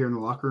anything that you'd hear in the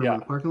locker room or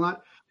the parking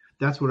lot,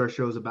 that's what our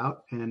show's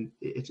about. And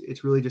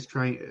it's really just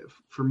trying,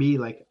 for me,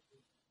 like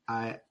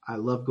I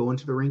love going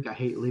to the rink. I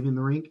hate leaving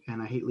the rink,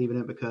 and I hate leaving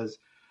it because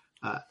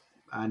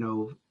I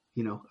know,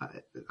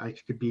 I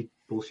could be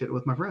bullshit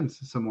with my friends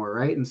somewhere.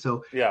 Right. And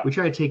so we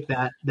try to take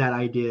that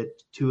idea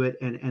to it,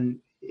 and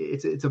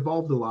it's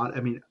evolved a lot.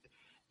 I mean,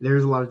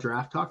 there's a lot of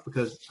draft talk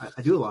because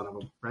I do a lot of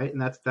them. Right.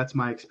 And that's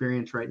my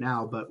experience right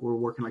now, but we're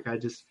working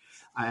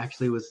I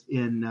actually was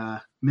in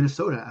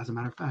Minnesota, as a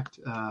matter of fact.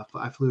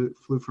 I flew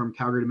from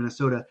Calgary to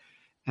Minnesota,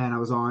 and I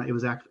was on. It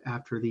was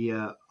after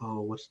the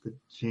what's the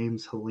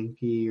James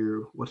Halinke,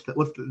 or what's the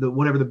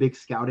whatever the big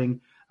scouting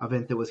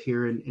event that was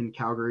here in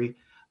Calgary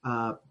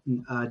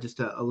just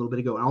a little bit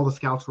ago, and all the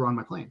scouts were on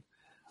my plane,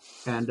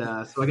 and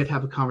so I got to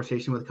have a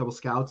conversation with a couple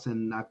scouts,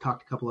 and I've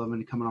talked to a couple of them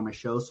and coming on my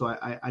show. So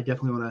I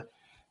definitely want to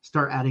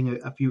start adding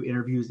a few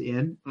interviews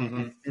in,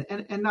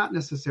 and not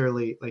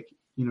necessarily like.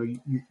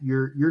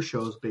 Your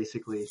show's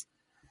basically,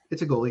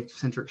 it's a goalie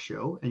centric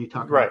show, and you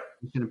talk about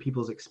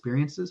people's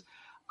experiences.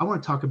 I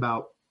want to talk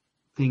about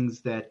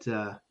things that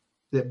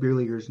beer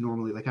leaguers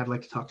normally, like I'd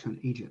like to talk to an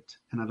agent,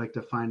 and I'd like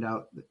to find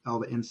out all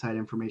the inside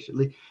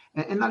information,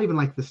 and not even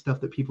like the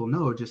stuff that people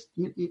know, just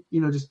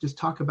just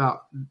talk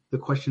about the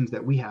questions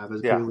that we have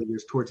as beer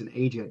leaguers towards an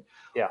agent.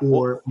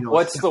 Or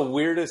what's the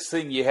weirdest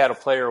thing you had a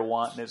player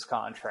want in his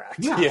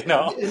contract?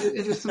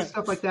 And just some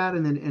stuff like that,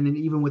 and then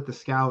even with the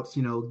scouts,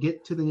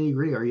 get to the nitty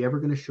gritty. Are you ever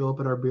going to show up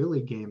at our beer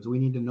league games? We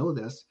need to know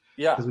this.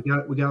 Because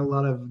we got a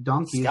lot of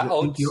donkeys that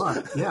think you are.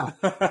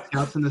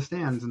 Scouts in the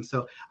stands. And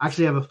so I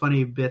actually have a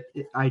funny bit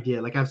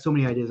idea. Like I have so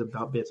many ideas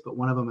about bits, but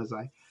one of them is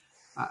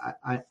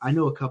I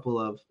know a couple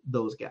of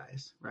those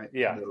guys, right?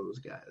 Yeah.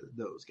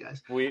 Those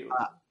guys.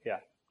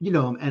 You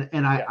know him,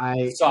 and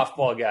I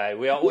softball guy.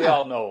 We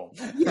all know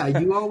him.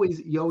 You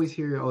always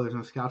hear, there's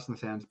no scouts in the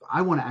stands, but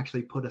I want to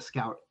actually put a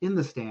scout in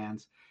the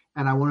stands,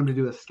 and I want him to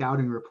do a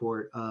scouting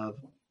report of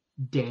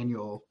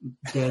Daniel,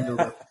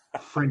 the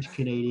French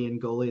Canadian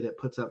goalie that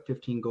puts up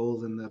 15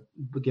 goals in the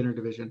beginner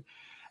division,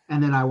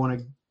 and then I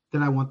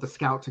want the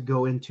scout to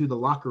go into the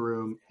locker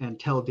room and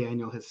tell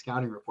Daniel his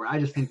scouting report. I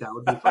just think that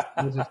would be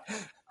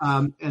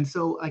fun. And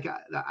so like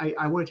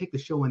I want to take the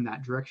show in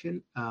that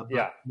direction.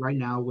 But right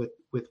now with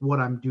what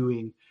I'm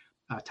doing,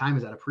 time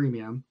is at a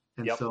premium.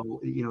 And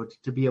so,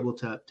 to be able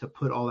to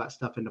put all that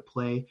stuff into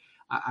play,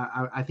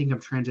 I think I'm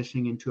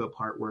transitioning into a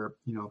part where,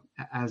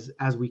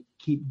 as we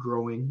keep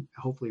growing,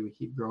 hopefully we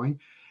keep growing,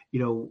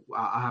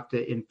 I'll have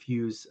to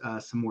infuse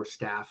some more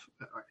staff,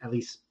 or at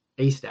least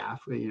a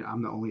staff.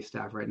 I'm the only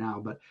staff right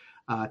now,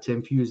 but to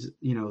infuse,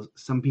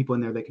 some people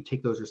in there that can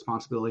take those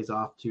responsibilities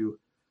off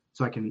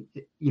so I can,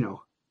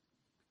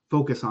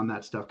 focus on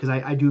that stuff. Cause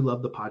I do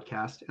love the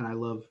podcast, and I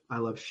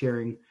love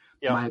sharing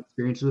my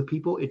experiences with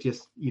people. It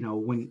just,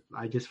 when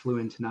I just flew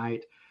in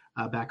tonight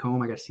back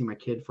home, I got to see my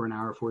kid for an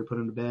hour before we put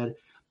him to bed.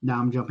 Now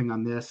I'm jumping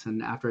on this.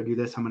 And after I do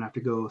this, I'm going to have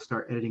to go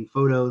start editing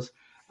photos.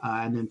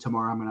 And then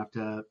tomorrow I'm going to have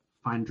to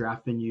find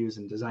draft venues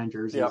and design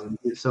jerseys. Yep.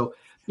 And so,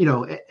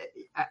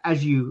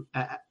 as you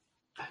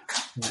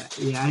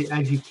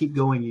keep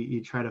going,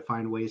 you try to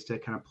find ways to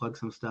kind of plug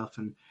some stuff.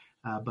 And,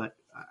 but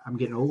I'm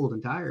getting old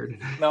and tired.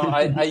 No,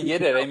 I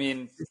get it. I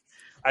mean,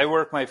 I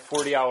work my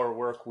 40-hour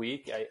work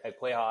week. I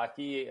play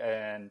hockey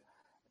and,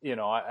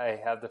 I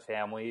have the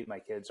family. My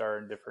kids are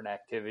in different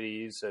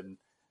activities and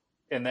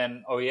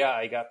then,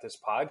 I got this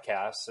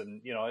podcast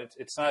and,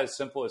 it's not as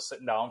simple as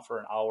sitting down for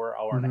an hour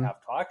and a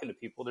half talking to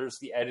people. There's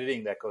the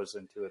editing that goes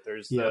into it.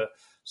 There's the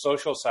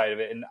social side of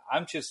it. And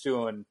I'm just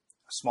doing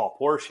a small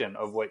portion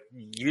of what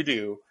you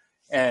do.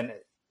 And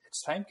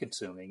it's time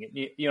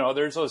consuming.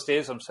 There's those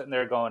days I'm sitting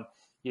there going,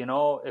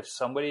 if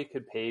somebody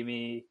could pay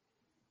me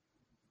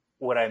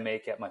what I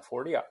make at my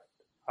 40-hour.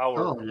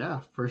 Oh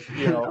yeah, for sure.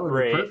 That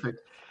would be perfect.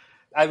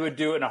 I would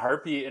do it in a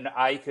heartbeat and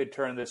I could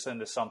turn this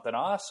into something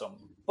awesome.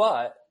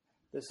 But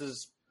this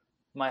is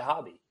my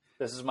hobby.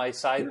 This is my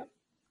side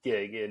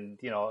gig. And,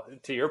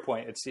 to your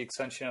point, it's the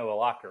extension of the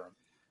locker room.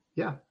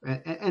 Yeah.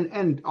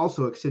 And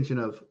also extension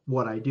of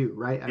what I do,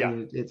 right? I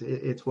mean,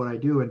 it's what I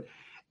do. And,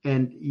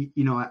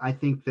 I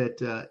think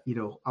that,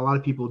 a lot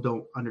of people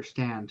don't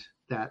understand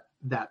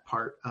that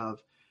part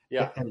of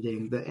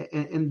editing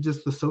and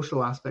just the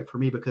social aspect for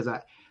me, because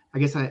I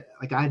guess I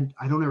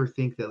don't ever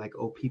think that like,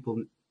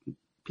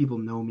 people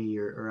know me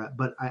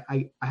but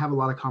I have a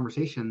lot of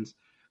conversations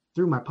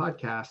through my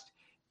podcast.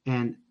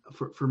 And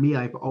for me,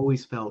 I've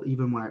always felt,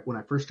 even when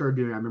I first started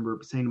doing it, I remember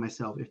saying to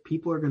myself, if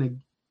people are going to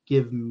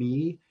give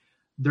me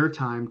their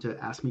time to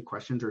ask me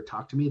questions or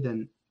talk to me,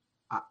 then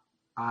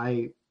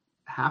I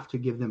have to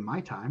give them my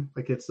time.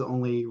 Like it's the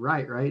only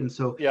right. And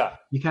so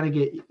you kind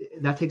of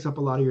that takes up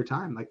a lot of your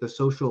time. Like the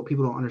social,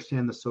 people don't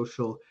understand the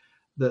social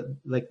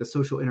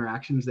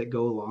interactions that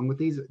go along with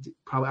these.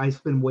 Probably I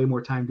spend way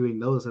more time doing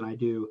those than I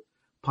do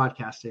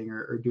podcasting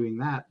or doing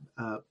that.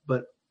 And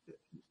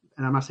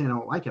I'm not saying I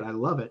don't like it. I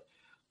love it.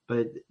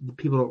 But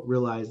people don't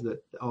realize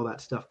that all that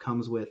stuff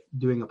comes with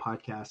doing a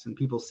podcast and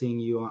people seeing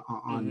you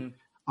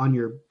on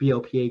your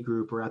BLPA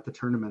group or at the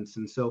tournaments.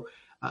 And so,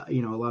 a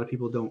lot of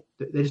people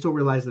they just don't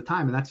realize the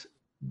time. And that's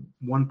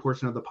one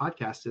portion of the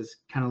podcast, is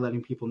kind of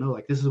letting people know,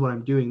 like, this is what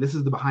I'm doing. This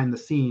is the behind the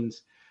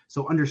scenes.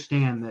 So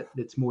understand that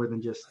it's more than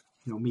just,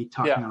 me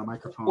talking on a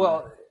microphone.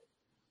 Well,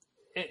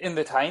 in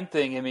the time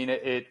thing, I mean,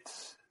 it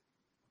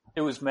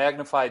was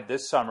magnified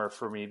this summer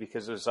for me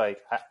because it was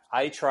like,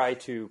 I try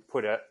to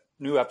put a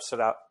new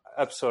episode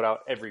out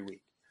every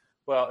week.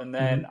 Well, and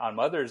then on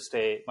Mother's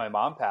Day, my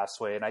mom passed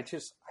away, and I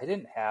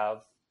didn't have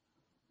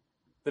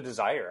the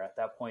desire at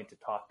that point to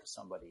talk to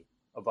somebody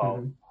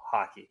about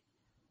hockey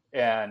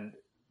and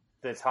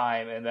the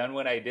time. And then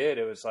when I did,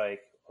 it was like,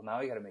 well, now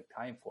I got to make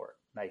time for it.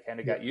 And I kind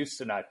of got used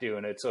to not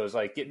doing it. So it was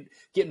like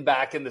getting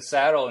back in the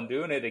saddle and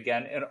doing it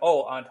again. And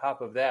on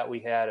top of that, we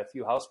had a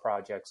few house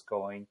projects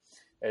going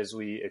as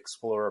we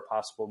explore a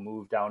possible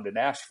move down to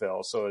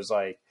Nashville. So it was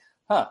like,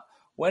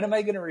 when am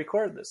I going to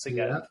record this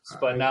again?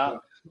 But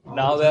now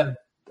that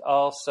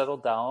all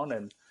settled down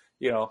and,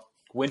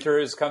 winter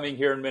is coming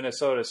here in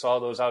Minnesota, so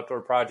all those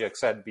outdoor projects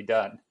had to be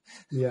done.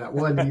 Yeah.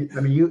 Well,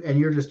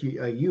 you're just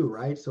you,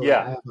 right? So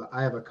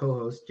I have a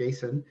co-host,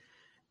 Jason,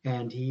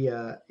 and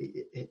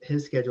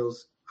his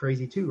schedule's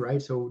crazy too,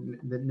 right? So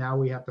now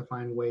we have to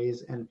find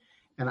ways. And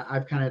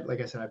I've kind of,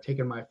 like I said, I've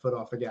taken my foot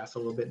off the gas a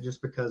little bit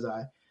just because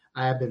I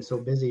have been so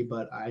busy,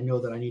 but I know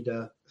that I need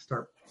to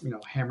start,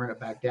 hammering it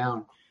back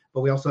down.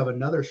 But we also have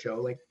another show,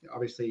 like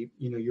obviously,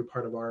 you're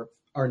part of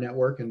our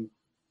network and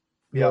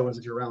the other ones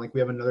that you're around. Like we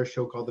have another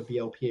show called the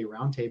BLPA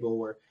Roundtable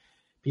where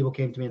people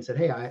came to me and said,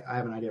 hey, I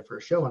have an idea for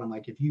a show. And I'm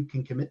like, if you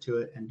can commit to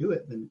it and do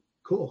it, then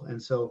cool.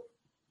 And so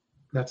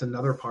that's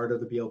another part of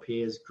the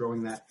BLPA, is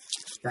growing that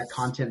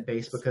content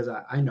base, because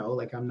I know,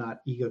 like, I'm not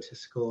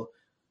egotistical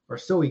or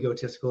so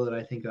egotistical that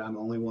I think that I'm the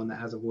only one that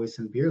has a voice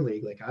in beer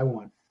league. Like I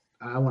want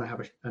to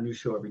have a new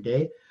show every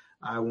day.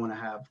 I want to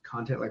have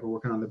content, like we're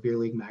working on the Beer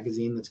League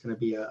magazine that's going to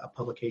be a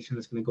publication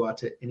that's going to go out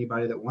to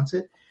anybody that wants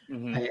it.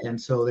 And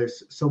so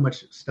there's so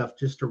much stuff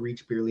just to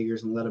reach beer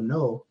leaguers and let them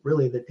know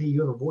really that, hey, you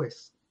have a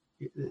voice.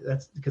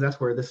 That's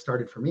where this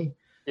started for me.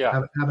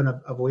 Yeah. Having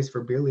a voice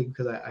for beer league,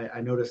 because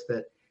I noticed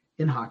that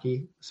in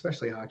hockey,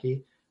 especially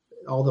hockey,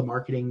 all the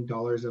marketing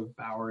dollars of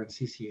Bauer and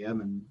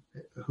CCM and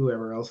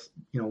whoever else,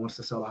 wants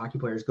to sell the hockey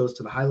players goes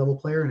to the high level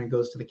player and it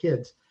goes to the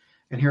kids.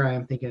 And here I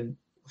am thinking,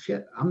 well,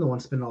 shit, I'm the one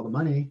spending all the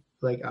money.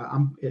 Like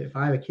if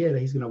I have a kid,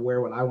 he's going to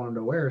wear what I want him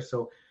to wear.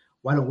 So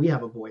why don't we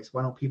have a voice?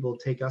 Why don't people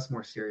take us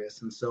more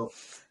serious? And so,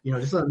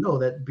 just let them know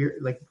that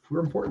we're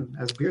important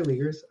as beer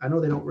leaguers. I know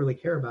they don't really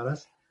care about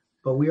us,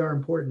 but we are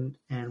important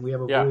and we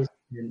have a voice.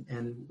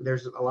 And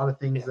there's a lot of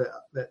things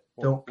that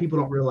people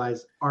don't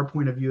realize our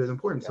point of view is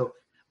important. So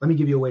let me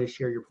give you a way to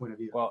share your point of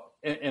view. Well,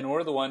 and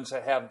we're the ones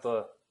that have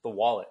the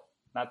wallet,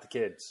 not the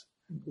kids.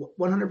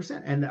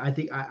 100%. And I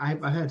think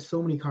I've had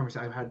so many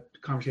conversations. I've had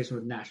conversation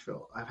with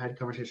Nashville. I've had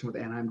conversation with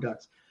Anaheim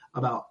Ducks.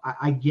 about,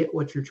 I get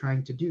what you're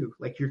trying to do.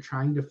 Like, you're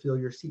trying to fill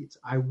your seats.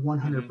 I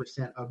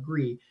 100%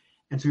 agree.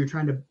 And so you're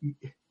trying to,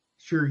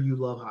 sure, you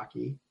love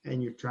hockey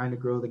and you're trying to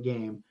grow the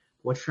game.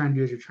 What you're trying to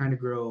do is you're trying to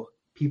grow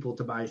people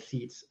to buy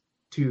seats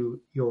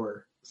to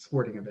your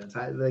sporting events.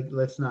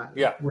 Let's not.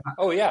 Yeah.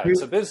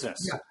 It's a business.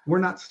 Yeah, we're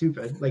not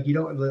stupid. Like,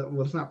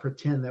 let's not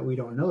pretend that we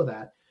don't know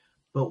that.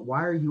 But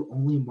why are you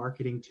only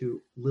marketing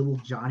to little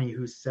Johnny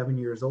who's 7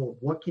 years old?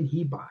 What can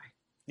he buy?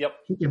 Yep.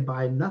 He can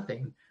buy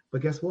nothing.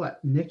 But guess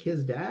what? Nick,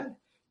 his dad,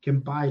 can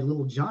buy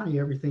little Johnny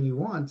everything he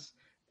wants.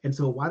 And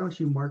so why don't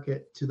you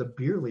market to the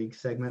beer league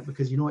segment?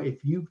 Because,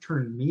 if you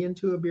turn me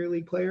into a beer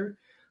league player,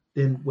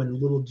 then when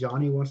little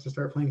Johnny wants to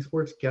start playing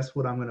sports, guess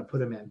what I'm going to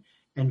put him in?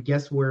 And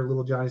guess where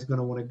little Johnny's going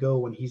to want to go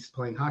when he's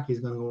playing hockey?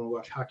 He's going to want to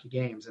watch hockey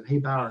games. And hey,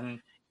 Bauer,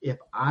 if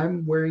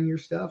I'm wearing your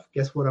stuff,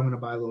 guess what I'm going to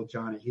buy little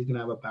Johnny? He's going to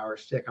have a Bauer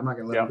stick. I'm not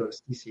going to let him go to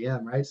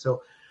CCM, right?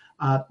 So,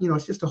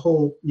 it's just a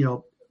whole,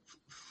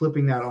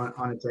 flipping that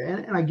on its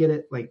head. And I get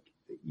it. Like,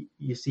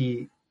 you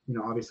see,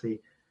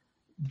 obviously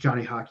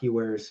Johnny Hockey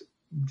wears,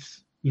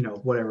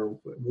 whatever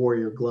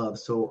Warrior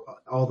gloves. So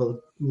all the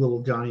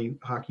little Johnny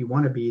Hockey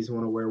wannabes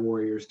want to wear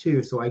Warriors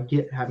too. So I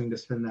get having to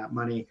spend that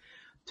money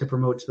to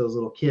promote those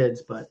little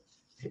kids, but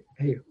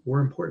hey, we're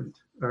important.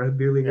 Our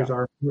beer leaguers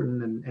are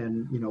important,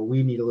 and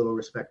we need a little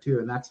respect too.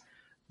 And that's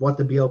what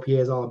the BLPA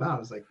is all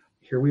about. Is like,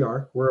 here we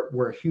are.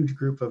 We're a huge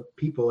group of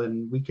people,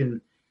 and we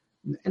can,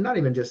 and not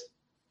even just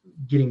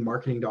getting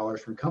marketing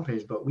dollars from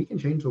companies, but we can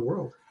change the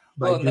world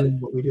by doing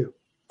what we do.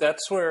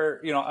 That's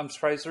where, I'm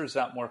surprised there's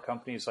not more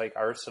companies like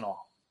Arsenal,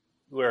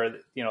 where,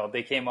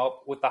 they came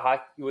up with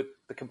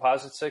the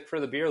composite stick for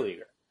the beer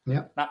leaguer.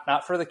 Yeah.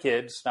 Not for the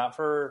kids, not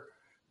for,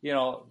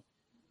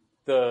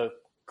 the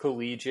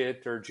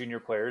collegiate or junior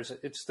players.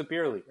 It's the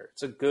beer leaguer.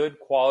 It's a good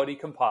quality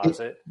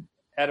composite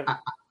at a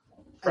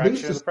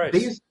fraction of the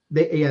price.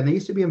 They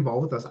used to be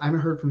involved with us. I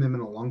haven't heard from them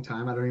in a long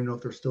time. I don't even know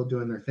if they're still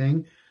doing their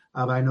thing.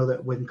 But I know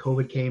that when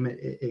COVID came,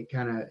 it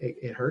kind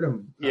of hurt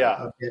them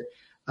a bit.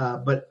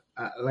 But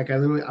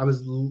I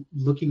was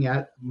looking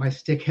at my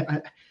stick.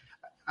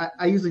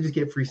 I usually just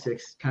get free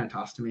sticks kind of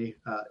tossed to me,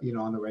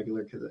 on the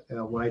regular, because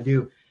what I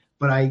do.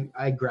 But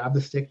I grabbed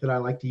the stick that I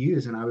like to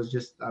use, and I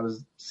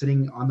was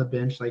sitting on the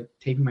bench, like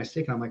taping my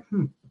stick, and I'm like,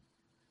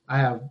 I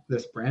have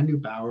this brand new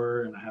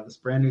Bauer and I have this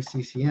brand new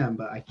CCM,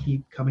 but I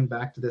keep coming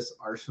back to this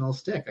Arsenal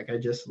stick. Like, I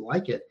just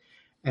like it,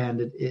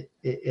 and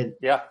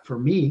it for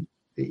me,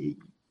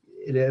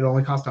 it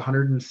only cost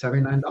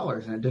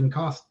 $179, and it didn't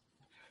cost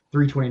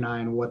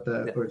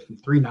 $329. Or it's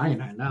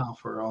 $399 now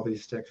for all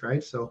these sticks,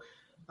 right? So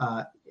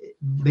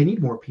they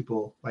need more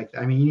people like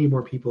that. I mean, you need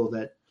more people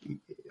that.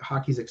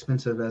 Hockey's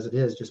expensive as it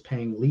is, just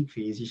paying league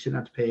fees. You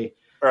shouldn't have to pay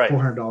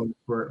 $400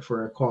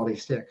 for a quality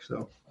stick.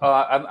 So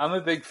I'm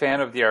a big fan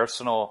of the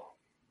Arsenal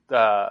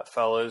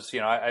fellas.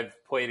 I've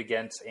played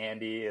against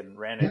Andy and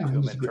ran into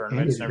him in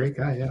tournaments. Andy's a great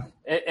guy,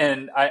 yeah.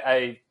 And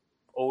I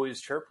always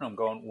chirping him,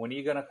 going, when are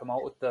you going to come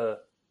out with the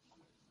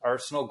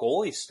Arsenal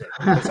goalie stick?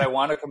 Because I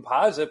want a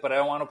composite, but I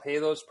don't want to pay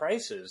those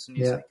prices. And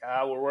he's like,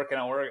 we're working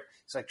on work.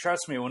 He's like,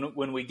 trust me,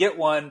 when we get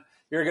one,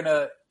 you're going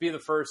to be the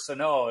first to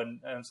know.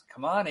 And I was like,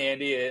 come on,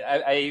 Andy.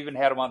 I even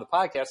had him on the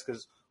podcast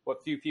because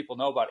what few people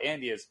know about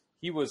Andy is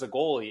he was a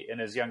goalie in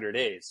his younger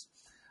days.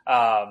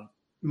 I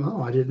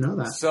didn't know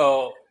that.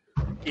 So,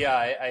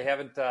 I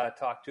haven't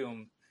talked to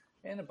him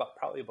in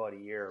probably about a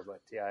year.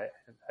 But,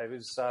 I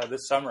was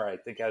this summer, I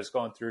think I was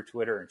going through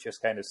Twitter and just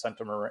kind of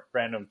sent him a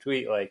random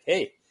tweet like,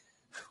 hey,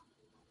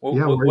 what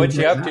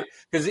you up to?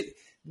 Because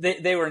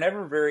they were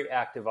never very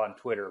active on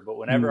Twitter, but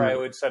whenever I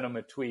would send him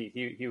a tweet,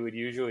 he would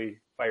usually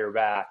fire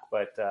back.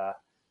 But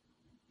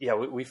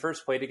we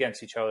first played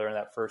against each other in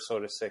that first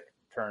Soda Stick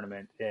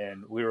tournament,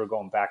 and we were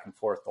going back and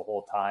forth the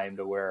whole time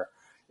to where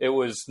it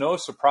was no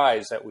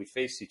surprise that we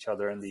faced each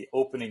other in the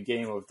opening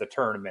game of the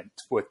tournament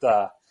with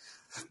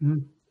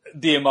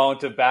the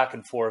amount of back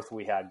and forth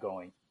we had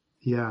going.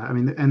 Yeah, I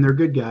mean, and they're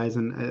good guys,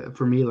 and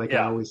for me,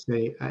 I always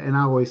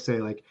say,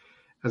 like,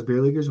 as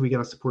beer leaguers, we got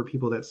to support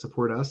people that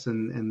support us,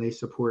 and they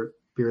support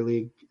beer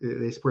league.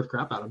 They support the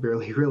crap out of beer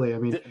league. Really, I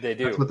mean, they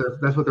do.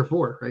 That's what they're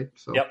for, right?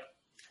 So. Yep,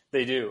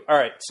 they do. All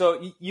right, so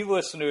you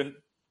listened to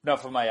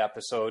enough of my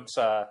episodes.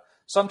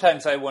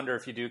 Sometimes I wonder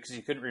if you do, because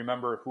you couldn't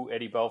remember who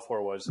Eddie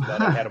Belfour was that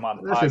I had him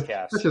on the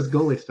podcast. That's just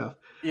goalie stuff.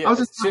 Yeah, I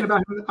was talking about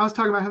him. I was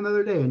talking about him the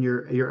other day in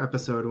your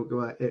episode.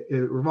 It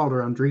revolved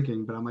around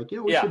drinking, but I'm like,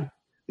 we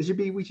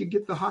should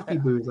get the hockey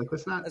booze. Like,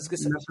 let's not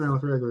mess around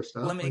with regular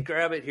stuff. Let me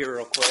grab it here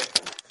real quick.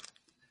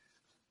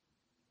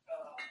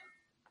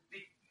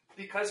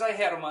 Because I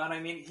had him on, I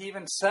mean, he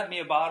even sent me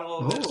a bottle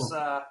of this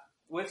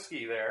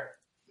whiskey there.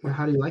 Well,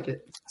 how do you like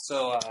it?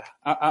 So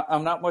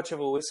I'm not much of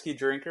a whiskey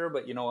drinker,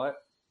 but you know what?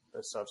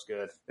 This stuff's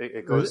good.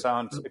 It goes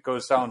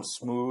down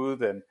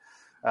smooth, and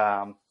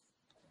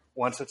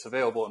once it's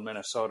available in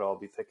Minnesota, I'll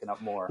be picking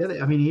up more.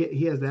 Yeah, I mean,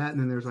 he has that, and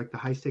then there's like the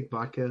High Stick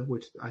vodka,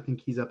 which I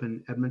think he's up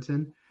in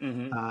Edmonton.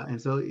 Mm-hmm.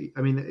 And so,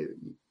 I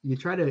mean, you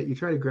try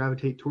to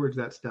gravitate towards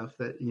that stuff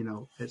that,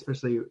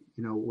 especially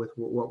with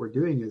what we're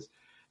doing is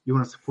you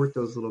want to support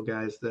those little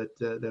guys that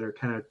are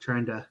kind of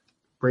trying to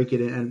break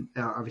it in. And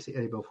obviously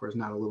Eddie Belfour is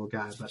not a little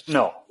guy, but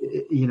no,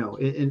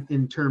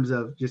 in terms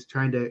of just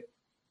trying to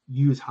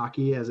use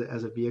hockey as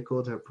a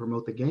vehicle to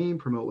promote the game,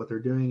 promote what they're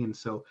doing. And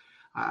so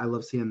I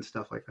love seeing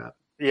stuff like that.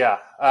 Yeah.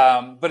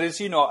 But as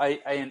you know, I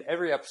end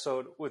every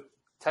episode with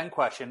 10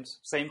 questions,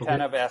 same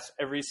 10 I've asked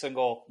every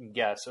single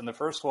guest. And the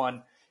first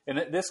one,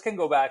 and this can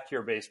go back to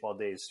your baseball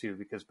days too,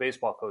 because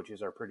baseball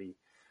coaches are pretty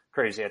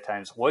crazy at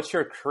times. What's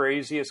your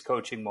craziest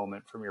coaching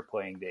moment from your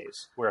playing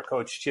days where a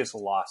coach just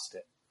lost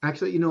it?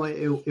 Actually,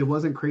 it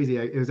wasn't crazy.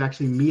 It was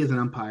actually me as an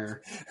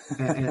umpire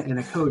and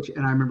a coach.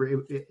 And I remember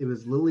it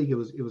was Little League. It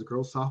was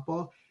girls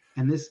softball.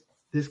 And this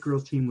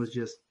girls team was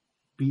just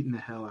beating the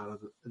hell out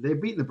of it. They're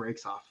beating the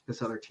brakes off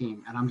this other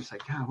team. And I'm just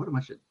like, God, what a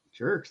bunch of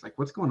jerks. Like,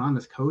 what's going on?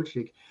 This coach,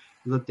 you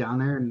look down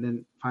there. And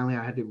then finally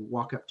I had to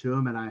walk up to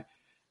him and I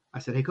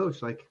said, hey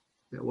coach, like,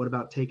 what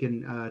about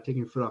taking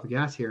your foot off the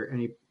gas here?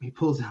 And he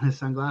pulls down his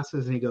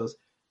sunglasses and he goes,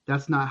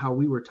 that's not how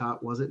we were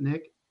taught, was it,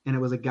 Nick? And it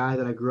was a guy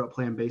that I grew up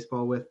playing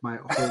baseball with my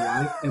whole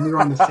life. And we were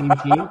on the same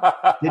team.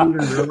 Didn't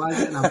even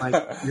realize it. And I'm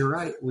like, you're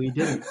right. We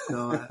didn't.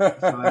 So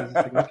I was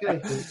like,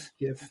 okay,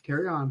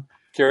 carry on.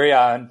 Carry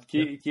on.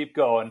 Keep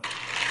going.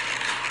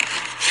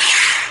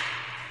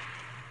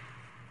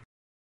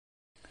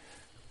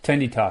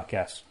 Tendy Talk,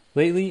 yes.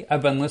 Lately,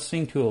 I've been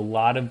listening to a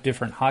lot of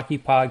different hockey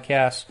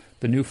podcasts,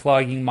 the new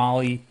Flogging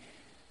Molly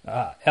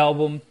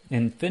album,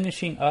 and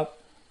finishing up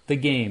The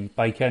Game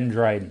by Ken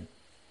Dryden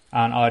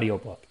on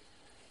audiobook.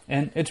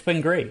 And it's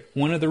been great.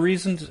 One of the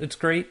reasons it's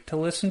great to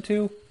listen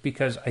to,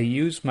 because I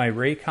use my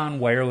Raycon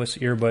wireless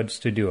earbuds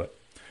to do it.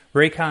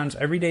 Raycon's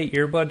everyday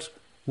earbuds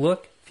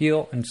look,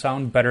 feel, and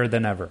sound better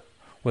than ever.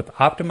 With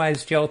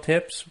optimized gel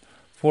tips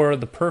for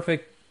the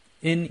perfect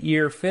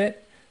in-ear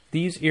fit,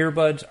 these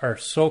earbuds are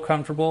so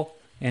comfortable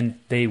and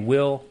they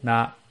will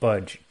not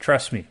budge.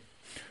 Trust me.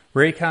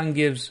 Raycon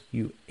gives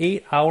you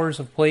 8 hours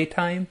of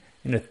playtime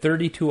and a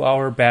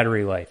 32-hour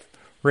battery life.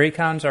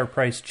 Raycons are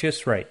priced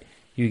just right.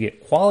 You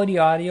get quality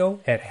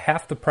audio at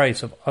half the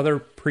price of other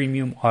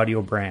premium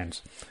audio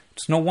brands.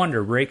 It's no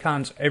wonder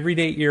Raycon's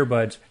everyday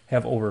earbuds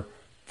have over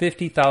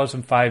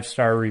 50,000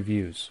 5-star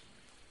reviews.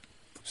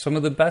 Some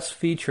of the best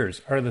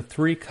features are the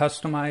 3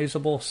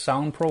 customizable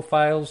sound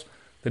profiles,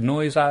 the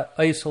noise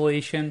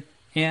isolation,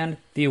 and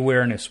the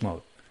awareness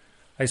mode.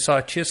 I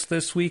saw just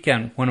this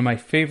weekend one of my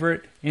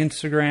favorite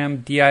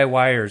Instagram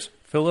DIYers,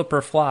 Philip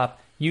or Flop,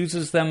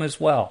 uses them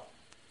as well.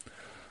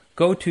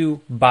 Go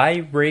to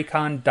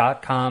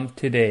buyraycon.com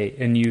today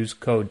and use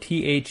code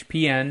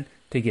THPN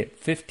to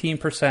get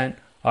 15%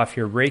 off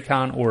your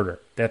Raycon order.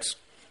 That's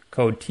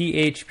code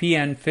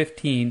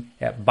THPN15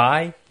 at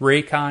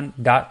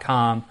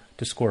buyraycon.com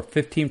to score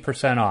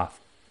 15%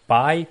 off.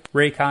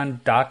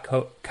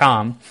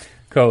 Buyraycon.com,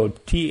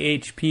 code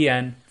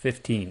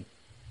THPN15.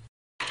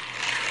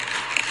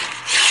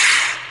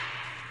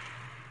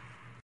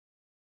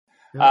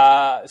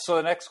 So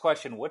the next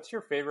question, what's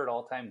your favorite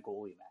all-time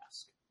goalie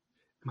mask?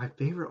 My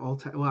favorite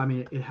all-time, well, I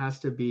mean, it has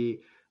to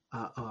be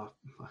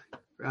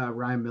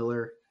Ryan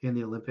Miller in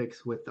the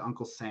Olympics with the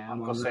Uncle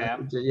Sam. Uncle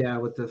Sam?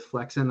 With the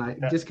flexing.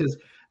 Just because,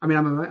 I mean,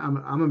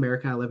 I'm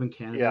American. I live in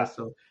Canada,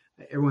 so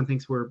everyone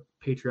thinks we're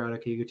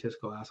patriotic,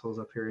 egotistical assholes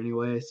up here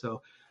anyway.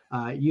 So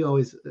you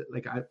always,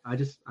 like, I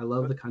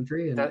love the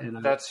country. And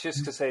that's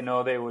just to say,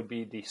 no, they would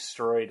be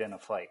destroyed in a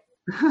fight.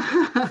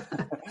 I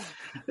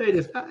get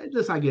it.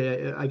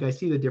 Like, I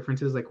see the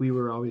differences. Like, we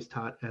were always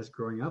taught as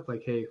growing up,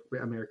 like, hey,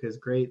 America is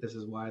great, this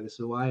is why.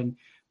 And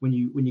when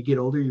you get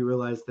older, you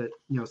realize that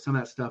some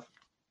of that stuff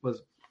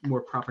was more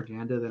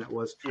propaganda than it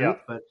was truth.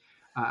 But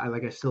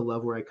I still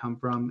love where I come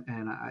from,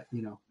 and I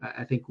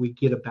think we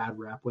get a bad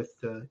rap with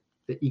the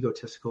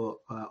egotistical,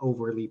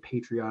 overly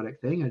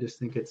patriotic thing. I just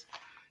think it's,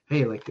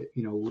 hey, like,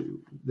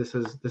 this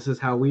is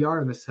how we are,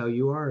 and this is how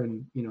you are.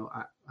 And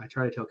I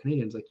try to tell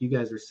Canadians, like, you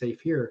guys are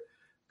safe here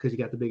because you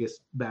got the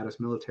biggest, baddest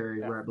military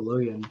right below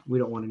you, and we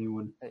don't want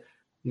anyone,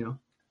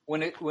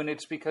 When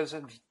it's because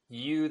of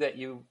you that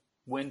you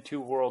win 2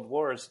 world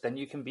wars, then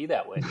you can be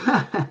that way.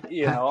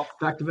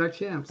 Back-to-back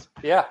champs.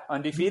 Yeah,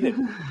 undefeated.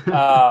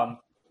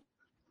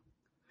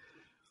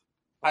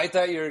 I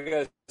thought you were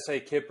going to say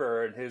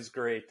Kipper and his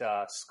great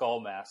skull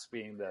mask,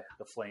 being the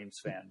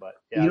Flames fan, but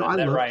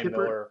that Ryan Kipper.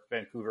 Miller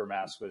Vancouver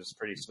mask was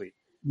pretty sweet.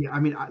 Yeah,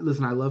 I mean, I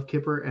love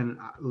Kipper, and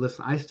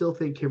I still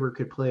think Kipper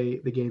could play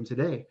the game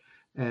today,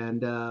 and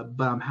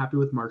but I'm happy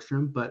with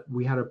Markstrom. But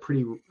we had a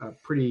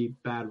pretty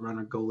bad run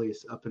of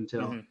goalies up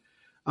until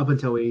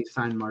we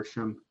signed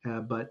Markstrom.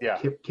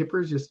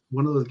 Kipper's just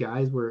one of those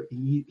guys where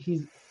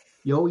you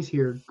always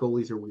hear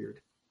goalies are weird.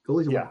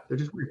 Goalies are weird. They're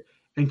just weird.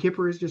 And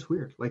Kipper is just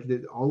weird. Like,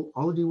 all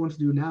the dude wants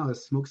to do now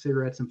is smoke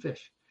cigarettes and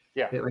fish.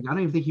 Yeah. Like, I don't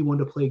even think he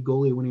wanted to play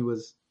goalie when he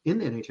was in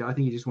the NHL. I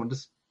think he just wanted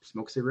to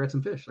smoke cigarettes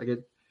and fish.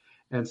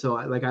 And so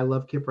I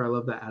love Kipper. I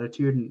love that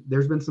attitude. And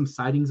there's been some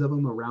sightings of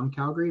him around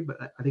Calgary,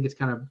 but I think it's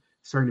kind of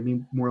starting to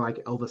be more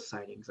like Elvis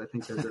sightings. I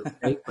think they're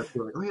fake, but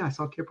they're like, oh yeah, I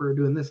saw Kipper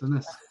doing this and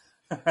this.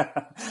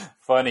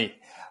 Funny.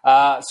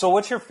 So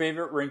what's your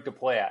favorite rink to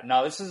play at?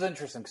 Now, this is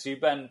interesting because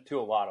you've been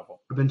to a lot of them.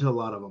 I've been to a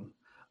lot of them.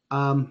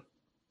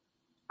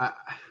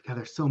 God,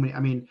 there's so many. I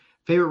mean,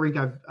 favorite rink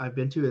I've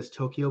been to is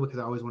Tokyo because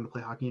I always wanted to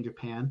play hockey in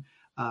Japan.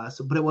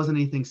 But it wasn't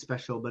anything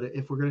special. But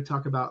if we're going to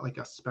talk about like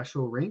a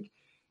special rink,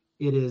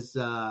 it is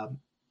the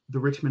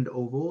Richmond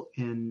Oval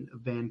in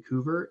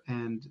Vancouver.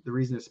 And the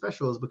reason it's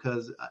special is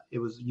because it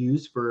was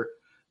used for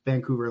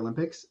Vancouver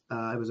Olympics.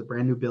 It was a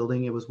brand new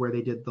building. It was where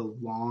they did the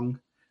long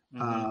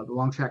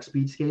track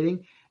speed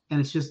skating. And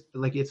it's just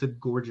like, it's a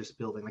gorgeous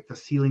building. Like the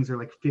ceilings are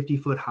like 50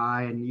 foot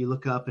high and you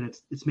look up and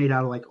it's made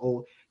out of like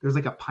there's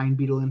like a pine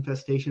beetle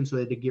infestation. So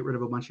they had to get rid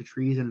of a bunch of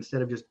trees, and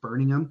instead of just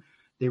burning them,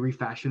 they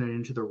refashioned it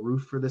into the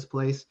roof for this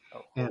place.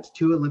 Oh, cool. And it's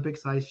 2 Olympic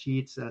sized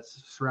sheets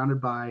that's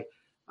surrounded by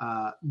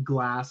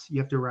glass.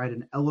 You have to ride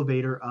an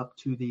elevator up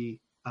to the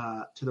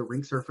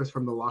rink surface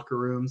from the locker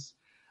rooms.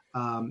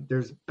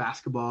 There's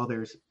basketball.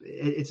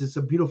 It's just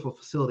a beautiful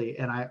facility,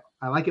 and I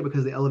like it because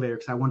of the elevator.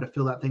 Because I wanted to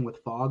fill that thing with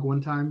fog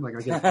one time. Like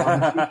I get a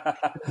fog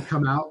and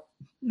come out.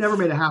 Never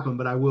made it happen,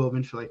 but I will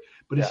eventually.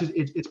 But it's just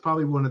it's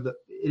probably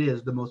it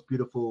is the most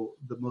beautiful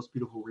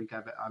rink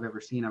I've ever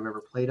seen. I've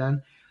ever played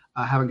on.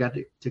 I haven't got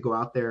to go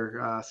out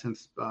there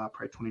since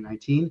probably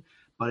 2019.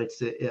 But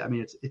it's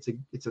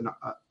an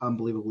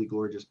unbelievably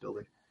gorgeous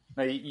building.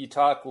 Now you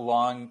talk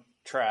long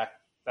track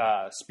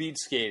speed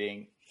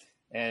skating.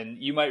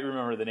 And you might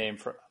remember the name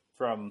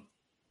from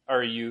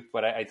our youth,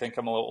 but I think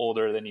I'm a little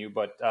older than you.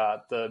 But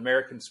the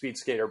American speed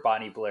skater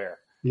Bonnie Blair.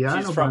 Yeah,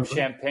 she's from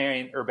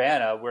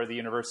Champaign-Urbana, where the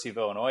University of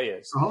Illinois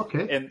is. Oh,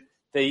 okay. And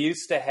they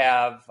used to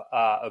have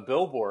a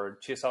billboard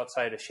just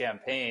outside of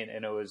Champaign,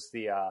 and it was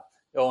the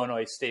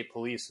Illinois State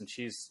Police. And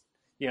she's,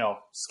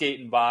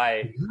 skating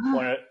by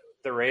one of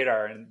the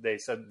radar, and they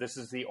said, "This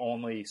is the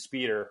only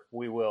speeder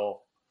we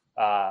will."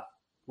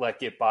 Let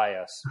get by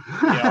us.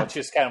 It's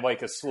just kind of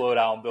like a slow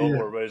down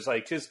billboard, but it's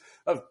like just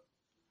a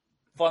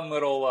fun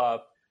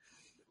little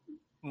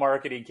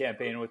marketing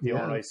campaign with the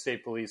Illinois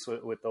State Police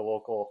with the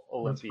local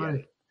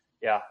Olympian.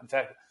 Yeah. In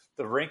fact,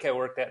 the rink I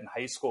worked at in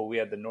high school, we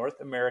had the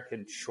North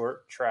American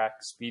Short Track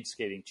Speed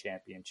Skating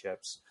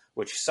Championships,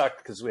 which sucked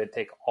because we had to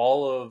take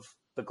all of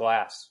the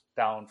glass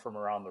down from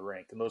around the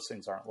rink, and those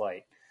things aren't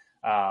light.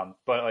 But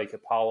like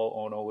Apollo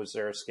Ono was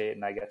there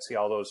skating, I got to see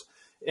all those.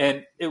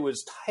 And it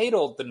was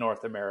titled the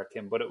North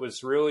American, but it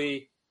was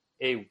really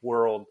a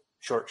world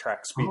short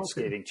track speed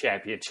skating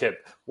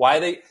championship.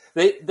 Why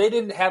they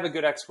didn't have a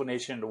good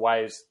explanation to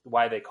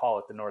why they call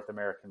it the North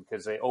American,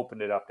 because they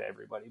opened it up to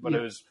everybody. But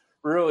it was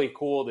really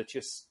cool to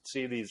just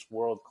see these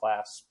world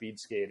class speed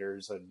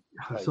skaters and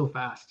so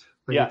fast.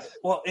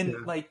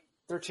 Like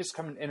they're just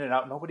coming in and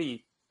out.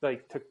 Nobody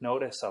took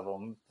notice of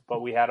them,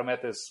 but we had them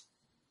at this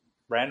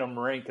random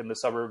rink in the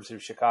suburbs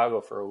of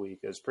Chicago for a week.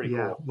 It was pretty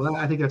cool. Well,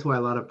 I think that's why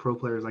a lot of pro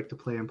players like to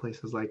play in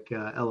places like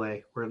LA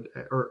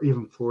or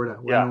even Florida,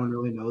 where no one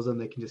really knows them.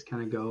 They can just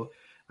kind of go,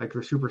 like,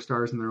 they're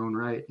superstars in their own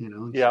right,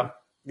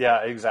 Yeah,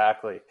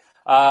 exactly.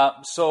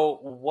 So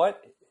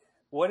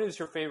what is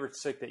your favorite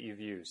stick that you've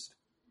used?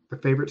 The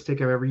favorite stick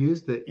I've ever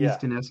used, the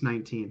Easton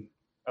S19.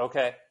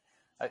 Okay.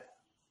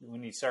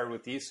 When you started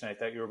with Easton, I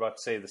thought you were about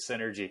to say the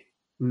Synergy.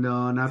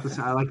 No, not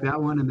the. I like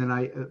that one. And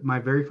then my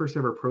very first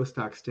ever pro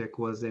stock stick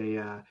was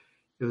it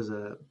was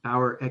a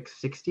Bauer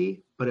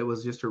X60, but it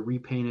was just a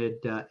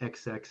repainted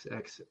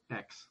XXXX.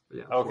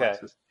 Yeah. Okay.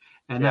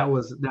 And that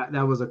was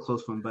a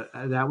close one, but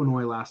that one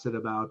only lasted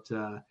about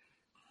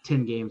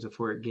 10 games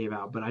before it gave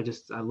out. But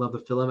I love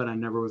the feel of it. I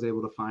never was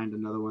able to find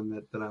another one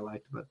that I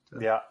liked. But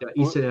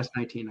Easton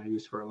S19 I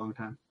used for a long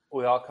time.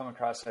 We all come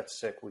across that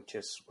stick.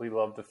 We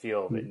love the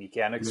feel of it, and you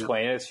can't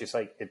explain it. It's just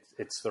like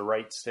it's the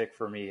right stick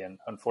for me. And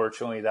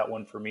unfortunately, that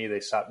one for me, they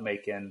stopped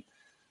making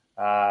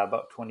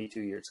about 22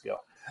 years ago.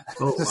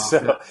 Oh, wow.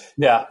 So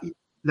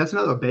that's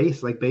another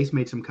Base. Like Base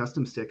made some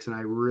custom sticks, and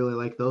I really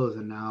like those.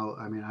 And now,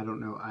 I mean, I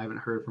don't know. I haven't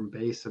heard from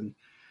Base, and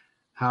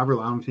however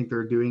long I don't think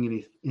they're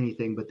doing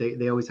anything. But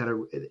they always had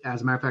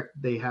as a matter of fact,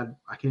 they had,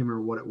 I can't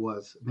remember what it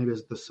was. Maybe it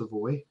was the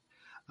Savoy.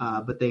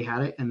 But they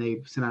had it, and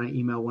they sent out an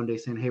email one day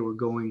saying, "Hey, we're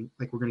going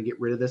to get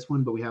rid of this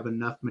one, but we have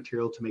enough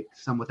material to make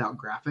some without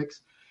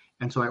graphics."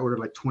 And so I ordered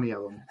like 20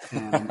 of them,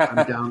 and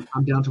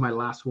I'm down to my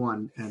last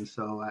one, and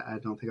so I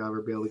don't think I'll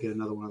ever be able to get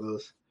another one of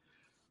those.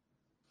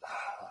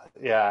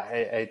 Yeah,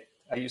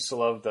 I used to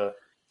love the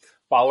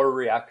Bauer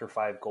Reactor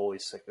 5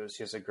 goalie stick. It was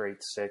just a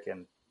great stick,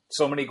 and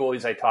so many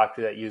goalies I talked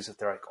to that use it,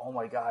 they're like, "Oh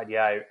my God,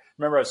 yeah!" I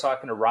remember I was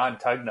talking to Ron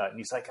Tugnut, and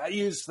he's like, "I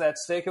used that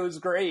stick; it was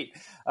great."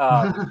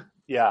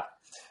 Yeah.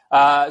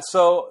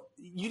 So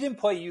you didn't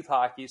play youth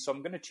hockey, so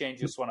I'm going to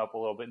change this one up a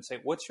little bit and say,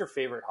 what's your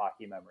favorite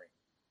hockey memory?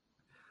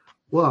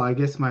 Well, I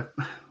guess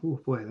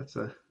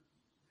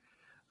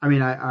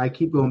I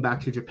keep going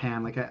back to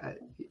Japan. Like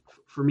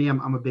for me,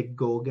 I'm a big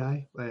goal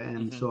guy.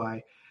 And so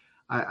I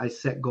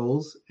set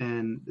goals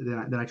and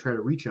then I try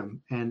to reach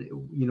them. And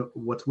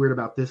what's weird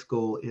about this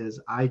goal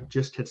is I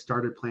just had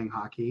started playing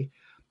hockey,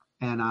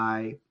 and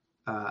I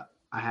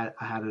had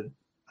an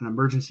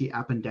emergency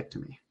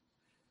appendectomy.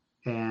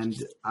 And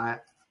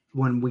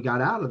when we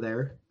got out of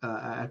there,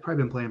 I'd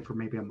probably been playing for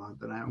maybe a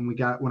month. And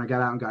when I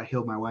got out and got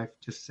healed, my wife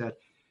just said,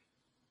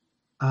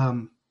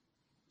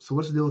 so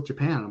what's the deal with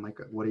Japan? I'm like,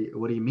 what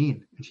do you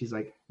mean? And she's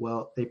like,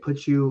 well, they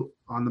put you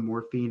on the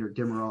morphine or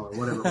Demerol or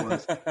whatever it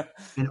was,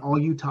 and all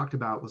you talked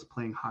about was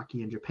playing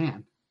hockey in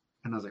Japan.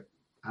 And I was like,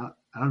 I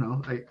don't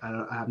know,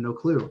 I have no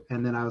clue.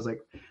 And then I was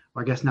like,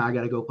 well, I guess now I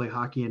got to go play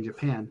hockey in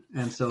Japan.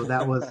 And so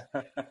that was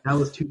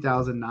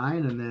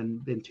 2009, and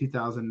then in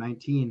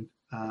 2019,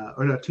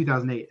 or no,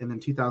 2008, and then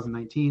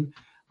 2019,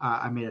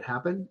 I made it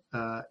happen,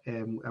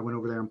 and I went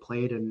over there and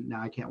played, and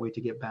now I can't wait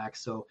to get back.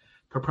 So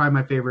probably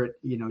my favorite,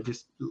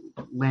 just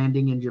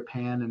landing in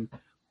Japan,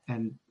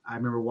 and I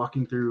remember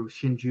walking through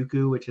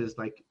Shinjuku, which is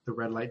like the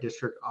red light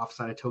district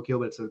offside of Tokyo,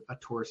 but it's a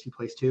touristy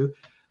place too.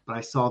 But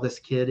I saw this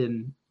kid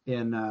in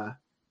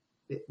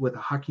with a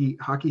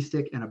hockey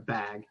stick and a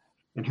bag,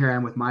 and here I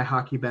am with my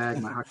hockey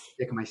bag, my hockey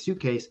stick, and my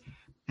suitcase.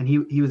 And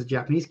he was a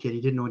Japanese kid.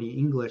 He didn't know any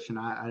English, and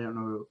I don't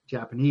know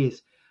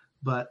Japanese.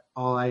 But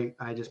I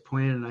just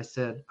pointed and I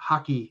said,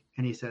 hockey.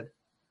 And he said,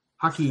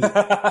 hockey. And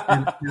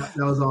that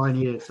was all I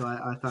needed. So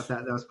I thought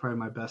that was probably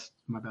my best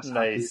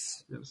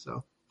nice.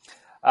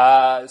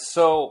 Hockey.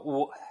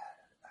 So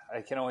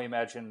I can only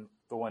imagine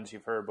the ones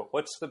you've heard, but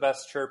what's the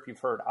best chirp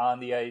you've heard on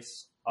the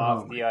ice,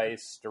 off the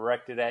ice,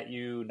 directed at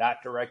you, not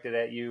directed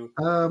at you?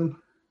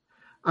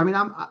 I mean,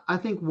 I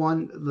think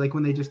one, like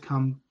when they just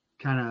come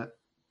kind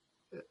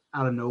of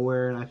out of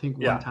nowhere. And I think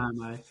one time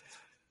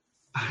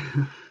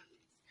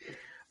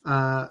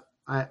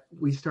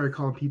we started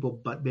calling people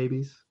butt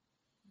babies.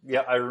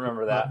 Yeah, I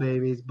remember that.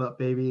 Butt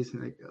babies.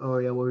 And like, oh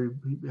yeah, well,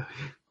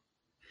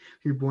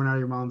 you're born out of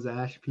your mom's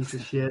ass, piece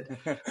of shit.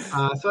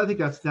 So I think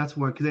that's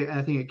one, because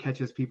I think it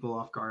catches people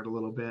off guard a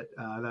little bit.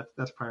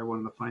 That's probably one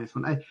of the funniest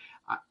ones.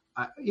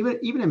 I even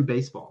in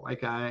baseball,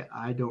 like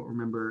I don't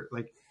remember,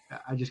 like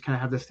I just kind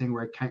of have this thing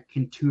where I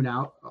can tune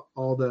out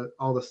all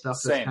the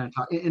stuff that's kind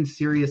of in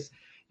serious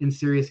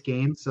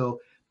games.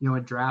 So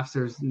in drafts,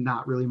 there's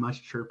not really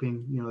much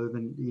chirping, other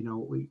than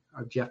we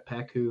have Jeff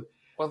Peck, who.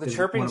 Well, the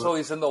chirping's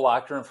always in the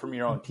locker room from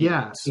your own team.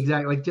 Yeah,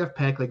 exactly. Like Jeff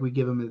Peck, like we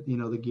give him,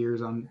 the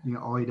gears on,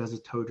 all he does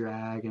is toe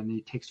drag, and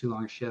he takes too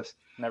long shifts.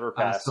 Never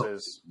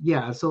passes.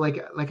 So like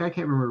I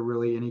can't remember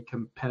really any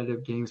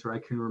competitive games where I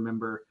can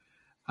remember.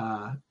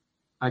 I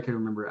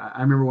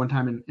remember one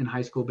time in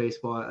high school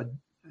baseball,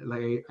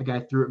 a guy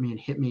threw at me and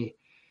hit me,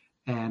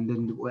 and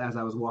then as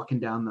I was walking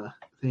down the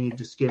thing, he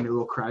just gave me a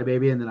little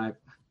crybaby, and then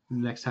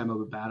next time of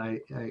a bat, I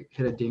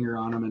hit a dinger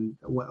on him, and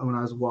when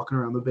I was walking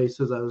around the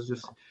bases, I was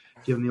just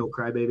giving the old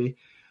crybaby.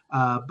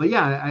 But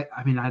yeah,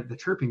 I mean, the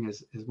chirping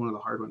is one of the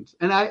hard ones.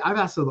 And I've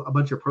asked a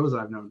bunch of pros that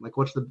I've known, like,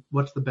 what's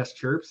the best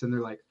chirps? And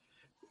they're like,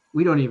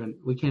 we can't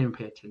even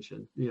pay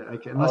attention. Yeah,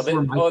 like, unless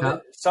we're mic'd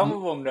up. Some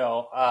of them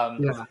know.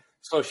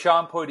 So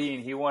Sean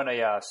Podine, he won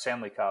a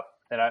Stanley Cup,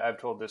 and I've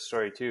told this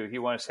story too. He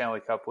won a Stanley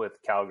Cup with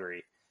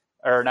Colorado.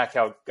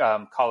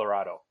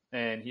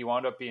 And he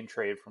wound up being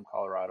traded from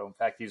Colorado. In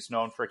fact, he's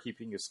known for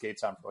keeping his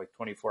skates on for like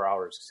 24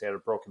 hours because he had a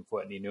broken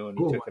foot, and he knew when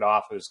he took it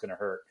off, it was going to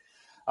hurt.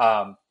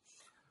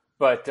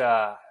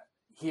 But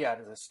he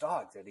had this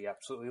dog that he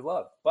absolutely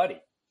loved, Buddy.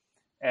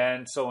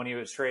 And so when he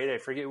was traded, I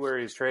forget where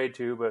he was traded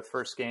to, but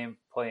first game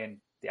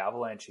playing the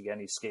Avalanche again,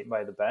 he's skating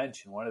by the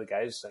bench, and one of the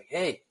guys is like,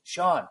 "Hey,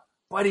 Sean,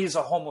 Buddy's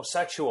a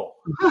homosexual."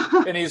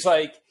 And he's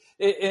like,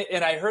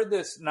 and I heard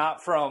this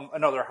not from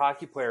another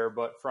hockey player,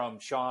 but from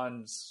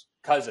Sean's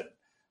cousin.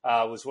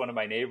 Was one of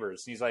my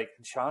neighbors. He's like,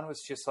 Sean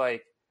was just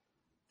like,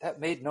 that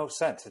made no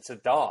sense. It's a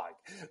dog.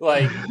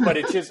 Like, but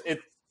it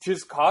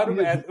just caught him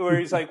where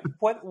he's like,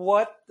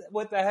 what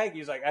the heck?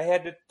 He's like, I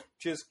had to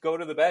just go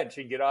to the bench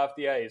and get off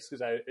the ice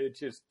because it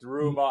just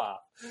threw him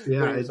off.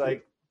 Yeah. He's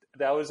like,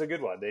 that was a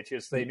good one.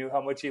 They knew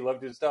how much he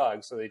loved his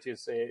dog. So they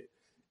just say,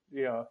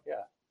 yeah.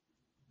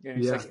 And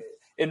he's like,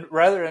 and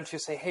rather than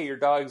just say, hey, your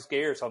dog's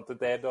gay or something,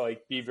 they had to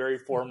like be very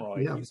formal.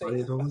 Like,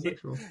 Buddy's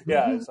homosexual.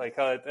 Yeah, it's like,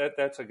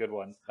 that's a good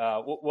one.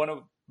 One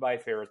of my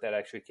favorite that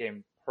actually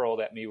came hurled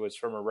at me was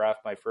from a ref,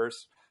 my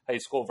first high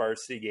school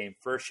varsity game.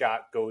 First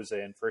shot goes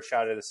in, first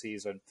shot of the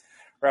season.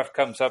 Ref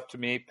comes up to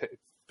me,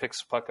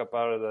 picks the puck up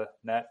out of the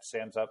net,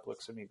 stands up,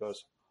 looks at me,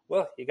 goes,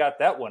 well, you got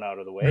that one out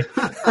of the way.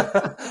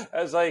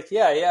 I was like,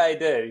 yeah, I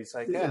did. He's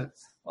like, yeah.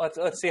 Well,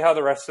 let's see how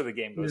the rest of the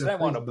game goes. I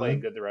want to play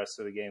good the rest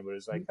of the game, but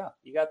it's like,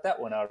 you got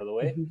that one out of the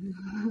way.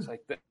 It's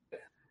like,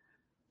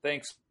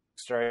 thanks,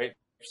 Stripes.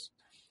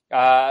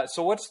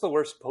 So what's the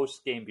worst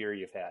post-game beer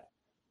you've had?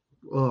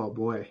 Oh,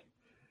 boy.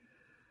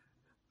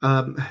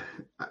 I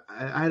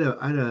had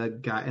a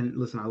guy, and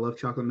listen, I love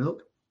chocolate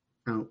milk,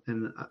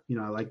 and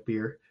I like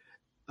beer.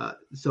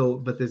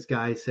 But this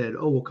guy said,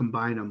 oh, we'll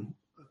combine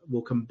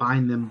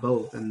them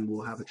both, and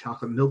we'll have a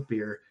chocolate milk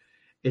beer.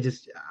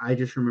 I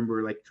just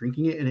remember like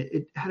drinking it, and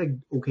it had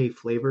an okay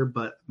flavor,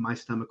 but my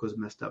stomach was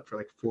messed up for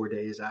like 4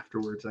 days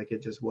afterwards. Like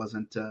it just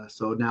wasn't.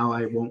 So now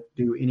I won't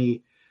do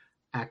any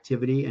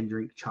activity and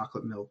drink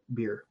chocolate milk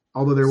beer.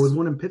 Although there was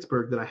one in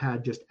Pittsburgh that I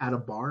had just at a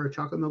bar, a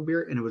chocolate milk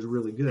beer, and it was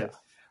really good,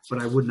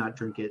 but I would not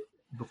drink it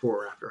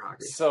before or after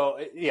hockey. So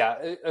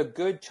yeah, a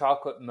good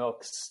chocolate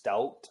milk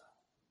stout,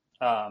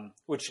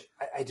 which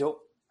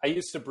I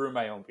used to brew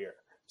my own beer.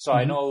 So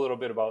I know a little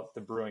bit about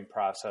the brewing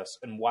process,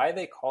 and why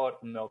they call it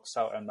milk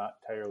stout, I'm not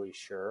entirely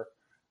sure.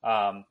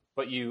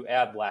 but you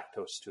add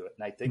lactose to it,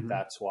 and I think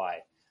that's why.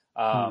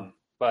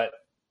 But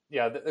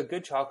yeah, a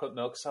good chocolate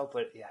milk stout.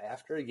 But yeah,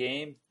 after a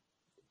game,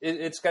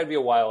 it's got to be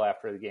a while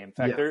after the game. In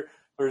fact,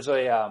 there's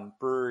a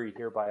brewery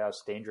here by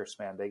us, Dangerous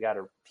Man. They got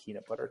a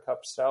peanut butter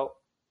cup stout.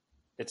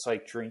 It's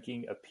like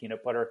drinking a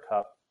peanut butter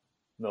cup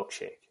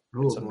milkshake.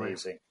 It's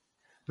amazing.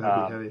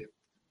 That'd be heavy.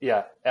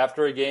 Yeah,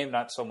 after a game,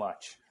 not so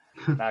much.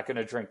 Not going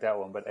to drink that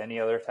one, but any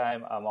other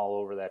time, I'm all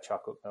over that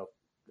chocolate milk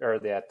or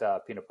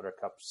that peanut butter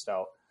cup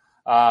stout.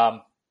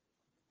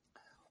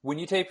 When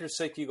you tape your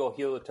stick, you go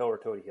heel to toe or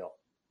toe to heel?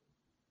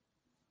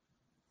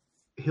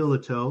 Heel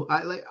to toe.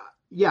 I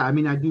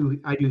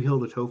do heel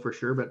to toe for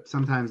sure, but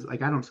sometimes I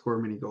don't score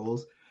many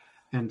goals,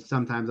 and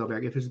sometimes I'll be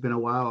like, if it's been a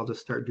while, I'll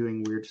just start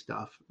doing weird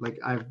stuff. Like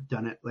I've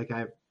done it. Like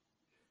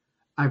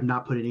I've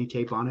not put any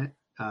tape on it.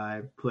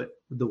 I put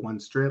the one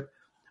strip.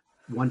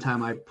 One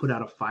time I put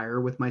out a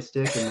fire with my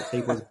stick and the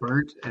tape was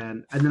burnt,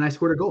 and then I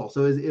scored a goal.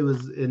 So it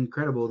was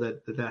incredible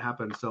that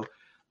happened. So,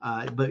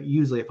 but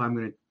usually if I'm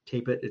going to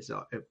tape it, it's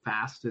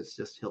fast. It's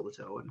just heel to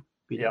toe and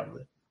be done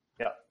with it.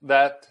 Yeah,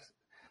 that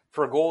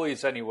for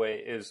goalies anyway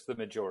is the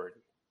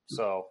majority.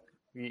 So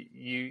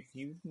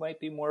you might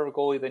be more of a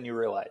goalie than you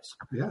realize.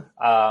 Yeah.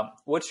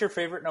 What's your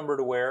favorite number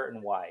to wear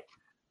and why?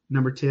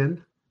 Number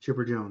 10,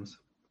 Chipper Jones.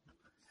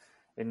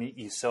 And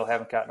you still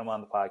haven't gotten him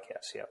on the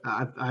podcast yet.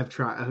 I've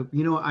tried.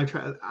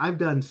 I've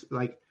done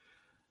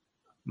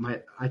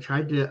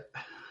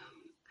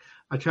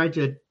I tried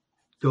to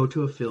go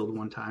to a field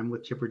one time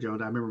with Chipper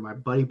Jones. I remember my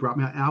buddy brought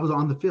me out, and I was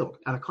on the field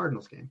at a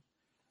Cardinals game.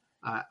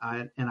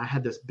 I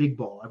had this big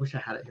ball. I wish I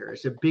had it here.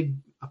 It's a big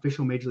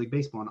official Major League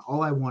Baseball, and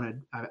all I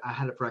wanted, I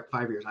had it for like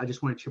 5 years. I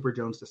just wanted Chipper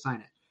Jones to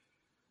sign it.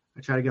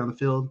 I tried to get on the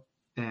field,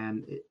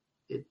 and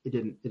it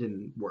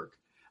didn't work.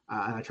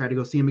 And I tried to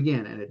go see him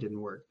again, and it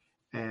didn't work.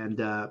 And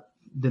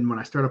then when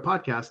I start a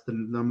podcast, the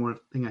number one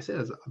thing I said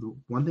is the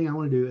one thing I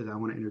want to do is I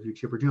want to interview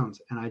Chipper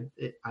Jones, and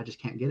I just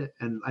can't get it.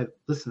 And I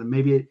listen,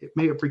 maybe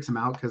it freaks him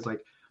out because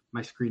like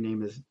my screen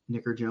name is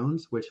Nicker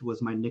Jones, which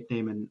was my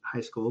nickname in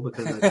high school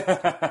because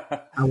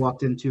I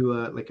walked into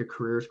a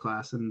careers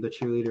class, and the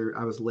cheerleader,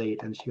 I was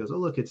late, and she goes, "Oh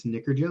look, it's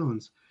Nicker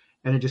Jones."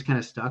 And it just kind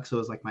of stuck. So it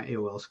was like my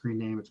AOL screen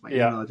name. It's my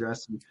email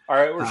address. And, all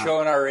right. We're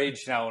showing our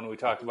age now when we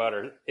talk about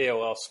our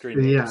AOL screen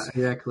names. Yeah,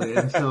 exactly.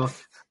 And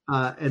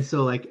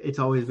so like, it's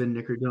always been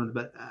Nicker Jones,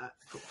 but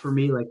for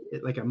me,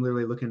 like I'm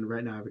literally looking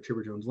right now, I have a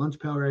Chipper Jones lunch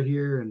pail right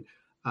here.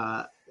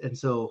 And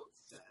so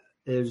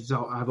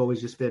I've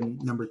always just been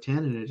number 10,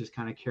 and it just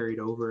kind of carried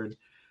over. And,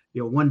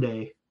 one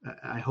day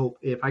I hope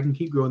if I can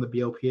keep growing the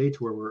BLPA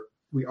to where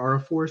we are a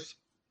force,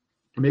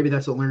 and maybe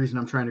that's the only reason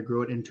I'm trying to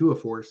grow it into a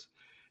force,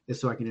 is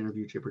so I can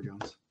interview Chipper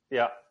Jones.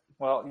 Yeah.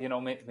 Well,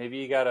 maybe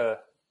you got to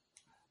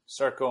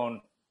start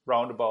going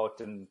roundabout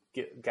and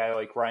get a guy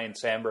like Ryan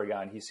Sandberg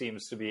on. He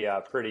seems to be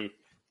pretty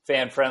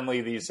fan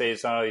friendly these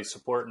days. I know he's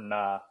supporting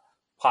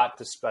pot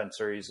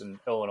dispensaries in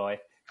Illinois.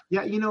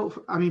 Yeah.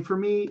 For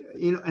me,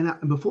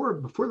 and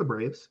before the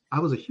Braves, I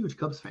was a huge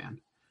Cubs fan.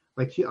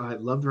 Like I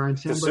loved Ryan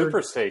Sandberg. The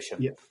Superstation.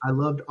 Yeah. I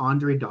loved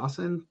Andre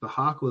Dawson. The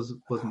Hawk was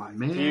my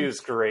man. He was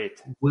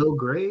great. Will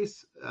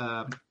Grace,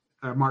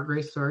 Mark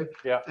Grace, sorry.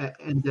 Yeah.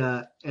 And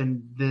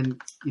then,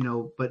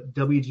 but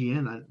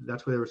WGN,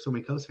 that's why there were so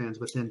many Cubs fans,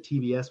 but then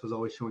TBS was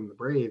always showing the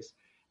Braves.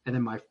 And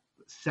then my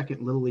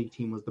second Little League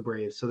team was the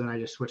Braves. So then I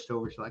just switched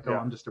over to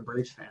I'm just a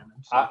Braves fan.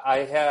 So, I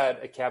had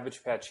a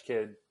Cabbage Patch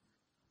Kid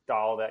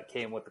doll that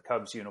came with the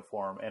Cubs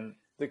uniform, and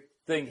the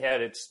thing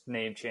had its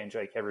name change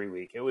like every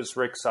week. It was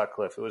Rick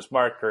Sutcliffe. It was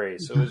Mark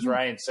Grace. It was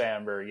Ryan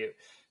Sandberg.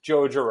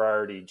 Joe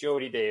Girardi,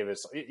 Jody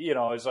Davis. It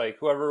was like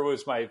whoever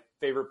was my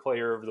favorite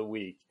player of the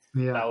week.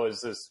 Yeah. That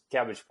was this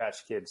Cabbage Patch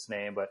Kid's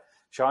name. But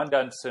Sean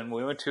Dunston,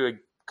 we went to a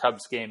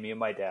Cubs game, me and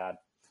my dad,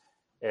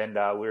 and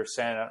we were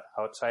standing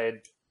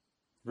outside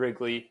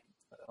Wrigley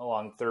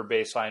along third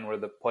baseline where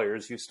the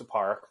players used to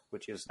park,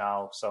 which is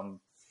now some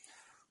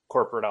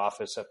corporate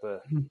office that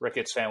the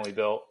Ricketts family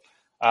built.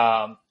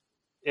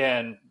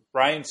 And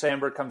Ryan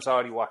Sandberg comes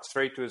out. He walks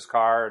straight to his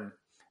car. And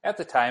at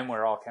the time,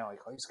 we're all kind of like,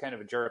 oh, he's kind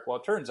of a jerk. Well,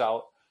 it turns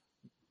out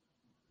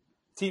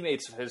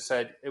teammates has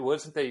said it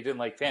wasn't that he didn't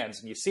like fans,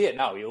 and you see it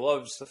now. He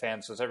loves the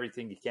fans, does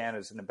everything he can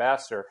as an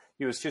ambassador.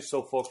 He was just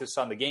so focused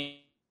on the game,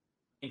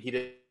 he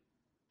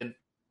didn't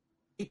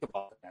think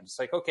about the fans. It's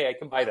like, okay, I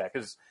can buy that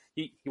because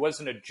he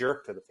wasn't a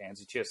jerk to the fans.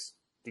 He just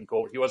didn't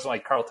go. He wasn't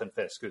like Carlton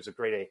Fisk, who's a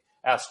great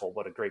asshole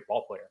but a great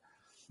ball player.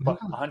 But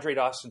Andre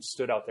Dawson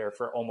stood out there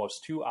for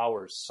almost 2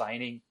 hours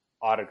signing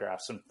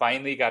autographs, and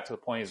finally got to the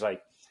point. He's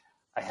like,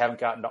 I haven't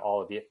gotten to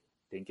all of you.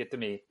 Didn't get to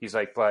me. He's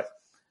like, but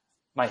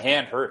my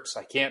hand hurts.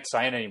 I can't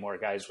sign anymore,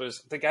 guys.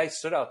 The guy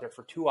stood out there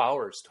for 2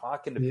 hours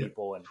talking to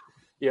people, and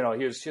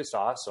he was just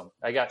awesome.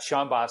 I got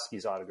Sean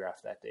Bosky's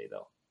autograph that day,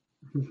 though.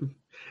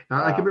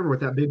 I can remember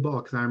with that big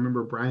ball because I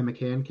remember Brian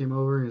McCann came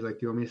over and he's like, "Do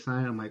you want me to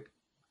sign?" I'm like,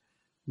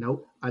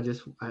 "Nope. I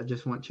just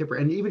want Chipper."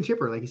 And even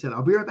Chipper, like he said,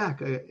 "I'll be right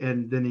back,"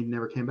 and then he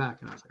never came back,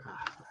 and I was like,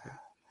 "Ah." Okay.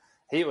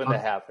 Hate when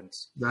that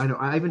happens. I know.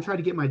 I even tried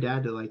to get my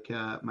dad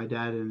to my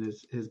dad and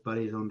his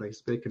buddies owned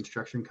this big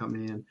construction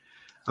company, and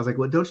I was like,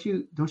 well, don't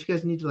you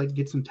guys need to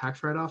get some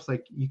tax write-offs?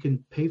 You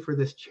can pay for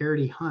this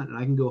charity hunt, and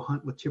I can go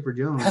hunt with Chipper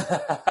Jones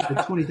for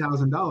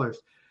 $20,000.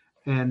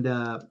 And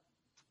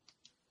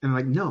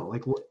no,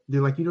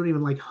 they're like, you don't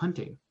even like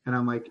hunting. And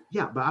I'm like,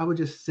 yeah, but I would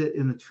just sit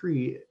in the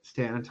tree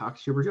stand and talk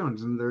to Chipper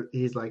Jones. And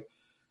he's like,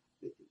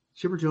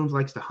 Chipper Jones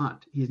likes to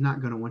hunt. He's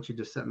not going to want you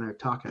just sitting there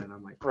talking. And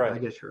I'm like, right. I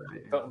guess you're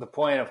right. The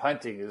point of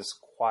hunting is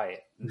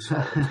quiet and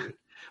solitude.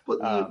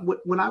 Well,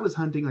 when I was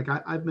hunting,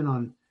 I've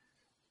been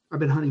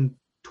hunting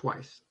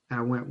twice. And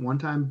I went one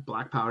time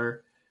black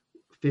powder,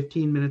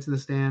 15 minutes in the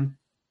stand,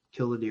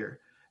 kill the deer.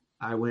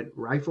 I went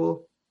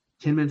rifle,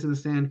 10 minutes in the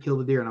stand, kill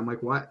the deer. And I'm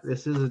like, what?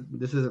 This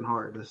isn't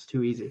hard. This is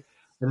too easy.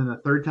 And then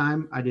the third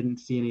time I didn't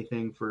see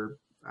anything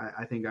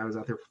I think I was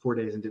out there for 4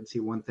 days and didn't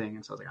see one thing.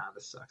 And so I was like,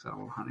 this sucks. I don't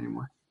want to hunt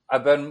anymore.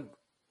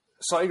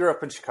 So I grew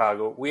up in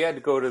Chicago. We had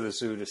to go to the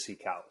zoo to see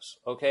cows.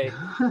 Okay.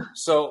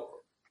 So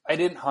I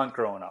didn't hunt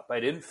growing up. I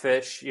didn't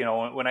fish.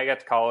 When I got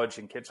to college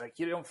and kids were like,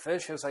 you don't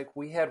fish. I was like,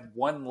 we had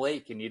one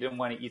lake and you didn't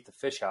want to eat the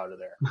fish out of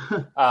there.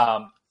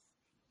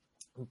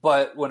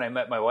 But when I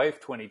met my wife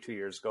 22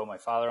 years ago, my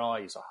father-in-law,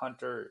 he's a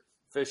hunter,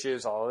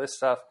 fishes, all this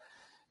stuff.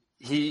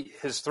 He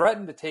has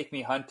threatened to take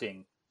me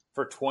hunting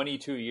for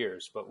 22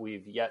 years, but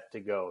we've yet to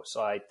go. So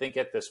I think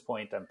at this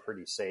point I'm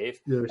pretty safe.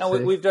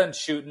 We've done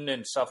shooting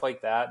and stuff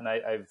like that, and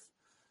I've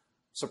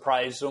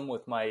surprised him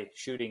with my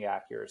shooting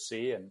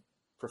accuracy and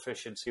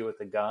proficiency with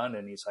the gun.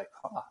 And he's like,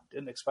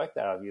 didn't expect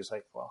that out of you. He's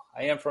like, well,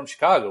 I am from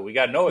Chicago. We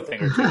got to know a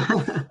thing or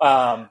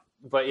two.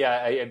 But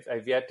yeah,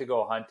 I've yet to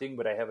go hunting,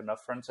 but I have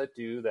enough friends that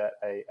do that.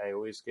 I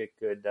always get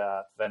good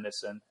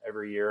venison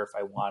every year if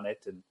I want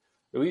it. And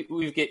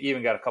we've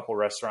even got a couple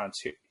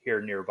restaurants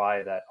here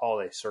nearby that all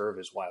they serve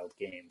is wild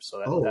game. So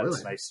that's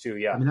really nice too.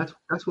 Yeah. I mean,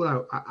 that's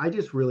what I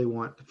just really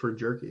want for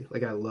jerky.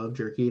 I love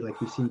jerky. You've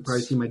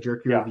probably seen my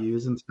jerky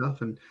reviews and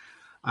stuff. And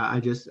I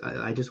just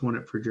want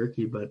it for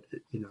jerky, but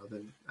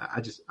then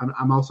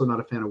I'm also not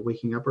a fan of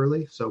waking up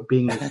early. So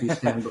being able to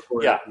stand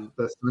before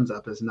the sun's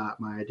up is not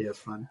my idea of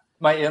fun.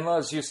 My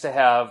in-laws used to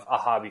have a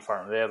hobby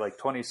farm. They had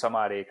 20 some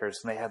odd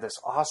acres, and they had this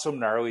awesome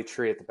gnarly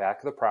tree at the back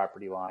of the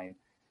property line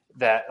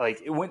that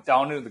it went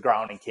down into the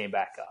ground and came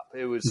back up.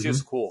 It was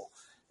just cool.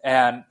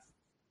 And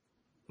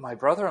my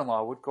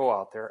brother-in-law would go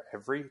out there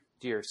every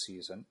deer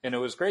season, and it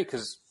was great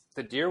because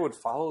the deer would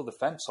follow the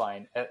fence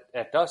line.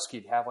 At dusk,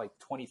 you'd have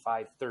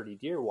 25, 30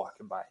 deer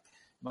walking by.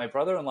 My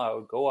brother-in-law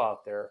would go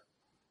out there,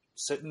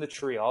 sit in the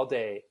tree all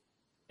day,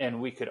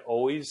 and we could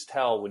always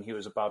tell when he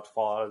was about to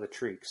fall out of the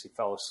tree because he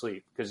fell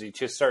asleep, because he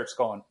just starts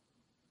going,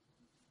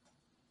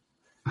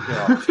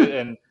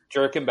 and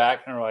jerking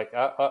back, and we're like,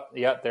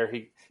 yeah, there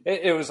he.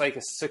 It was like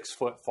a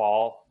 6-foot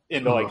fall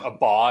into a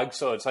bog,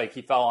 so it's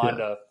he fell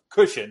onto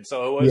cushion.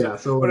 So it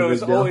was, but it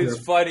was always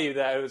funny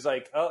that it was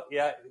oh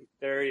yeah,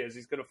 there he is.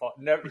 He's gonna fall.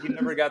 He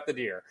never got the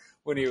deer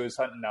when he was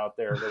hunting out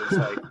there. But it's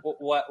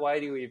why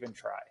do you even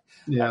try?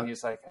 Yeah. And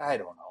he's like, I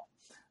don't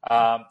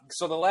know.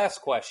 So the last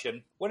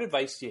question: what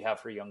advice do you have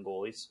for young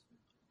goalies?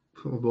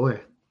 Oh boy.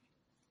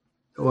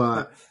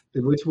 Well,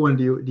 which one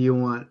do you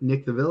want?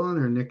 Nick the villain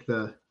or Nick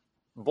the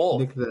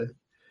both? Nick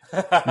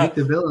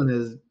the villain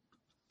is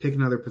pick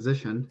another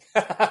position.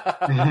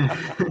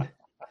 I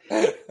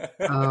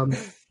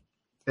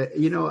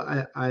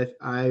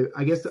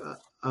guess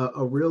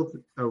a real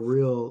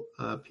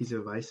piece of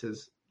advice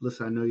is,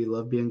 listen, I know you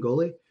love being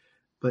goalie,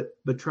 but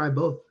try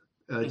both.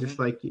 Just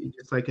like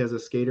as a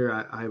skater,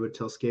 I would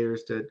tell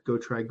skaters to go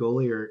try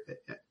goalie, or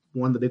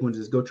one of the big ones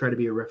is go try to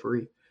be a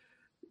referee.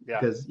 Yeah.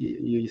 Because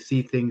you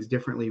see things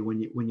differently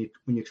when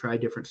you try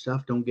different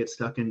stuff. Don't get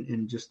stuck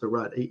in just the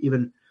rut.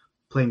 Even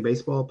playing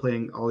baseball,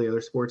 playing all the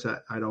other sports,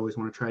 I'd always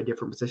want to try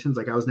different positions.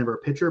 I was never a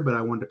pitcher, but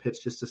I wanted to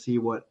pitch just to see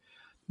what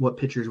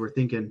pitchers were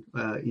thinking.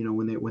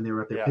 When they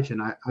were up there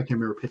pitching. I can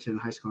remember pitching in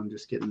high school and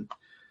just getting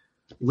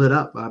lit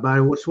up. But I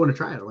just want to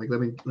try it. Let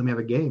me have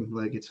a game.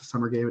 It's a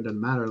summer game. It doesn't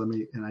matter.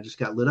 And I just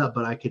got lit up.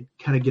 But I could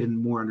kind of get in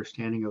more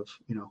understanding of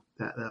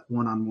that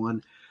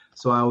one-on-one.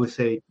 So I always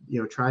say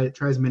try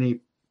as many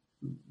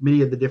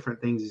of the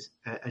different things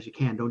as you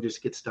can. Don't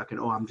just get stuck in,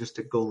 I'm just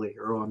a goalie,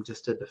 or I'm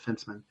just a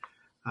defenseman,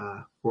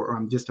 or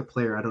I'm just a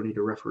player. I don't need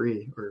a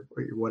referee or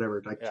whatever.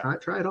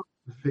 Try it all.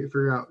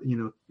 Figure out.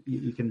 You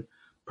can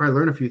probably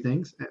learn a few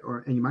things,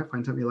 and you might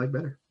find something you like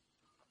better.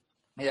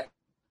 Yeah.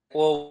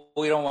 Well,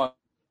 we don't want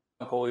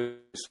goalies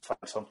to find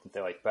something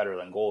they like better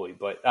than goalie,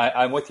 but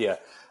I'm with you.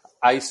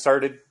 I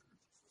started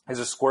as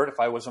a squirt. If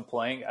I wasn't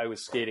playing, I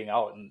was skating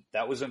out, and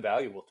that was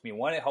invaluable to me.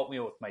 One, it helped me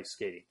with my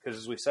skating, because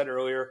as we said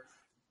earlier,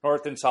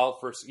 north and south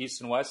versus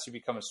east and west, you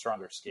become a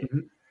stronger skater.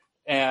 Mm-hmm.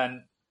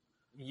 And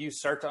you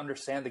start to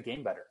understand the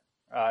game better.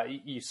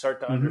 You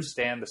start to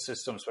understand the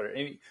systems better. I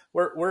mean,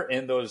 we're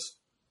in those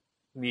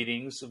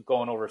meetings of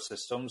going over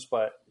systems,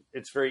 but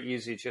it's very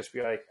easy to just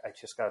be like, I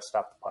just got to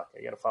stop the puck.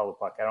 I got to follow the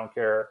puck. I don't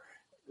care,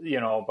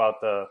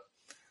 about the,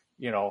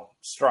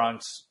 strong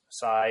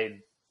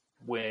side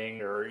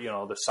wing, or,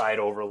 the side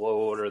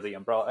overload or the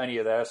umbrella, any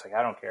of that. It's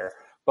I don't care.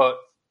 But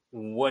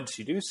once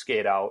you do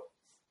skate out,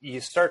 you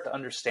start to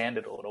understand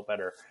it a little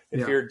better.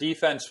 If your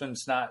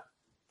defenseman's not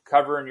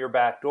covering your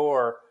back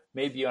door,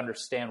 maybe you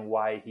understand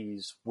why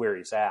he's where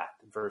he's at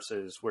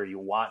versus where you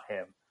want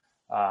him.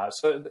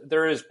 So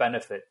there is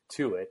benefit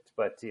to it,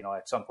 but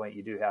at some point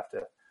you do have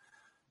to,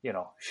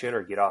 shit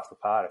or get off the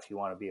pot if you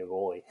want to be a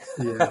goalie.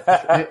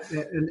 Yeah,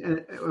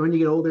 and when you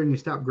get older and you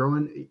stop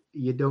growing,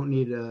 you don't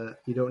need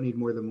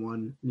more than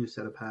one new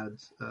set of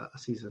pads a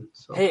season.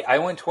 So hey, I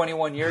went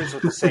 21 years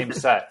with the same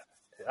set.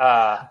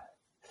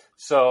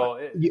 So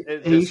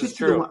this is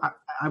true.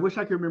 I wish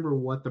I could remember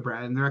what the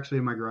brand, and they're actually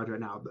in my garage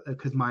right now,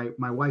 because my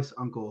wife's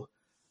uncle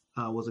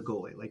was a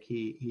goalie. Like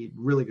he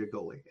really good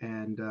goalie,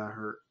 and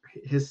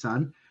his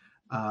son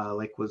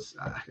was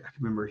I can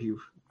remember he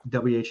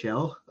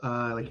WHL,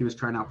 like he was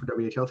trying out for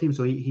WHL team,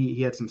 so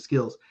he had some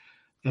skills,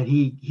 and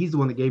he's the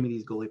one that gave me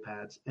these goalie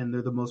pads, and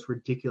they're the most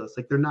ridiculous.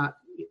 Like they're not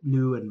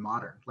new and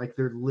modern. Like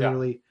they're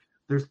literally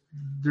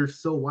they're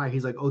so wide.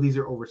 He's like, oh, these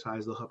are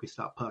oversized. They'll help you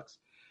stop pucks.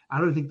 I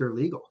don't think they're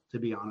legal, to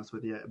be honest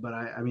with you, but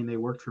I mean, they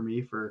worked for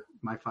me for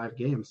my 5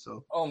 games.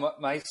 So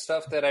my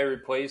stuff that I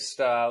replaced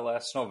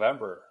last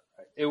November,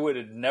 it would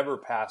have never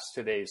passed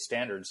today's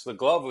standards. The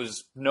glove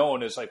was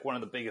known as like one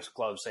of the biggest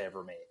gloves they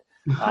ever made.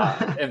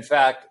 In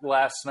fact,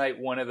 last night,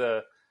 one of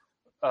the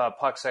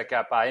pucks that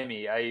got by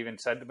me, I even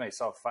said to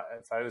myself,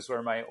 if I was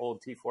wearing my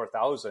old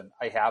T4000,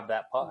 I have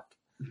that puck.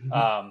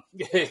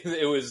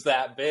 It was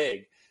that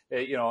big.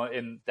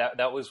 And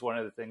that was one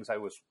of the things I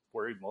was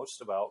worried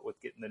most about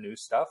with getting the new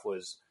stuff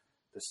was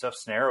the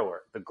stuff's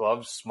narrower, the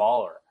glove's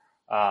smaller.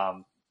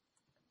 How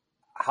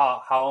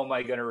am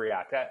I going to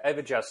react? I've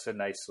adjusted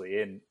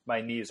nicely, and my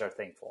knees are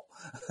thankful.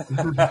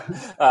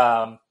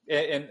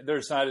 And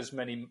there's not as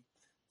many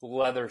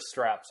leather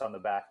straps on the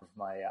back of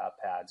my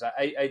pads.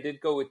 I did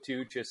go with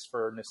 2 just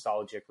for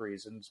nostalgic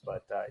reasons,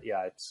 but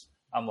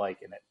I'm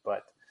liking it.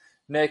 But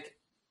Nick,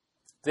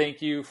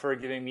 thank you for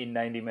giving me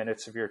 90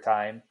 minutes of your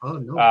time. Oh,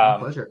 no, my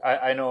pleasure.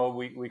 I know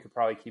we could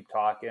probably keep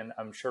talking.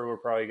 I'm sure we're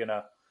probably going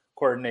to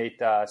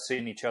coordinate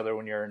seeing each other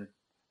when you're in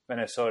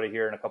Minnesota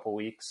here in a couple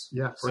weeks.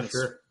 Yeah, for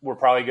sure. We're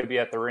probably going to be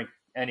at the rink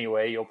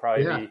anyway. You'll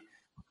probably be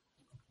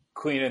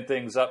cleaning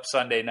things up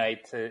Sunday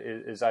night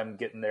as I'm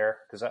getting there,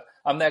 because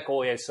I'm that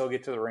goalie. I still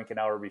get to the rink an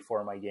hour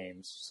before my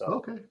games. So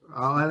okay,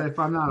 if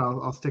I'm not,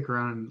 I'll stick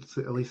around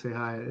and at least say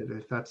hi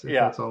if that's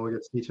all we get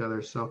to see each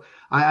other. So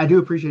I do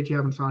appreciate you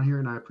having us on here,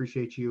 and I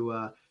appreciate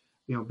you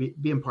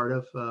being part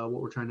of what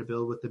we're trying to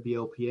build with the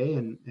BLPA,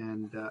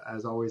 and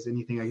as always,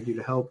 anything I can do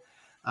to help,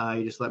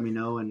 you just let me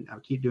know, and I'll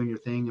keep doing your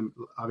thing. And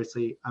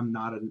obviously, I'm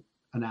not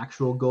an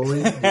actual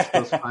goalie. Just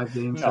those 5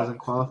 games doesn't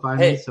qualify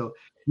me. So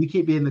you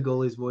keep being the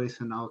goalie's voice,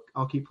 and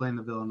I'll keep playing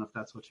the villain if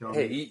that's what y'all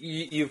need.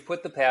 You've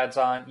put the pads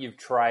on. You've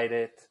tried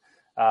it.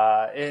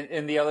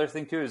 And the other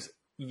thing, too, is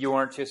you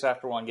weren't just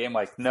after one game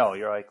like, no.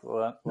 You're like,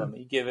 well, let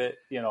me give it,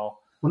 well,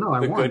 no, I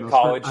won. Good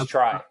college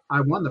try.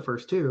 I won the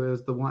first 2. It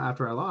was the one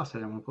after I lost. I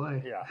didn't want to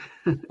play.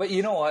 Yeah. But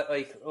you know what?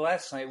 Like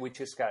last night, we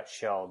just got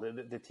shelled.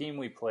 The team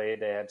we played,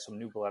 they had some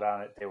new blood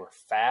on it. They were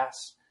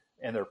fast,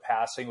 and their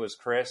passing was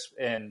crisp.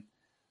 And,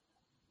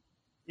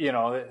 it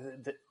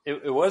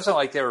wasn't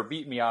like they were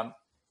beating me on.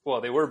 Well,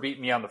 they were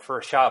beating me on the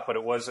first shot, but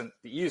it wasn't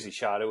the easy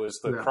shot. It was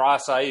the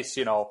cross ice,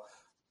 I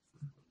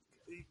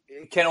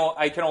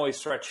can only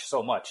stretch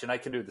so much, and I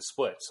can do the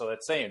split. So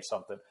that's saying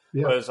something.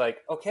 Yeah. But it was like,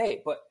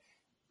 okay, but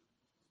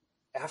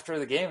after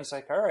the game, it's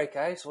like, all right,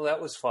 guys, well,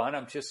 that was fun.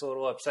 I'm just a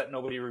little upset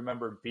nobody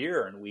remembered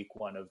beer in week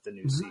 1 of the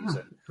new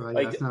season. Well,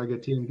 that's not a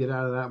good team. Get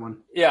out of that one.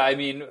 Yeah, I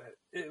mean,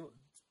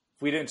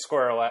 we didn't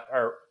score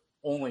our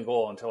only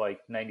goal until like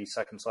 90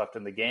 seconds left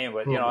in the game.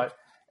 But,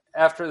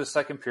 after the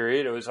second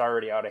period, it was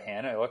already out of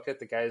hand. I looked at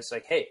the guys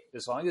like, hey,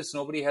 as long as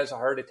nobody has a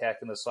heart attack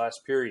in this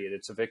last period,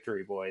 it's a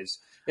victory, boys.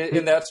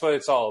 And that's what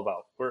it's all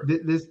about.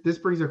 This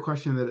brings a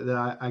question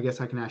that I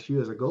guess I can ask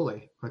you as a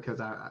goalie, because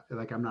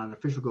I'm not an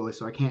official goalie,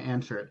 so I can't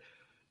answer it.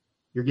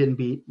 You're getting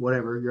beat,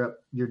 whatever.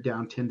 You're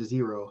down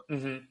 10-0.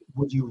 Mm-hmm.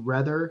 Would you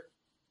rather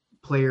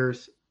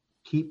players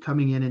keep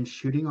coming in and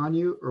shooting on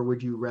you, or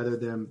would you rather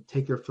them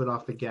take their foot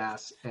off the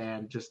gas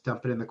and just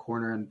dump it in the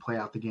corner and play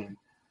out the game?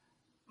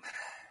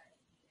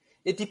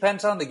 It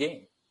depends on the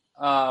game.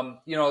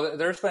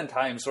 There's been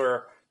times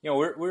where,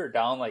 we're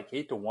down like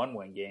 8-1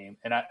 one game,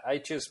 and I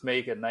just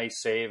make a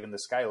nice save, and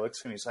this guy looks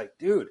at me, he's like,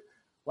 dude,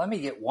 let me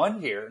get one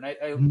here. And I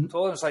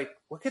told him, it's like,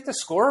 look at the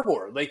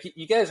scoreboard. Like,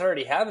 you guys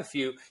already have a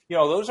few.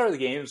 Those are the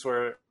games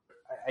where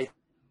I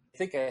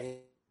think I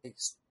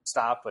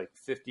stopped like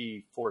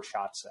 54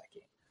 shots that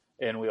game,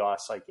 and we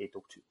lost like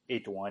 8-1,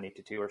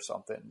 8-2 or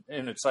something.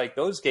 And it's like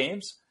those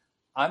games,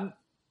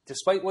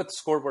 despite what the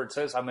scoreboard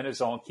says, I'm in a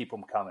zone, keep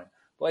them coming.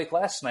 Like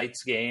last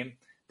night's game,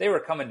 they were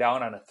coming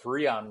down on a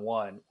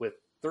 3-on-1 with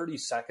 30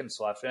 seconds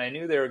left, and I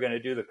knew they were going to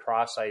do the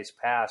cross ice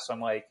pass. I'm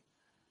like,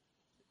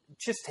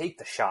 just take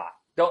the shot.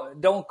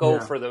 Don't go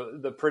for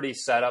the pretty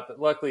setup.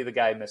 Luckily, the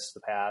guy missed the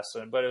pass,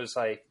 but it was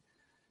like,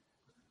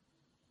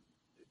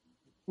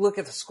 look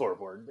at the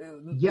scoreboard.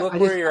 Look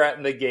where you're at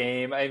in the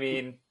game. I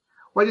mean,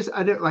 there's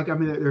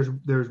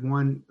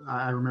one.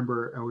 I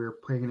remember we were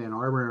playing in Ann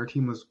Arbor, and our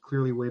team was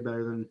clearly way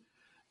better than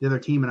the other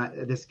team,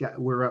 and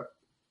we're up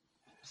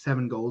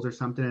 7 goals or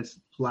something. It's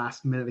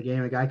last minute of the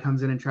game. A guy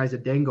comes in and tries a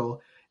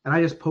dangle, and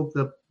I just poke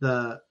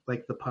the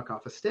puck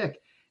off a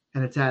stick,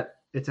 and it's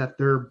at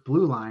their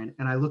blue line,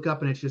 and I look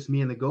up and it's just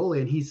me and the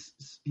goalie, and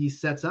he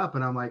sets up,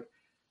 and I'm like,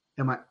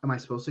 am I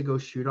supposed to go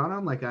shoot on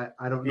him? Like I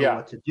don't know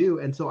what to do,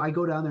 and so I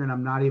go down there and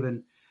I'm not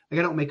even like,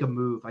 I don't make a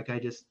move. Like I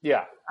just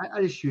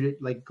shoot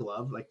it like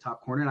glove, like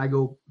top corner, and I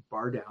go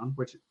bar down,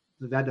 which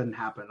that doesn't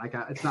happen. Like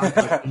it's not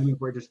like aiming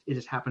where it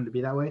just happened to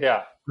be that way.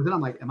 Yeah. But then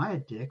I'm like, am I a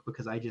dick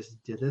because I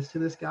just did this to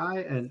this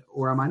guy,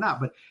 or am I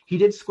not? But he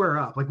did square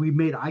up. Like we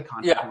made eye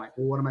contact. Yeah. I'm like,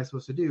 well, what am I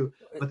supposed to do?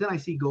 But then I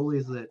see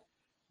goalies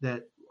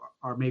that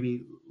are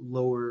maybe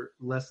lower,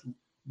 less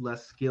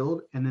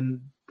skilled, and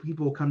then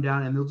people will come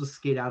down and they'll just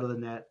skate out of the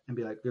net and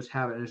be like, just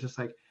have it. And it's just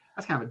like,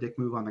 that's kind of a dick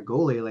move on the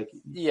goalie. Like,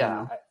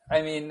 yeah,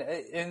 I mean,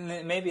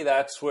 and maybe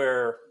that's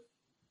where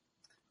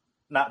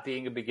not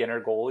being a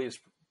beginner goalie is.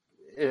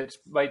 It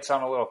might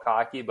sound a little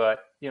cocky, but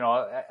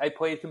I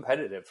played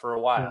competitive for a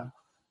while,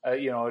 at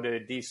a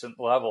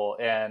decent level,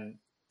 and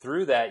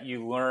through that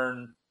you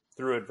learn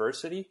through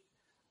adversity.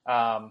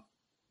 To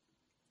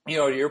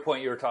your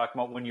point, you were talking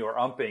about when you were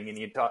umping and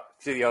you talk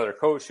to the other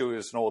coach who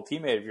was an old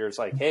teammate of yours,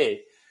 like,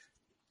 hey,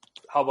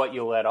 how about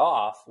you let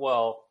off?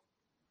 Well,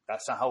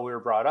 that's not how we were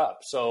brought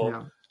up.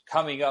 So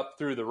coming up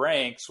through the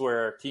ranks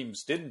where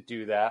teams didn't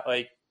do that,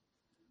 like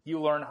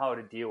you learn how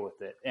to deal with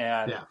it.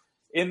 And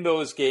in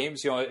those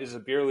games, as a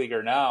beer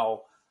leaguer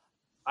now,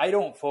 I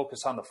don't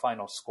focus on the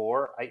final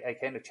score. I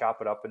kind of chop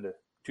it up into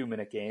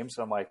 2-minute games.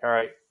 I'm like, all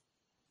right.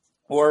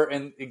 Or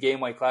in a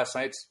game like last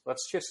night's,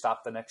 let's just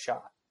stop the next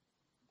shot.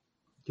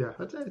 Yeah,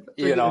 that's a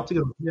good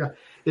one.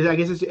 Yeah, I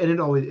guess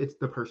it's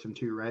the person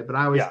too, right? But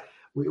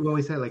we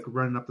always say like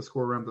run up the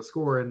score,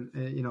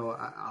 and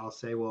I'll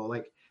say, well,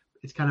 like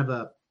it's kind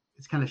of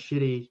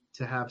shitty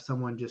to have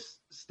someone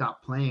just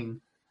stop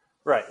playing,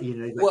 right?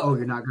 Like,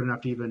 you're not good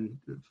enough to even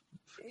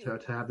to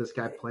have this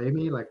guy play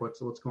me. Like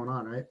what's going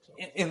on, right?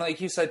 And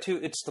like you said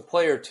too, it's the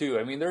player too.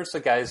 I mean, there's the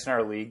guys in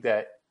our league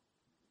that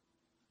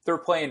they're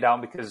playing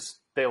down because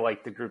they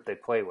like the group they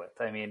play with.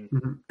 I mean,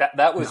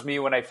 that was me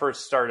when I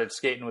first started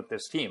skating with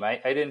this team. I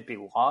didn't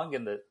belong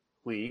in the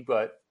league,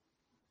 but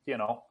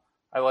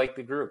I liked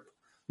the group.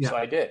 So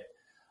I did.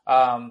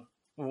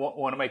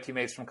 One of my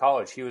teammates from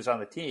college, he was on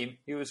the team.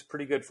 He was a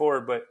pretty good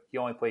forward, but he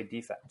only played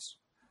defense.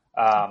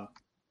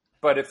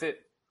 But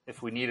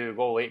if we needed a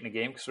goal late in the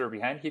game because we were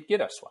behind, he'd get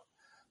us one.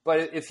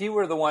 But if he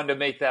were the one to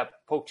make that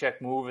poke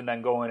check move and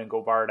then go in and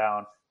go bar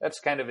down,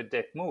 that's kind of a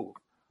dick move.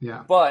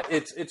 Yeah. But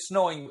it's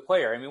knowing the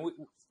player. I mean,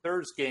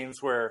 there's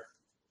games where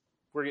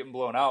we're getting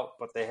blown out,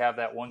 but they have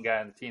that one guy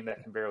on the team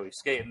that can barely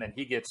skate, and then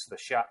he gets the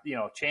shot,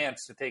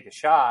 chance to take a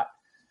shot.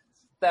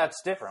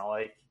 That's different.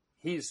 Like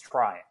he's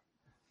trying,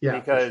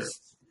 because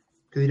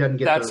he doesn't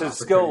get that's his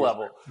skill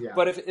level. Yeah.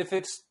 But if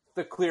it's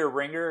the clear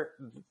ringer,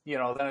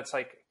 then it's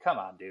like, come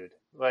on, dude.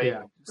 Like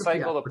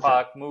cycle the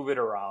puck, move it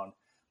around.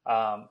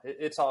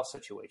 It's all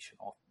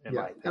situational. In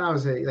my opinion. And I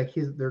would say like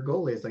their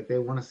goalies, like they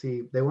want to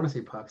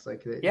see pucks.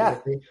 Like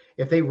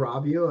if they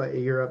rob you,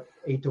 you're up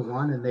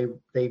 8-1, and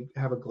they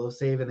have a glow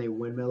save and they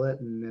windmill it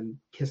and then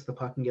kiss the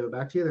puck and give it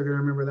back to you, they're gonna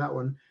remember that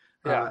one.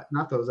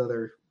 Not those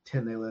other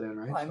 10 they let in,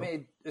 right? Well, I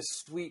made a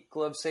sweet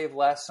glove save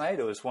last night.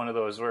 It was one of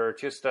those where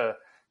just a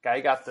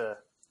guy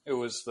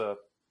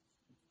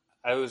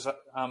I was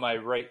on my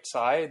right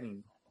side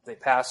and they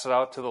passed it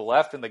out to the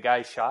left and the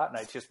guy shot, and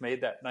I just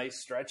made that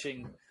nice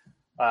stretching.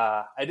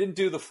 I didn't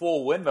do the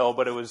full windmill,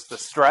 but it was the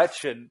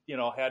stretch, and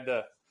had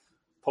to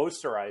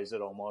posterize it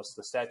almost.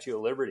 The Statue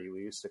of Liberty, we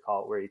used to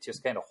call it, where you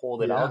just kind of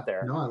hold it out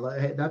there. No,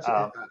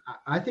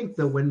 I think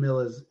the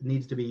windmill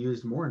needs to be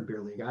used more in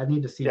beer league. I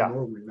need to see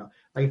more windmill.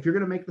 Like if you're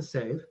going to make the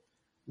save,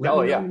 let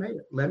me know you made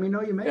it. Let me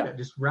know you made it.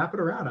 Just wrap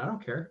it around. I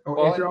don't care.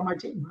 Or if you're on my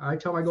team, I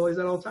tell my goalies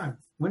that all the time.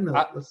 Windmill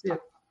it. Let's see it.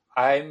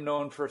 I'm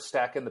known for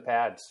stacking the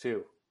pads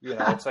too.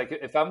 It's like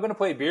if I'm going to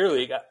play beer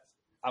league,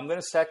 I'm going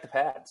to stack the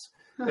pads.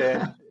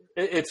 And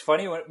it's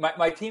funny when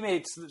my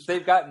teammates,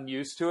 they've gotten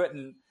used to it,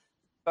 and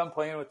I'm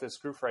playing with this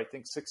group for I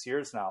think 6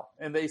 years now,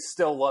 and they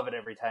still love it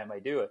every time I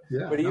do it.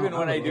 But even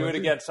when I do it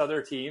against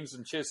other teams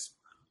and just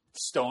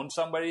stone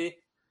somebody,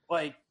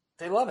 like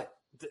they love it.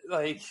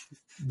 Like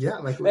you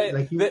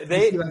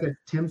see like a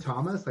Tim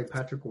Thomas, like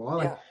Patrick Wall,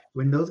 like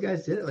when those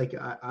guys did it, like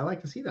I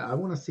like to see that. I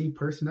want to see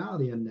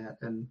personality in that,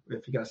 and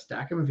if you got to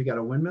stack them, if you got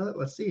to windmill it,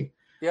 let's see.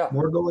 Yeah,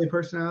 more goalie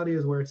personality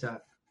is where it's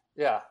at.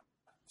 Yeah.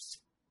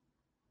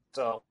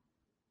 So,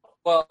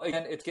 well,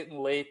 again, it's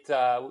getting late.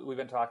 We've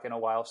been talking a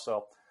while,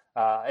 so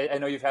I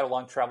know you've had a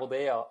long travel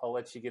day. I'll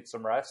let you get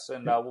some rest,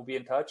 and we'll be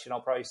in touch, and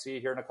I'll probably see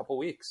you here in a couple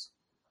weeks.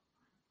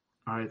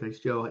 All right, thanks,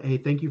 Joe. Hey,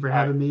 thank you for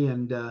having me,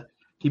 and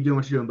keep doing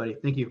what you're doing, buddy.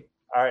 Thank you.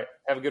 All right,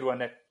 have a good one,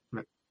 Nick.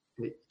 Right.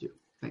 Hey,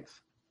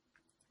 thanks.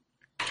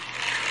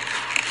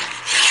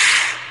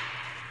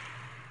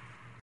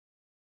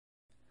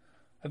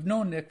 I've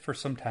known Nick for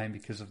some time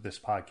because of this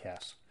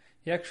podcast.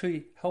 He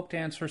actually helped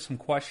answer some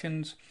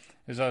questions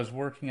as I was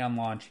working on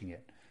launching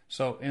it.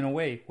 So, in a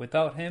way,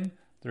 without him,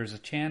 there's a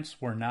chance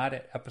we're not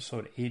at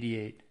episode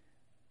 88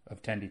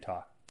 of Tendy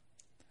Talk.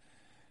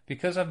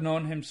 Because I've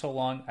known him so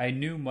long, I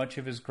knew much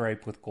of his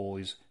gripe with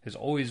goalies has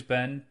always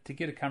been to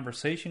get a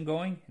conversation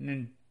going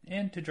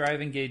and to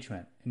drive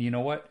engagement. And you know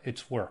what?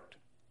 It's worked.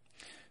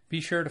 Be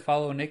sure to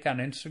follow Nick on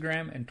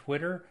Instagram and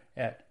Twitter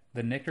at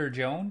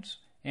 @TheNickerJones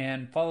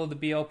and follow the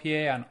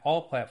BLPA on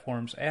all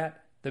platforms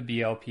at the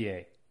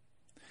BLPA.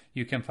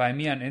 You can find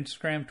me on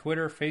Instagram,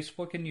 Twitter,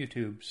 Facebook, and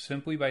YouTube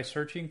simply by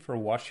searching for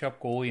Washed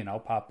Up Goalie and I'll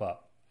pop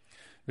up.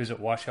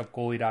 Visit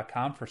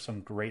washedupgoalie.com for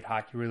some great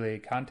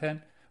hockey-related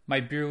content, my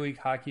beer league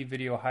hockey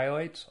video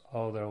highlights,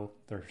 although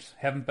there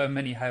haven't been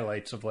many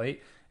highlights of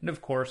late, and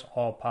of course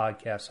all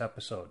podcast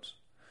episodes.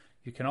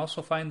 You can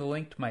also find the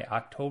link to my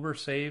October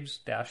Saves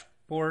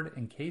dashboard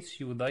in case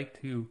you would like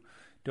to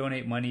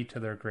donate money to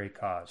their great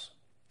cause.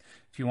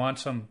 If you want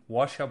some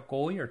Wash Up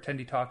Goalie or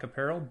Tendy Talk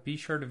apparel, be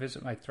sure to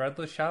visit my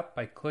Threadless shop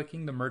by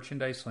clicking the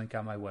merchandise link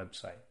on my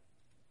website.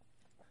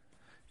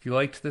 If you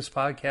liked this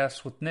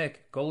podcast with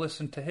Nick, go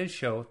listen to his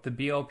show, The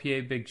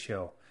BLPA Big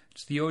Show.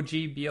 It's the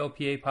OG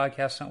BLPA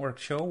Podcast Network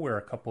show where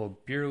a couple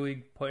of beer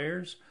league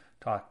players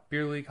talk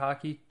beer league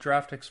hockey,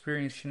 draft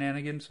experience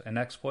shenanigans, and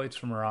exploits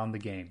from around the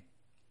game.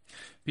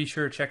 Be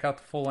sure to check out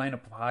the full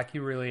lineup of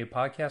hockey-related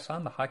podcasts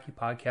on the Hockey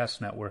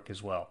Podcast Network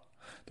as well.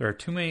 There are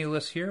too many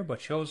lists here, but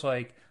shows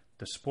like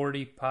the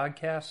Sporty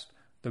Podcast,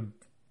 the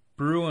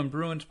Brew and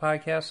Bruins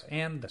Podcast,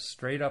 and the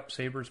Straight Up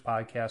Sabres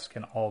Podcast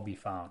can all be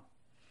found.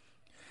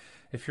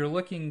 If you're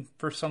looking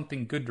for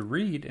something good to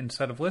read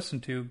instead of listen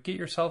to, get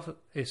yourself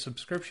a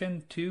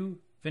subscription to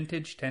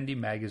Vintage Tendy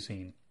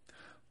Magazine.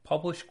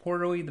 Published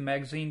quarterly, the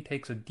magazine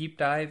takes a deep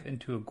dive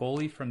into a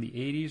goalie from the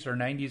 80s or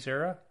 90s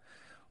era,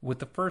 with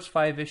the first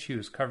 5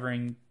 issues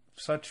covering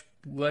such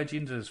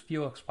legends as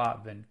Felix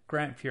Potvin,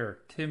 Grant Fuhr,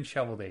 Tim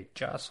Shovelday,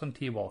 Jocelyn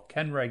Thibault,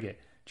 Ken Reggett,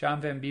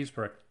 John Van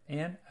Beesbrook,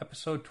 and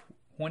episode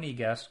 20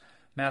 guest,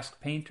 mask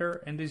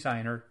painter and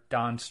designer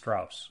Don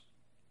Strauss.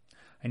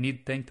 I need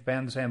to thank the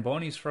band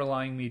Zambonis for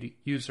allowing me to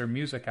use their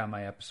music on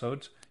my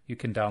episodes. You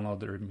can download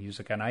their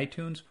music on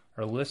iTunes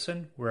or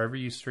listen wherever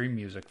you stream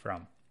music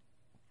from.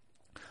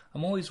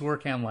 I'm always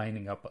working on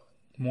lining up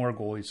more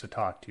goalies to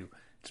talk to.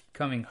 It's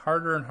becoming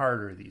harder and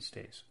harder these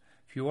days.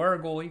 If you are a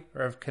goalie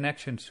or have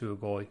connections to a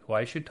goalie who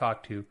I should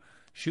talk to,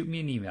 shoot me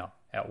an email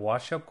at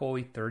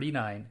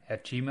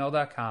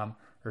washupgoalie39@gmail.com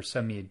or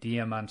send me a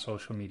DM on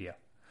social media.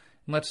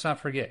 And let's not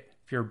forget,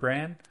 if you're a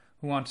brand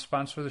who wants to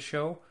sponsor the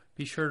show,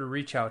 be sure to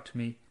reach out to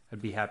me.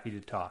 I'd be happy to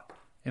talk.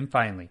 And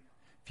finally,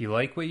 if you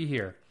like what you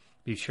hear,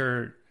 be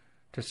sure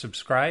to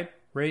subscribe,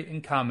 rate,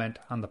 and comment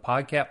on the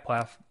podcast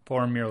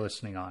platform you're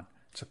listening on.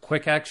 It's a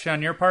quick action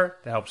on your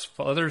part that helps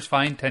others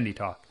find Tendy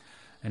Talk.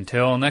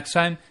 Until next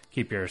time,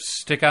 keep your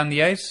stick on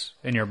the ice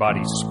and your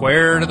body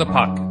square to the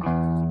puck.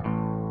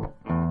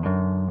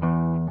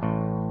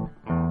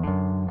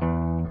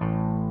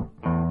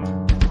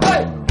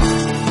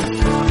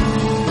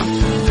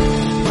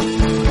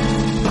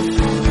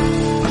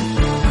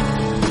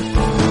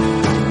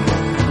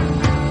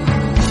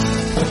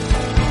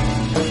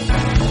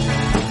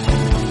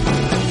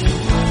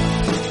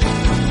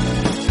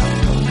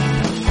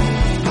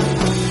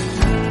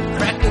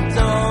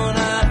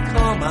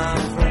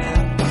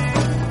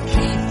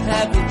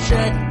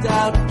 Checked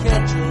out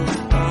Ketchell's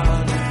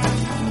Pond.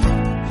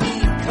 He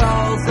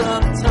calls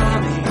up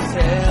Tommy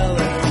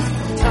Taylor.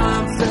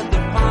 Tom said the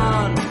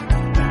pond,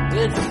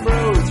 it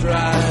froze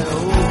right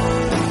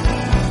over.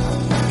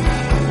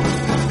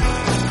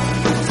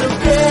 So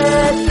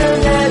get the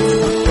nets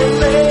and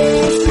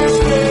lace your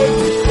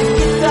skates and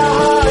get the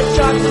hot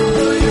chocolate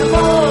through your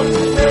balls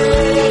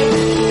today.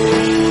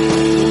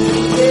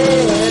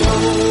 Get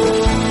home.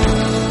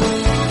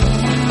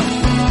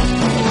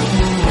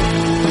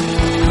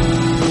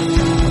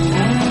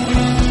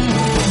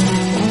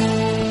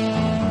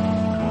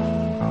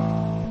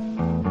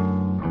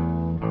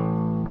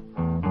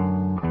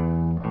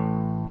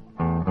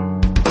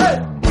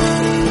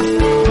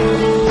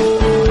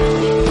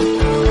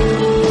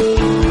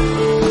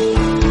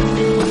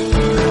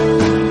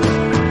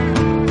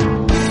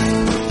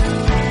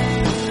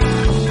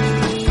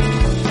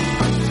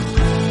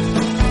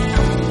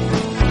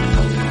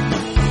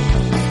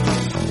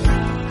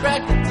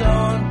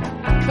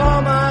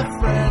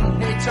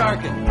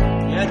 Tarkin.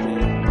 Yeah, dude.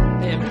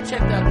 Hey, have you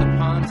checked out the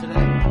pond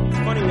today? It's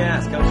funny you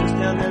ask. I was just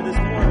down there this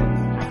morning.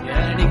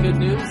 Yeah, any good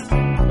news?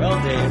 Well,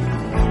 Dave,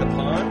 the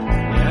pond?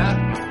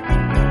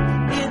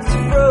 Yeah. It's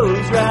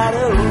froze right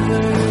over.